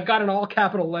 I've got in all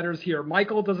capital letters here,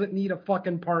 Michael doesn't need a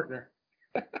fucking partner.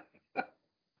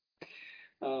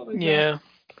 Oh my God. Yeah.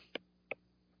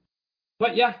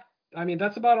 But yeah, I mean,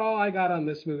 that's about all I got on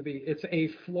this movie. It's a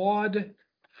flawed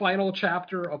final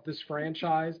chapter of this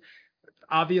franchise.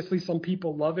 Obviously, some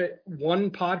people love it.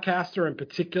 One podcaster in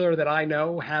particular that I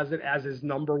know has it as his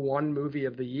number one movie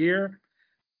of the year.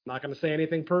 I'm not going to say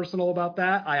anything personal about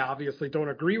that. I obviously don't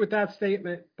agree with that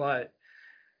statement, but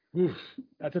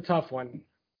that's a tough one.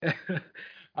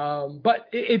 But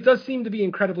it does seem to be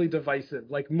incredibly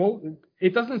divisive. Like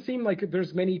it doesn't seem like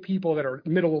there's many people that are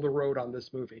middle of the road on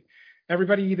this movie.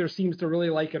 Everybody either seems to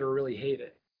really like it or really hate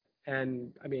it.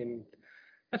 And I mean,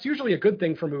 that's usually a good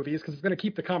thing for movies because it's going to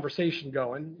keep the conversation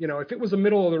going. You know, if it was a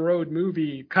middle of the road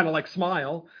movie, kind of like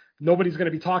Smile, nobody's going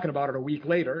to be talking about it a week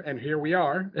later. And here we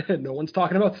are, and no one's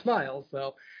talking about Smile.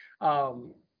 So, I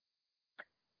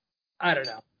don't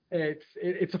know.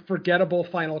 It's a forgettable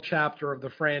final chapter of the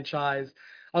franchise.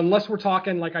 Unless we're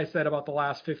talking, like I said, about the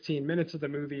last 15 minutes of the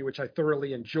movie, which I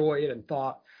thoroughly enjoyed and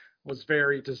thought was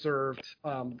very deserved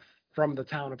from the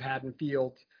town of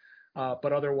Haddonfield.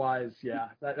 But otherwise, yeah,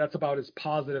 that's about as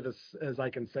positive as I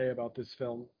can say about this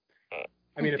film.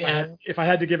 I mean, if I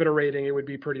had to give it a rating, it would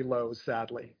be pretty low,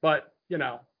 sadly. But, you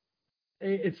know,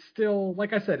 it's still,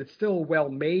 like I said, it's still well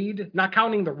made, not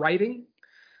counting the writing.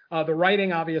 The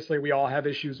writing, obviously, we all have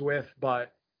issues with,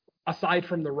 but aside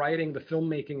from the writing, the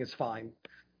filmmaking is fine.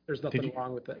 There's nothing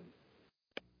wrong with it.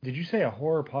 Did you say a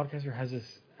horror podcaster has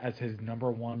this as his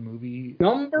number one movie?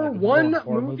 Number one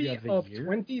movie of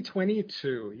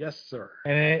 2022. Yes, sir.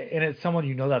 And it's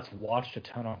someone that's watched a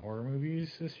ton of horror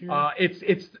movies this year?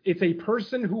 It's a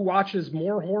person who watches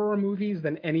more horror movies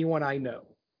than anyone I know.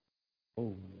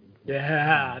 Oh.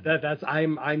 Yeah, that's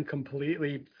I'm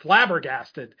completely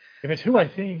flabbergasted. If it's who I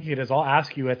think it is, I'll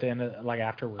ask you at the end of,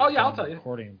 afterwards. Oh yeah, I'll tell you.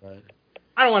 Recording, but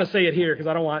I don't want to say it here because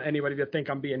I don't want anybody to think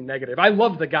I'm being negative. I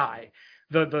love the guy,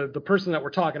 the person that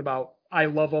we're talking about. I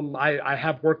love him. I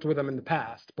have worked with him in the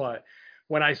past, but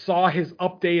when I saw his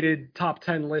updated top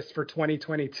 10 list for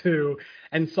 2022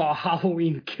 and saw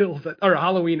Halloween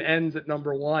Ends at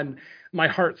number 1, my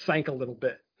heart sank a little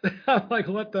bit. I'm like,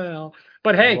 what the hell?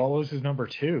 But hey, what was his number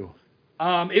 2?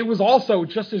 It was also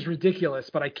just as ridiculous,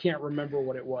 but I can't remember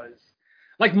what it was.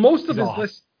 Like most of his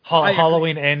list,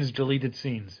 Halloween Ends deleted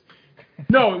scenes.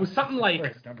 No, it was something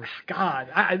like, God,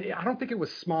 I don't think it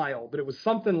was Smile, but it was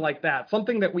something like that.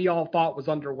 Something that we all thought was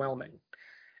underwhelming.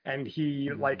 And he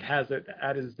has it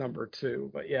at his number 2.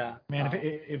 But yeah. Man,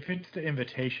 if it's The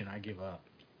Invitation, I give up.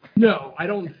 No, I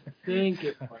don't think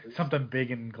it was. Something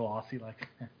big and glossy like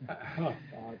oh,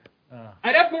 God.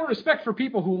 I'd have more respect for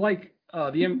people who like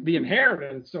the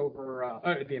Inheritance over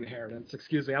the Inheritance,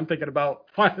 excuse me. I'm thinking about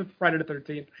Friday the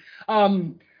 13th.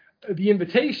 The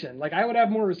Invitation. Like, I would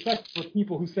have more respect for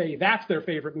people who say that's their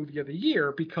favorite movie of the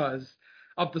year, because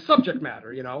of the subject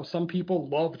matter. Some people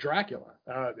love Dracula,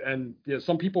 and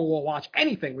some people will watch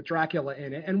anything with Dracula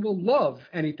in it and will love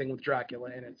anything with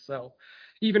Dracula in it. So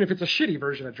even if it's a shitty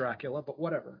version of Dracula, but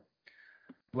whatever.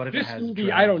 What if This it has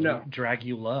movie, I don't know.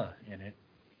 Dragula in it?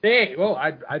 Hey, well,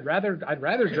 I'd rather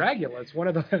Dragula. It's one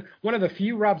of the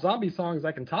few Rob Zombie songs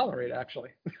I can tolerate. Actually,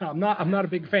 I'm not a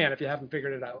big fan if you haven't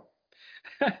figured it out.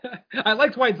 I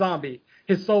liked White Zombie.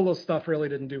 His solo stuff really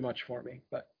didn't do much for me,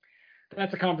 but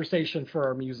that's a conversation for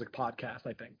our music podcast,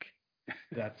 I think.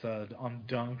 That's on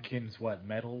Duncan's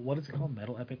metal? What is it called?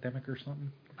 Metal Epidemic or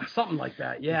something? Something like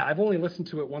that. Yeah, I've only listened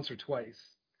to it once or twice.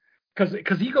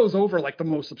 Because he goes over like the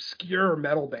most obscure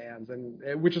metal bands,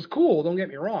 and which is cool. Don't get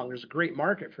me wrong. There's a great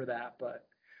market for that, but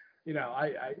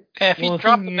if he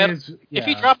dropped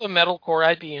the metalcore,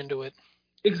 I'd be into it.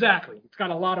 Exactly. It's got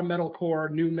a lot of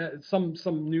metalcore,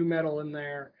 some new metal in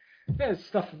there. Yeah,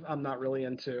 stuff I'm not really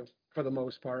into for the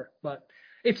most part, but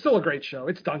it's still a great show.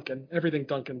 It's Duncan. Everything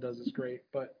Duncan does is great,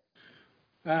 but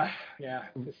God,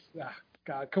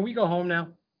 can we go home now?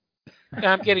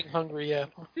 Yeah, I'm getting hungry. Yeah.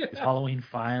 Is Halloween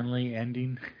finally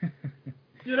ending?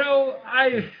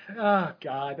 I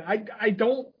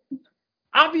don't.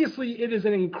 Obviously, it is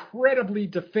an incredibly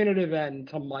definitive end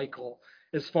to Michael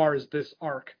as far as this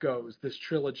arc goes, this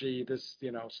trilogy, this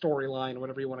storyline,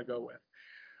 whatever you want to go with.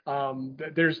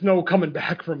 There's no coming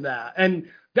back from that, and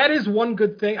that is one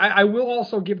good thing. I will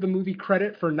also give the movie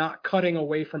credit for not cutting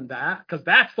away from that, because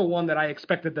that's the one that I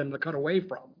expected them to cut away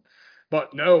from.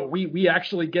 But no, we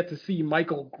actually get to see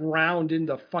Michael ground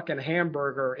into fucking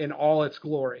hamburger in all its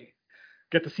glory.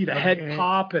 Get to see the head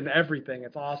pop and everything.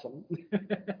 It's awesome.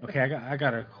 Okay, I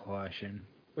got a question.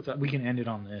 What's up? We can end it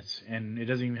on this, and it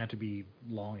doesn't even have to be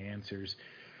long answers.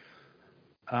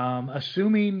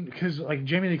 Assuming, because like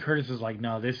Jamie Lee Curtis is like,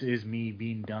 no, this is me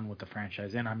being done with the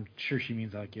franchise, and I'm sure she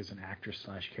means like as an actress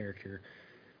 / character.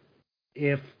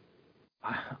 If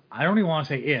I don't even want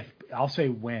to say if, I'll say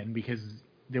when, because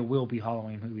there will be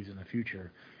Halloween movies in the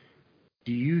future.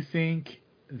 Do you think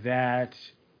that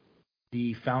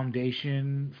the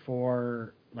foundation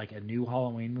for like a new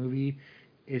Halloween movie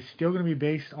is still going to be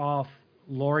based off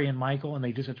Laurie and Michael, and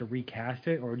they just have to recast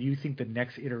it, or do you think the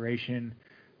next iteration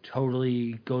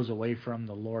totally goes away from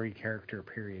the Laurie character,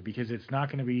 period? Because it's not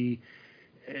going to be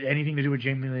anything to do with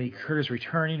Jamie Lee Curtis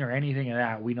returning or anything of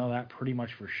that. We know that pretty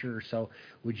much for sure. So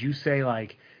would you say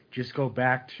like just go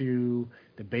back to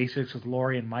the basics with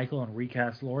Laurie and Michael and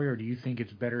recast Laurie, or do you think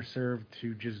it's better served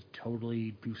to just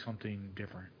totally do something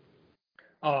different?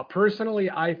 Personally,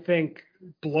 I think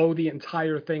blow the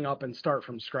entire thing up and start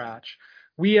from scratch.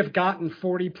 We have gotten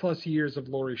 40 plus years of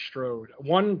Laurie Strode.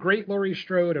 One great Laurie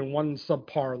Strode and one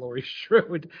subpar Laurie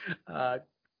Strode.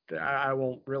 I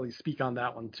won't really speak on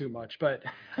that one too much, but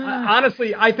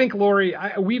honestly, I think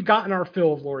we've gotten our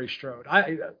fill of Laurie Strode.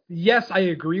 Yes, I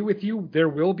agree with you. There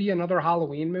will be another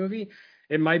Halloween movie.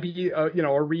 It might be a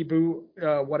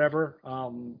reboot, whatever.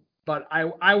 But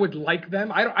I would like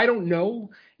them. I don't know.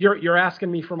 You're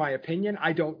asking me for my opinion.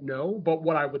 I don't know. But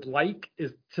what I would like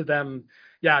is to them,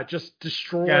 just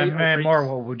destroy. Yeah, man, more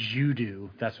what would you do?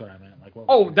 That's what I meant. Like,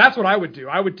 that's what I would do.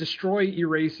 I would destroy,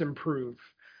 erase, improve.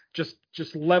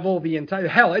 Just level the entire.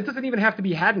 Hell, it doesn't even have to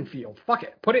be Haddonfield. Fuck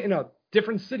it. Put it in a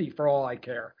different city for all I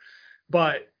care.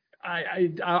 But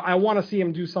I want to see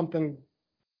him do something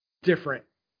different,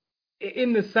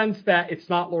 in the sense that it's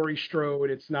not Laurie Strode.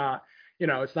 It's not.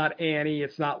 It's not Annie,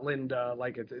 it's not Linda.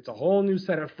 Like it's a whole new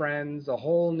set of friends, a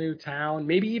whole new town,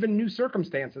 maybe even new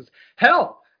circumstances.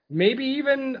 Hell, maybe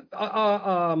even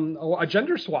a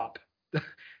gender swap.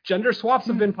 Gender swaps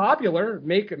have been popular.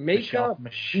 Make Michelle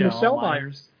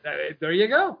Myers. There you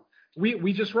go.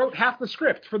 We just wrote half the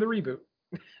script for the reboot.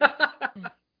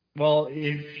 Well,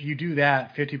 if you do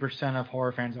that, 50% of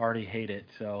horror fans already hate it.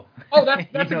 So. Oh, that's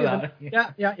a good.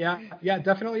 Yeah.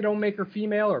 Definitely don't make her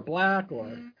female or black or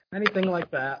anything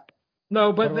like that.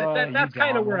 No, but that's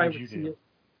kind of where I would see it.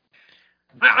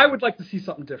 I would like to see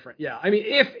something different. Yeah, I mean,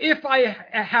 if I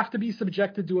have to be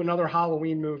subjected to another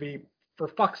Halloween movie, for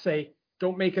fuck's sake,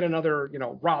 don't make it another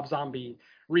Rob Zombie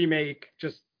remake.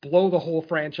 Just blow the whole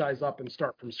franchise up and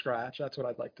start from scratch. That's what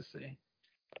I'd like to see.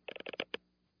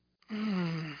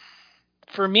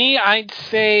 For me, I'd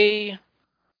say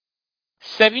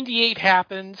 78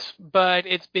 happens, but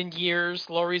it's been years.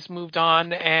 Laurie's moved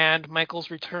on, and Michael's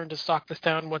returned to stalk this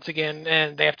town once again,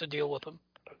 and they have to deal with him.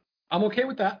 I'm okay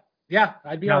with that. Yeah,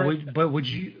 I'd be all right. But would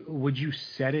you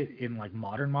set it in like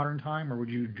modern time, or would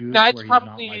you do it where he's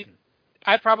not like it?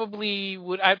 I'd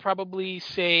probably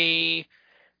say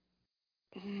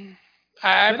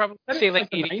I probably say like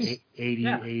the 80s.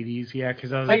 80s, yeah,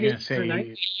 because I was Like going to 80s or say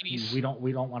 90s. we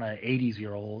don't want a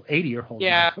 80-year-old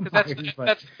Yeah, Michael because Myers, but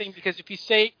that's the thing. Because if you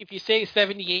say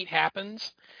 78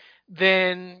 happens,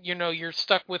 then you're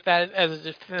stuck with that as a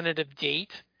definitive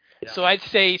date. Yeah. So I'd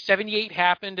say 78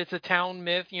 happened. It's a town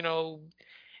myth.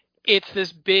 It's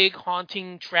this big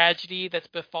haunting tragedy that's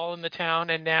befallen the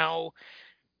town, and now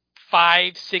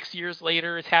 5, 6 years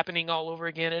later, it's happening all over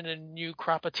again, and a new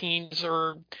crop of teens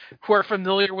who are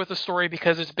familiar with the story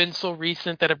because it's been so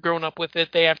recent that have grown up with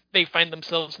it. They find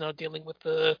themselves now dealing with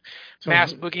the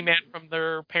masked boogeyman from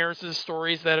their parents'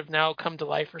 stories that have now come to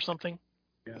life or something.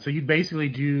 Yeah. So you'd basically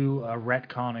do a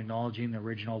retcon acknowledging the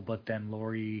original, but then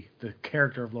the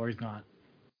character of Laurie's not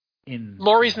in.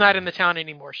 Laurie's not in the town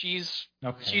anymore. She's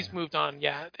okay. moved on.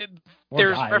 Yeah,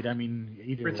 or died. I mean,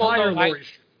 either retire Laurie.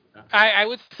 I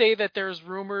would say that there's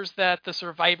rumors that the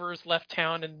survivors left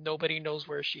town and nobody knows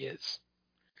where she is.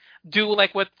 Do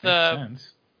like what the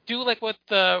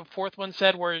fourth one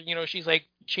said, where she's like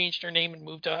changed her name and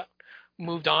moved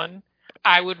on.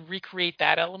 I would recreate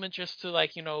that element just to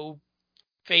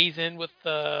phase in with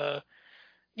the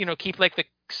keep like the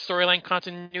storyline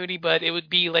continuity, but it would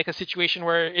be like a situation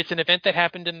where it's an event that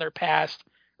happened in their past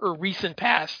or recent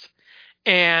past,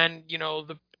 and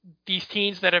these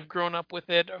teens that have grown up with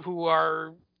it, who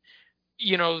are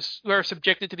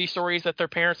subjected to these stories that their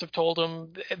parents have told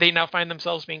them, they now find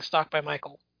themselves being stalked by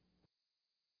Michael.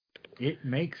 It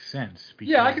makes sense.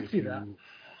 Yeah, I can see that.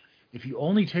 If you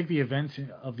only take the events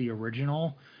of the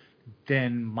original,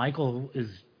 then Michael is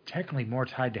technically more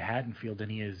tied to Haddonfield than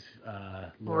he is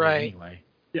Laurie anyway.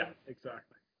 Yeah, exactly.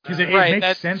 Because it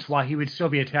makes sense why he would still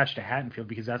be attached to Haddonfield,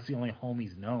 because that's the only home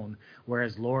he's known.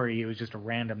 Whereas Laurie, it was just a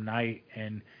random night,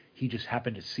 and he just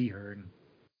happened to see her. And,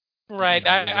 right.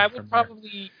 I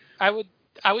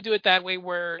would do it that way,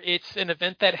 where it's an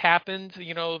event that happened.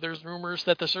 There's rumors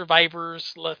that the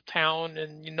survivors left town,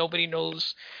 and nobody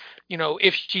knows,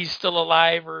 if she's still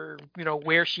alive or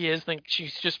where she is. Like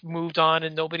she's just moved on,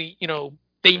 and nobody,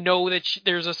 they know that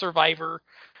there's a survivor,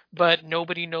 but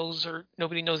nobody knows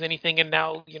anything. And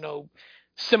now,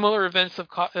 similar events have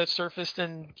surfaced,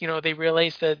 and they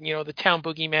realize that the town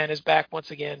boogeyman is back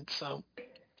once again. So,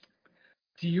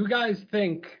 do you guys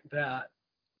think that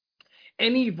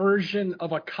any version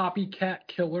of a copycat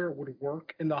killer would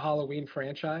work in the Halloween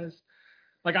franchise?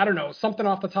 Like, I don't know, something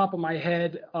off the top of my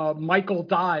head. Michael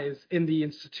dies in the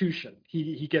institution.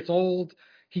 He gets old.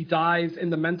 He dies in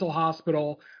the mental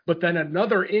hospital, but then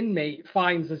another inmate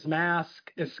finds his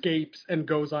mask, escapes, and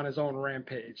goes on his own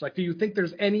rampage. Like, do you think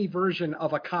there's any version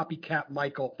of a copycat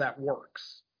Michael that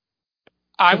works?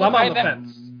 I would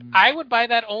buy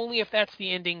that only if that's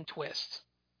the ending twist.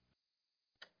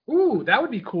 Ooh, that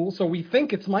would be cool. So we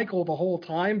think it's Michael the whole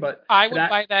time, but I would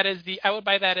buy that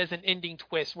as an ending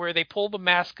twist where they pull the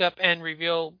mask up and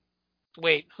reveal,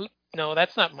 wait, who? No,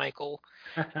 that's not Michael.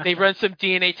 They run some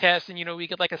DNA tests, and we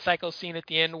get like a psycho scene at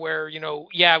the end where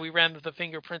we ran the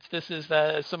fingerprints. This is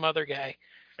some other guy.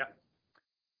 Yeah.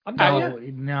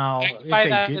 No.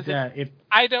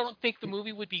 I don't think the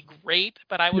movie would be great,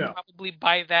 but I would probably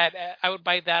buy that. I would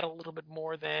buy that a little bit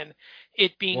more than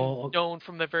it being known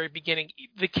from the very beginning.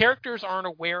 The characters aren't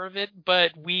aware of it,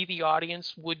 but we, the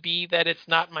audience, would be that it's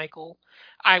not Michael.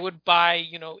 I would buy,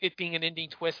 it being an ending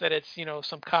twist that it's,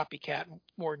 some copycat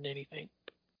more than anything.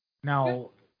 Now,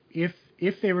 if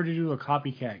they were to do a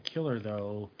copycat killer,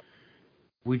 though,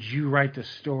 would you write the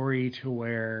story to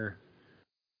where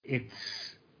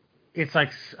it's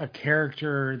like a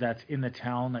character that's in the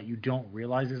town that you don't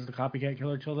realize is the copycat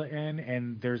killer till the end,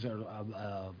 and there's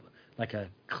a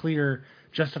clear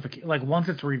justification. Like once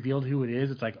it's revealed who it is,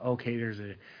 it's like, okay, there's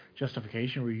a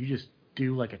justification, where you just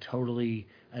do like a totally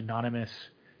anonymous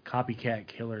copycat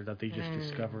killer that they just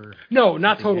discover. No,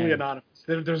 not totally anonymous.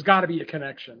 There's got to be a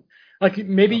connection. Like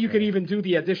maybe you could even do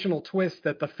the additional twist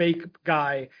that the fake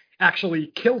guy actually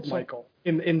killed Michael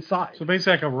inside. So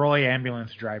basically like a Roy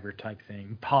ambulance driver type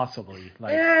thing, possibly.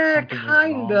 Like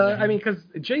kinda. I mean, because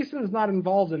Jason's not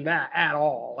involved in that at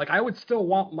all. Like I would still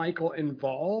want Michael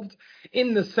involved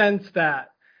in the sense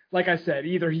that, like I said,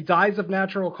 either he dies of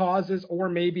natural causes or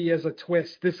maybe as a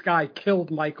twist, this guy killed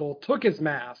Michael, took his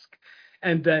mask,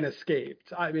 and then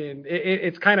escaped. I mean,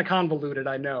 it's kind of convoluted,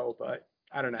 I know, but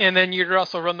I don't know. And then you'd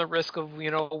also run the risk of,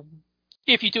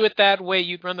 if you do it that way,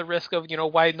 you'd run the risk of,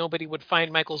 why nobody would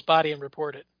find Michael's body and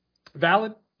report it.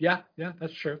 Valid. Yeah,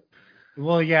 that's true.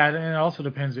 Well, yeah, and it also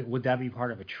depends. Would that be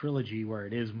part of a trilogy where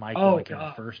it is Michael in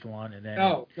the first one, and then?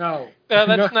 No.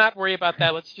 Let's not worry about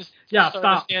that. Let's just start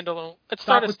stop. A standalone. Let's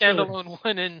start a standalone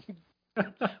one, and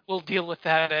we'll deal with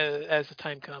that as the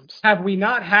time comes. Have we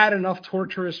not had enough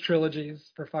torturous trilogies,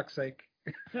 for fuck's sake?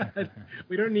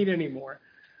 We don't need any more.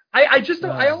 I just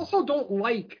don't. I also don't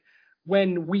like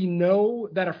when we know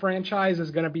that a franchise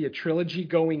is going to be a trilogy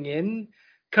going in,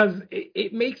 because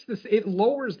it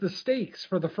lowers the stakes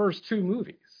for the first two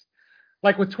movies.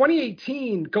 Like with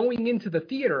 2018 going into the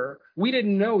theater, we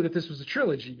didn't know that this was a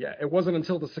trilogy yet. It wasn't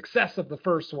until the success of the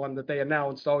first one that they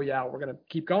announced, oh yeah, we're going to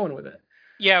keep going with it.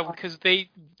 Yeah, because they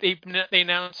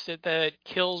announced it that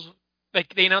Kills,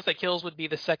 like they announced that Kills would be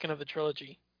the second of the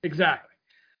trilogy. Exactly.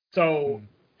 So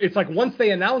it's like once they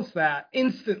announce that,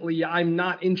 instantly I'm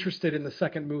not interested in the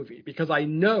second movie because I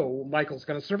know Michael's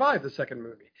going to survive the second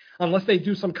movie unless they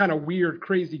do some kind of weird,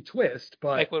 crazy twist.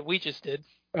 But like what we just did.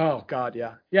 Oh God,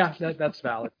 yeah, that's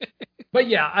valid. But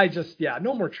yeah,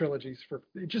 no more trilogies for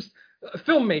just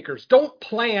filmmakers. Don't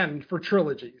plan for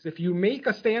trilogies. If you make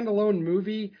a standalone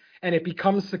movie and it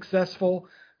becomes successful,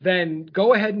 then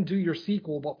go ahead and do your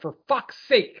sequel. But for fuck's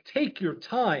sake, take your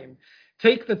time.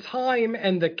 Take the time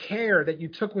and the care that you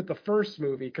took with the first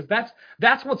movie, because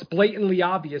that's what's blatantly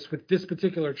obvious with this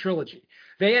particular trilogy.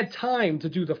 They had time to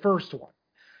do the first one.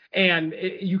 And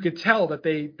you could tell that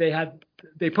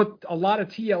they put a lot of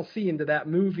TLC into that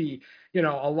movie. You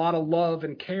know, a lot of love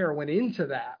and care went into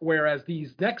that. Whereas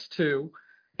these next two,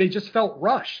 they just felt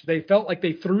rushed. They felt like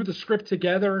they threw the script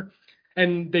together,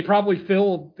 and they probably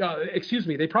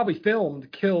they probably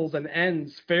filmed kills and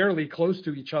ends fairly close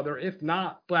to each other, if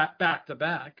not back to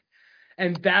back.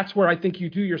 And that's where I think you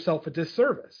do yourself a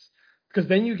disservice. Because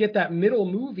then you get that middle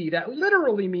movie that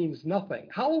literally means nothing.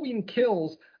 Halloween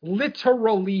Kills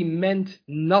literally meant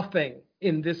nothing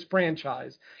in this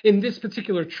franchise, in this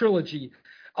particular trilogy,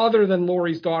 other than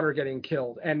Laurie's daughter getting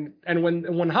killed. And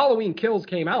when Halloween Kills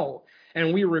came out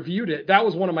and we reviewed it, that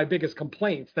was one of my biggest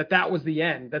complaints, that was the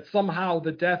end, that somehow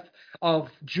the death of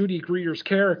Judy Greer's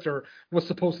character was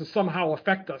supposed to somehow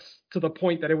affect us to the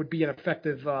point that it would be an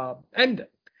effective ending.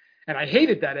 And I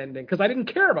hated that ending because I didn't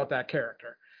care about that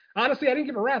character. Honestly, I didn't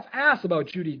give a rat's ass about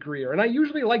Judy Greer, and I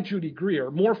usually like Judy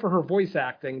Greer more for her voice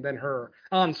acting than her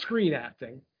on-screen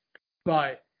acting.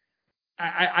 But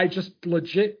I just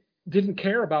legit didn't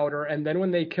care about her, and then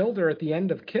when they killed her at the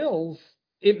end of Kills,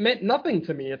 it meant nothing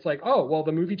to me. It's like, oh, well,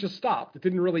 the movie just stopped. It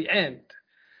didn't really end.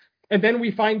 And then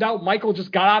we find out Michael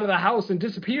just got out of the house and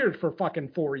disappeared for fucking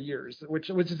 4 years, which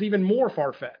is even more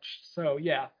far-fetched. So,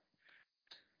 yeah.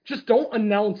 Just don't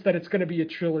announce that it's going to be a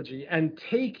trilogy and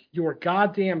take your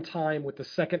goddamn time with the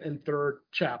second and third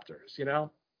chapters, you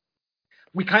know?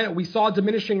 We saw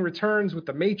diminishing returns with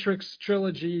the Matrix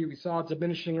trilogy. We saw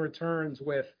diminishing returns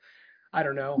with, I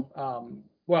don't know,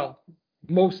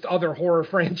 most other horror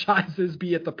franchises,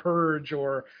 be it The Purge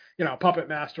or, you know, Puppet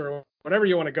Master or whatever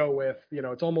you want to go with. You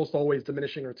know, it's almost always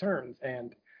diminishing returns.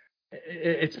 And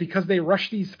it's because they rush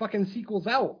these fucking sequels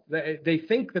out. They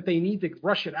think that they need to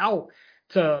rush it out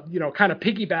to, you know, kind of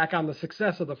piggyback on the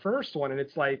success of the first one. And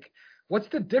it's like, what's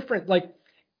the difference? Like,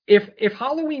 if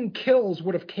Halloween Kills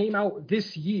would have came out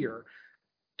this year,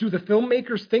 do the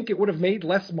filmmakers think it would have made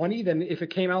less money than if it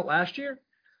came out last year?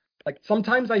 Like,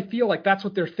 sometimes I feel like that's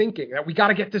what they're thinking, that we got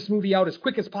to get this movie out as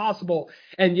quick as possible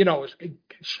and, you know,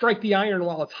 strike the iron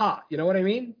while it's hot. You know what I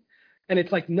mean? And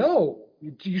it's like, no,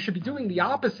 you should be doing the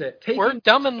opposite. We're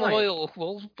dumb and loyal.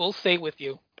 We'll stay with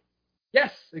you.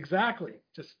 Yes, exactly.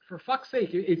 Just for fuck's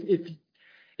sake,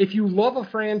 if you love a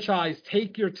franchise,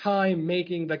 take your time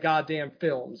making the goddamn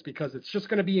films, because it's just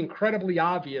going to be incredibly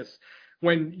obvious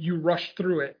when you rush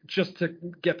through it just to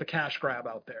get the cash grab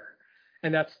out there.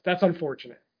 And that's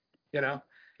unfortunate, you know?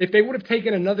 If they would have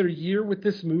taken another year with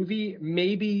this movie,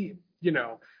 maybe, you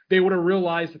know, they would have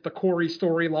realized that the Corey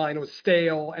storyline was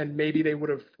stale, and maybe they would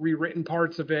have rewritten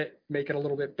parts of it, make it a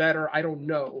little bit better. I don't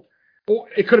know. Well,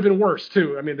 it could have been worse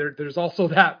too. I mean, there's also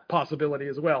that possibility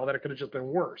as well, that it could have just been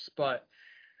worse. But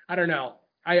I don't know.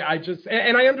 I just,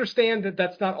 and I understand that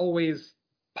that's not always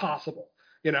possible.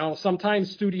 You know, sometimes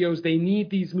studios, they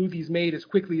need these movies made as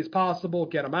quickly as possible,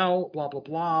 get them out, blah, blah,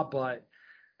 blah. But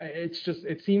it's just,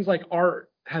 it seems like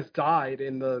art has died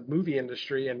in the movie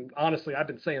industry. And honestly, I've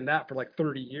been saying that for like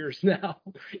 30 years now,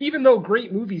 even though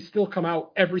great movies still come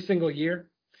out every single year.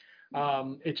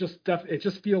 It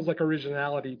just feels like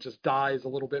originality just dies a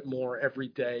little bit more every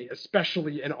day,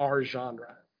 especially in our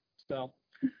genre. So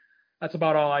that's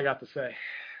about all I got to say.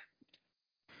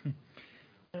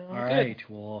 All right.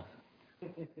 Well,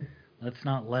 let's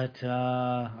not let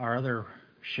our other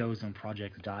shows and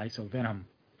projects die. So Venom,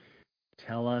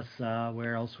 tell us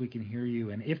where else we can hear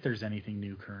you and if there's anything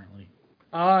new currently.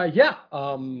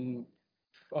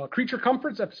 Creature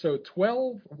Comforts episode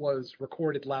 12 was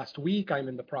recorded last week. I'm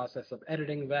in the process of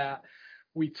editing that.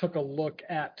 We took a look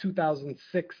at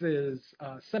 2006's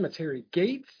Cemetery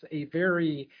Gates, a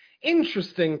very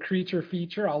interesting creature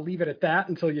feature. I'll leave it at that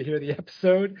until you hear the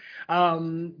episode.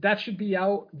 That should be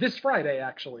out this Friday,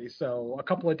 actually. So a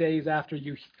couple of days after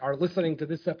you are listening to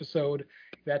this episode,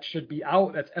 that should be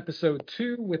out. That's episode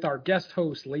 2 with our guest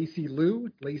host, Lacey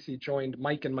Liu. Lacey joined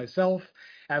Mike and myself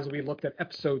as we looked at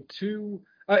episode 2.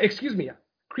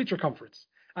 Creature Comforts.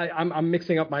 I'm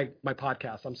mixing up my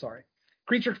podcast. I'm sorry.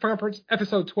 Creature Comforts,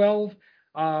 episode 12.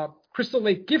 Crystal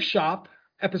Lake Gift Shop,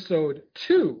 episode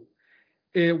 2.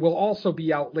 It will also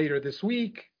be out later this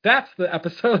week. That's the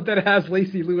episode that has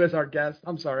Lacey Liu as our guest.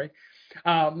 I'm sorry.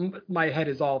 My head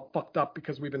is all fucked up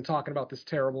because we've been talking about this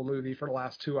terrible movie for the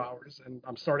last 2 hours, and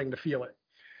I'm starting to feel it.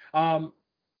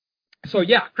 So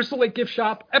yeah, Crystal Lake Gift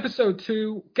Shop, episode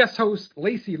 2, guest host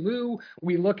Lacey Liu.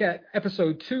 We look at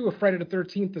episode 2 of Friday the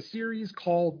 13th, the series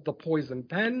called The Poison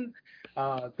Pen.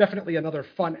 Definitely another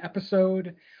fun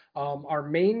episode. Our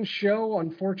main show,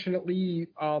 unfortunately,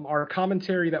 our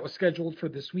commentary that was scheduled for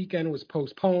this weekend was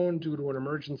postponed due to an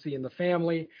emergency in the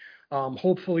family.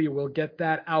 Hopefully we'll get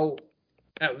that out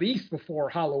at least before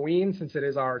Halloween, since it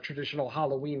is our traditional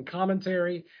Halloween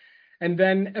commentary. And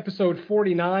then episode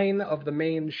 49 of the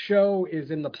main show is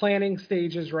in the planning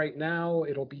stages right now.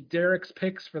 It'll be Derek's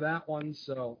picks for that one.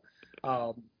 So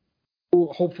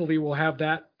hopefully we'll have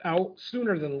that out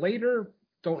sooner than later.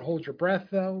 Don't hold your breath,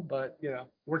 though, but,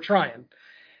 we're trying.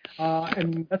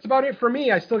 And that's about it for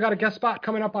me. I still got a guest spot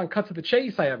coming up on Cut to the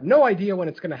Chase. I have no idea when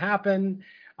it's going to happen.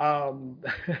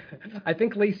 I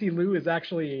think Lacey Liu is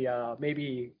actually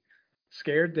maybe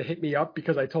scared to hit me up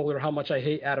because I told her how much I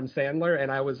hate Adam Sandler,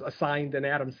 and I was assigned an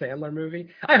Adam Sandler movie.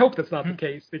 I hope that's not the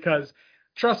case because,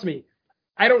 trust me,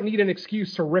 I don't need an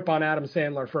excuse to rip on Adam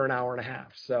Sandler for an hour and a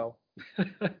half. So,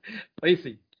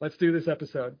 Lacey, let's do this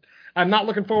episode. I'm not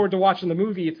looking forward to watching the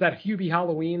movie. It's that Hubie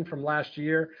Halloween from last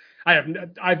year.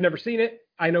 I've never seen it.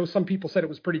 I know some people said it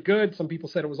was pretty good. Some people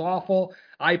said it was awful.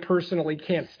 I personally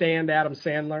can't stand Adam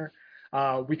Sandler.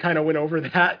 We kind of went over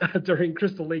that during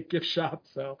Crystal Lake Gift Shop.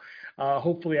 So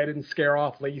hopefully I didn't scare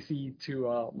off Lacey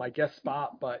to my guest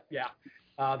spot. But yeah,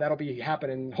 that'll be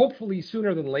happening hopefully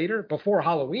sooner than later, before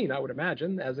Halloween, I would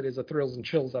imagine, as it is a Thrills and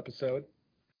Chills episode.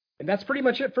 And that's pretty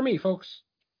much it for me, folks.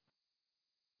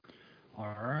 All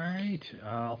right.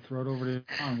 I'll throw it over to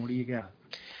John. What do you got?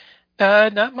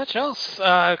 Not much else.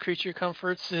 Creature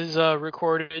Comforts is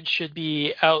recorded, should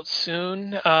be out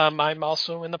soon. I'm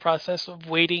also in the process of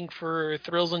waiting for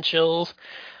Thrills and Chills.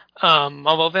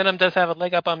 Although Venom does have a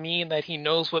leg up on me in that he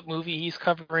knows what movie he's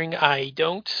covering, I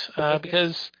don't,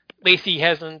 because Lacey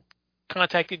hasn't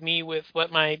contacted me with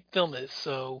what my film is.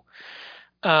 So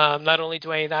not only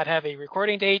do I not have a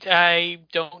recording date, I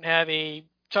don't have a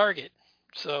target.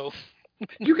 So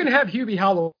you can have Hubie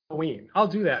Halloween. I'll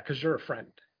do that because you're a friend.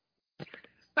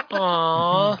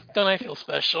 Aw, don't I feel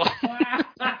special? Other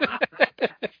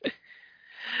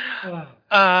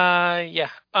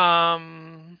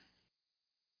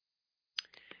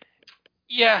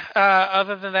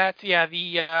than that,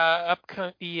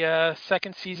 the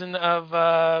second season of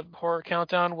Horror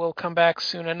Countdown will come back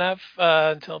soon enough.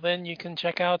 Until then, you can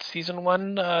check out season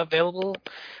 1, available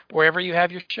wherever you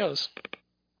have your shows.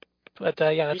 But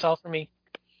that's all for me.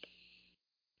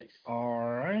 All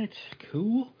right,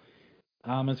 cool.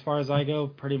 As far as I go,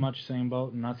 pretty much same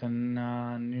boat. Nothing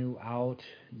new out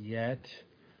yet.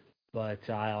 But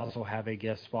I also have a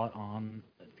guest spot on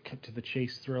Cut to the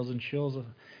Chase, Thrills and Chills.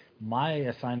 My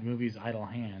assigned movie is Idle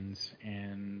Hands,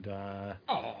 and that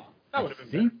would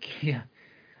have been better.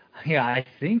 I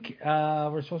think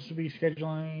we're supposed to be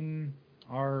scheduling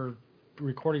our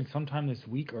recording sometime this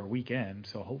week or weekend.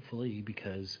 So hopefully,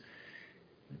 because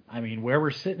where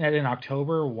we're sitting at in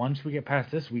October, once we get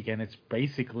past this weekend, it's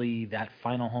basically that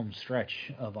final home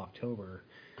stretch of October.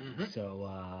 Mm-hmm.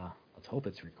 So let's hope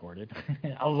it's recorded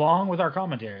along with our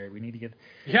commentary. We need to get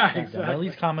exactly. At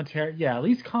least commentary. Yeah, at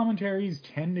least commentaries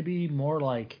tend to be more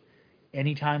like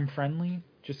anytime friendly,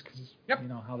 just because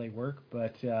how they work.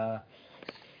 But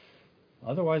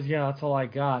otherwise, that's all I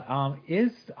got.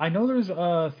 I know there's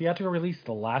a theatrical release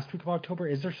the last week of October.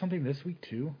 Is there something this week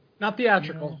too? Not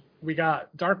theatrical. We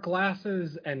got Dark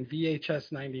Glasses and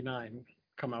VHS 99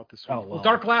 come out this week. Oh, well,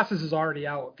 Dark Glasses is already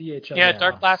out. VHS. Yeah,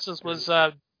 Dark Glasses was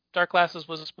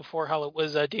before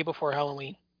day before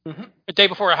Halloween. Mm-hmm. The day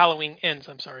before Halloween ends.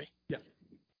 I'm sorry. Yeah.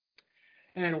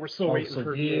 And we're still waiting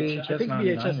for VHS. I think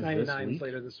VHS 99 is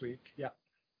later this week. Yeah.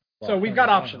 So we've got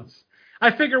options. I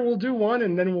figure we'll do one,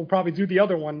 and then we'll probably do the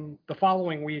other one the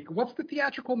following week. What's the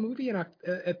theatrical movie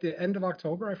at the end of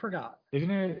October? I forgot.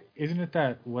 Isn't it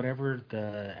that whatever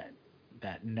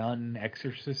that nun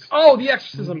exorcist? Oh, the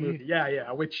Exorcism movie. Yeah.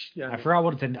 I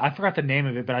forgot I forgot the name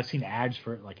of it, but I've seen ads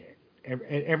for it like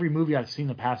every movie I've seen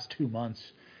the past 2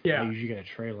 months. Yeah. I usually get a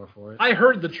trailer for it. I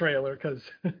heard the trailer because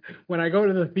when I go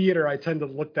to the theater, I tend to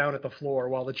look down at the floor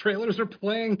while the trailers are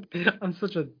playing. I'm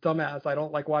such a dumbass. I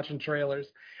don't like watching trailers.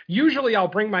 Usually I'll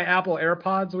bring my Apple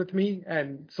AirPods with me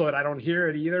and so that I don't hear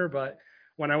it either. But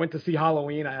when I went to see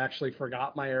Halloween, I actually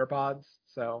forgot my AirPods.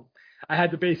 So I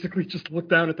had to basically just look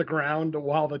down at the ground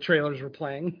while the trailers were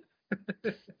playing.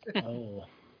 Oh,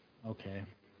 okay.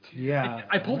 Yeah.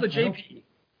 I pulled a JP.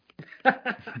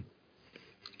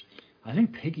 I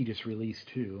think Piggy just released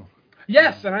too.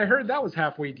 Yes, and I heard that was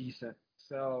halfway decent.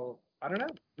 So I don't know.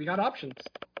 We got options.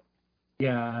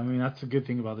 Yeah, I mean that's a good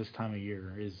thing about this time of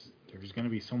year is there's going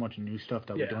to be so much new stuff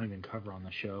that we don't even cover on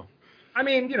the show. I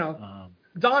mean, you know,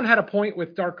 Don had a point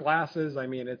with Dark Glasses. I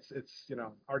mean, it's you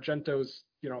know, Argento's,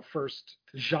 you know, first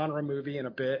genre movie in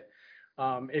a bit.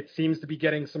 It seems to be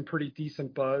getting some pretty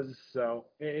decent buzz, so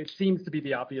it seems to be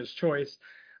the obvious choice.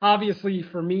 Obviously,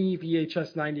 for me,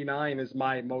 VHS 99 is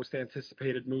my most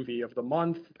anticipated movie of the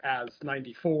month, as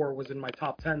 94 was in my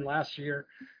top 10 last year.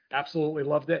 Absolutely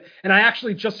loved it. And I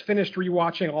actually just finished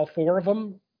rewatching all 4 of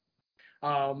them.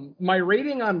 My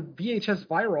rating on VHS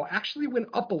Viral actually went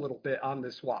up a little bit on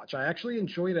this watch. I actually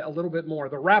enjoyed it a little bit more.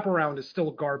 The wraparound is still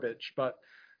garbage, but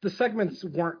the segments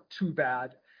weren't too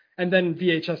bad. And then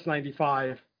VHS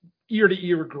 95, ear to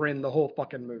ear grin the whole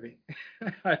fucking movie.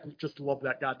 I just love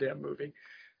that goddamn movie.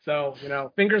 So, you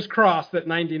know, fingers crossed that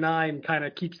 99 kind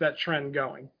of keeps that trend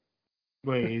going.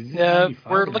 Wait, is it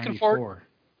 95 we're or looking 94? forward.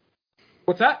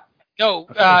 What's that? No,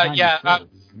 yeah.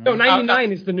 No,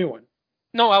 99 is the new one.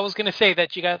 No, I was going to say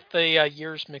that you got the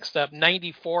years mixed up.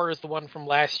 94 is the one from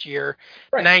last year.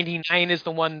 Right. 99 is the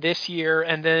one this year.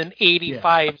 And then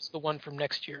 85 is the one from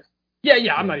next year.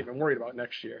 Yeah. I'm not even worried about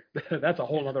next year. That's a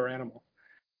whole other animal.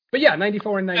 But yeah,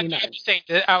 94 and 99. I'm just saying,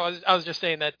 I was just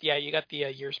saying that, yeah, you got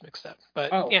the years mixed up.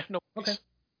 But, yeah, no worries. Okay.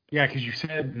 Yeah, because you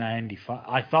said 95.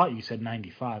 I thought you said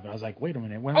 95, but I was like, wait a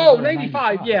minute. When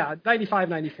 95, yeah. 95,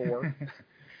 94.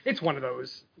 It's one of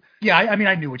those. Yeah, I mean,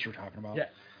 I knew what you were talking about. Yeah.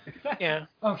 Yeah.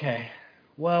 Okay.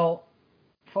 Well,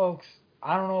 folks,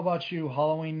 I don't know about you.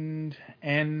 Halloween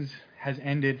has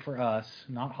ended for us.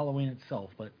 Not Halloween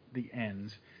itself, but the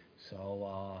ends.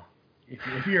 So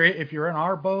if you're in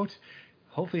our boat,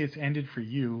 hopefully it's ended for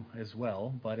you as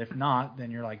well. But if not,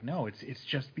 then you're like, no, it's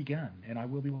just begun, and I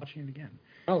will be watching it again.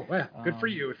 Oh, yeah. Good for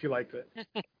you if you liked it.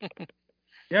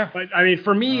 Yeah. But, I mean,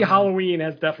 for me, Halloween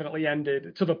has definitely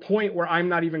ended to the point where I'm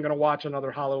not even going to watch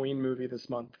another Halloween movie this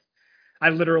month. I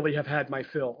literally have had my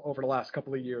fill over the last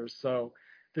couple of years. So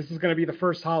this is going to be the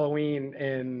first Halloween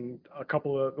in a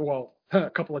couple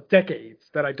of decades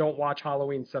that I don't watch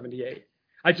Halloween 78.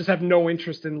 I just have no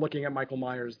interest in looking at Michael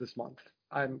Myers this month.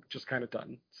 I'm just kind of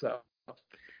done. So,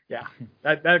 yeah,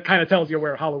 that kind of tells you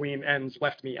where Halloween ends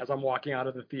left me as I'm walking out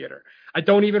of the theater. I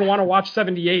don't even want to watch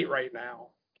 78 right now.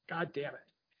 God damn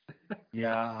it.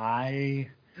 Yeah,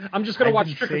 I'm just going to watch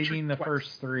Trick or Treat. Saving the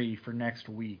first 3 for next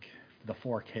week, the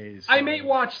 4Ks. I may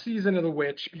watch Season of the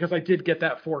Witch because I did get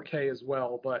that 4K as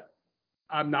well, but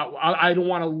I'm not. I don't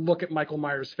want to look at Michael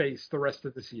Myers' face the rest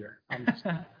of this year. I'm just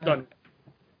done.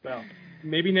 Well,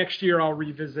 maybe next year I'll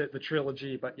revisit the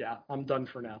trilogy, but yeah, I'm done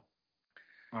for now.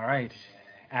 All right.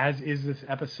 As is this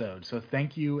episode. So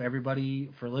thank you,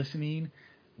 everybody, for listening.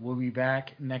 We'll be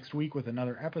back next week with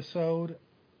another episode.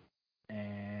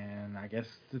 And I guess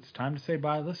it's time to say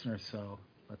bye, listeners. So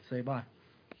let's say bye.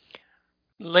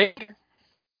 Later.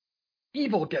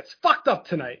 Evil gets fucked up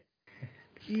tonight.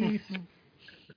 Peace.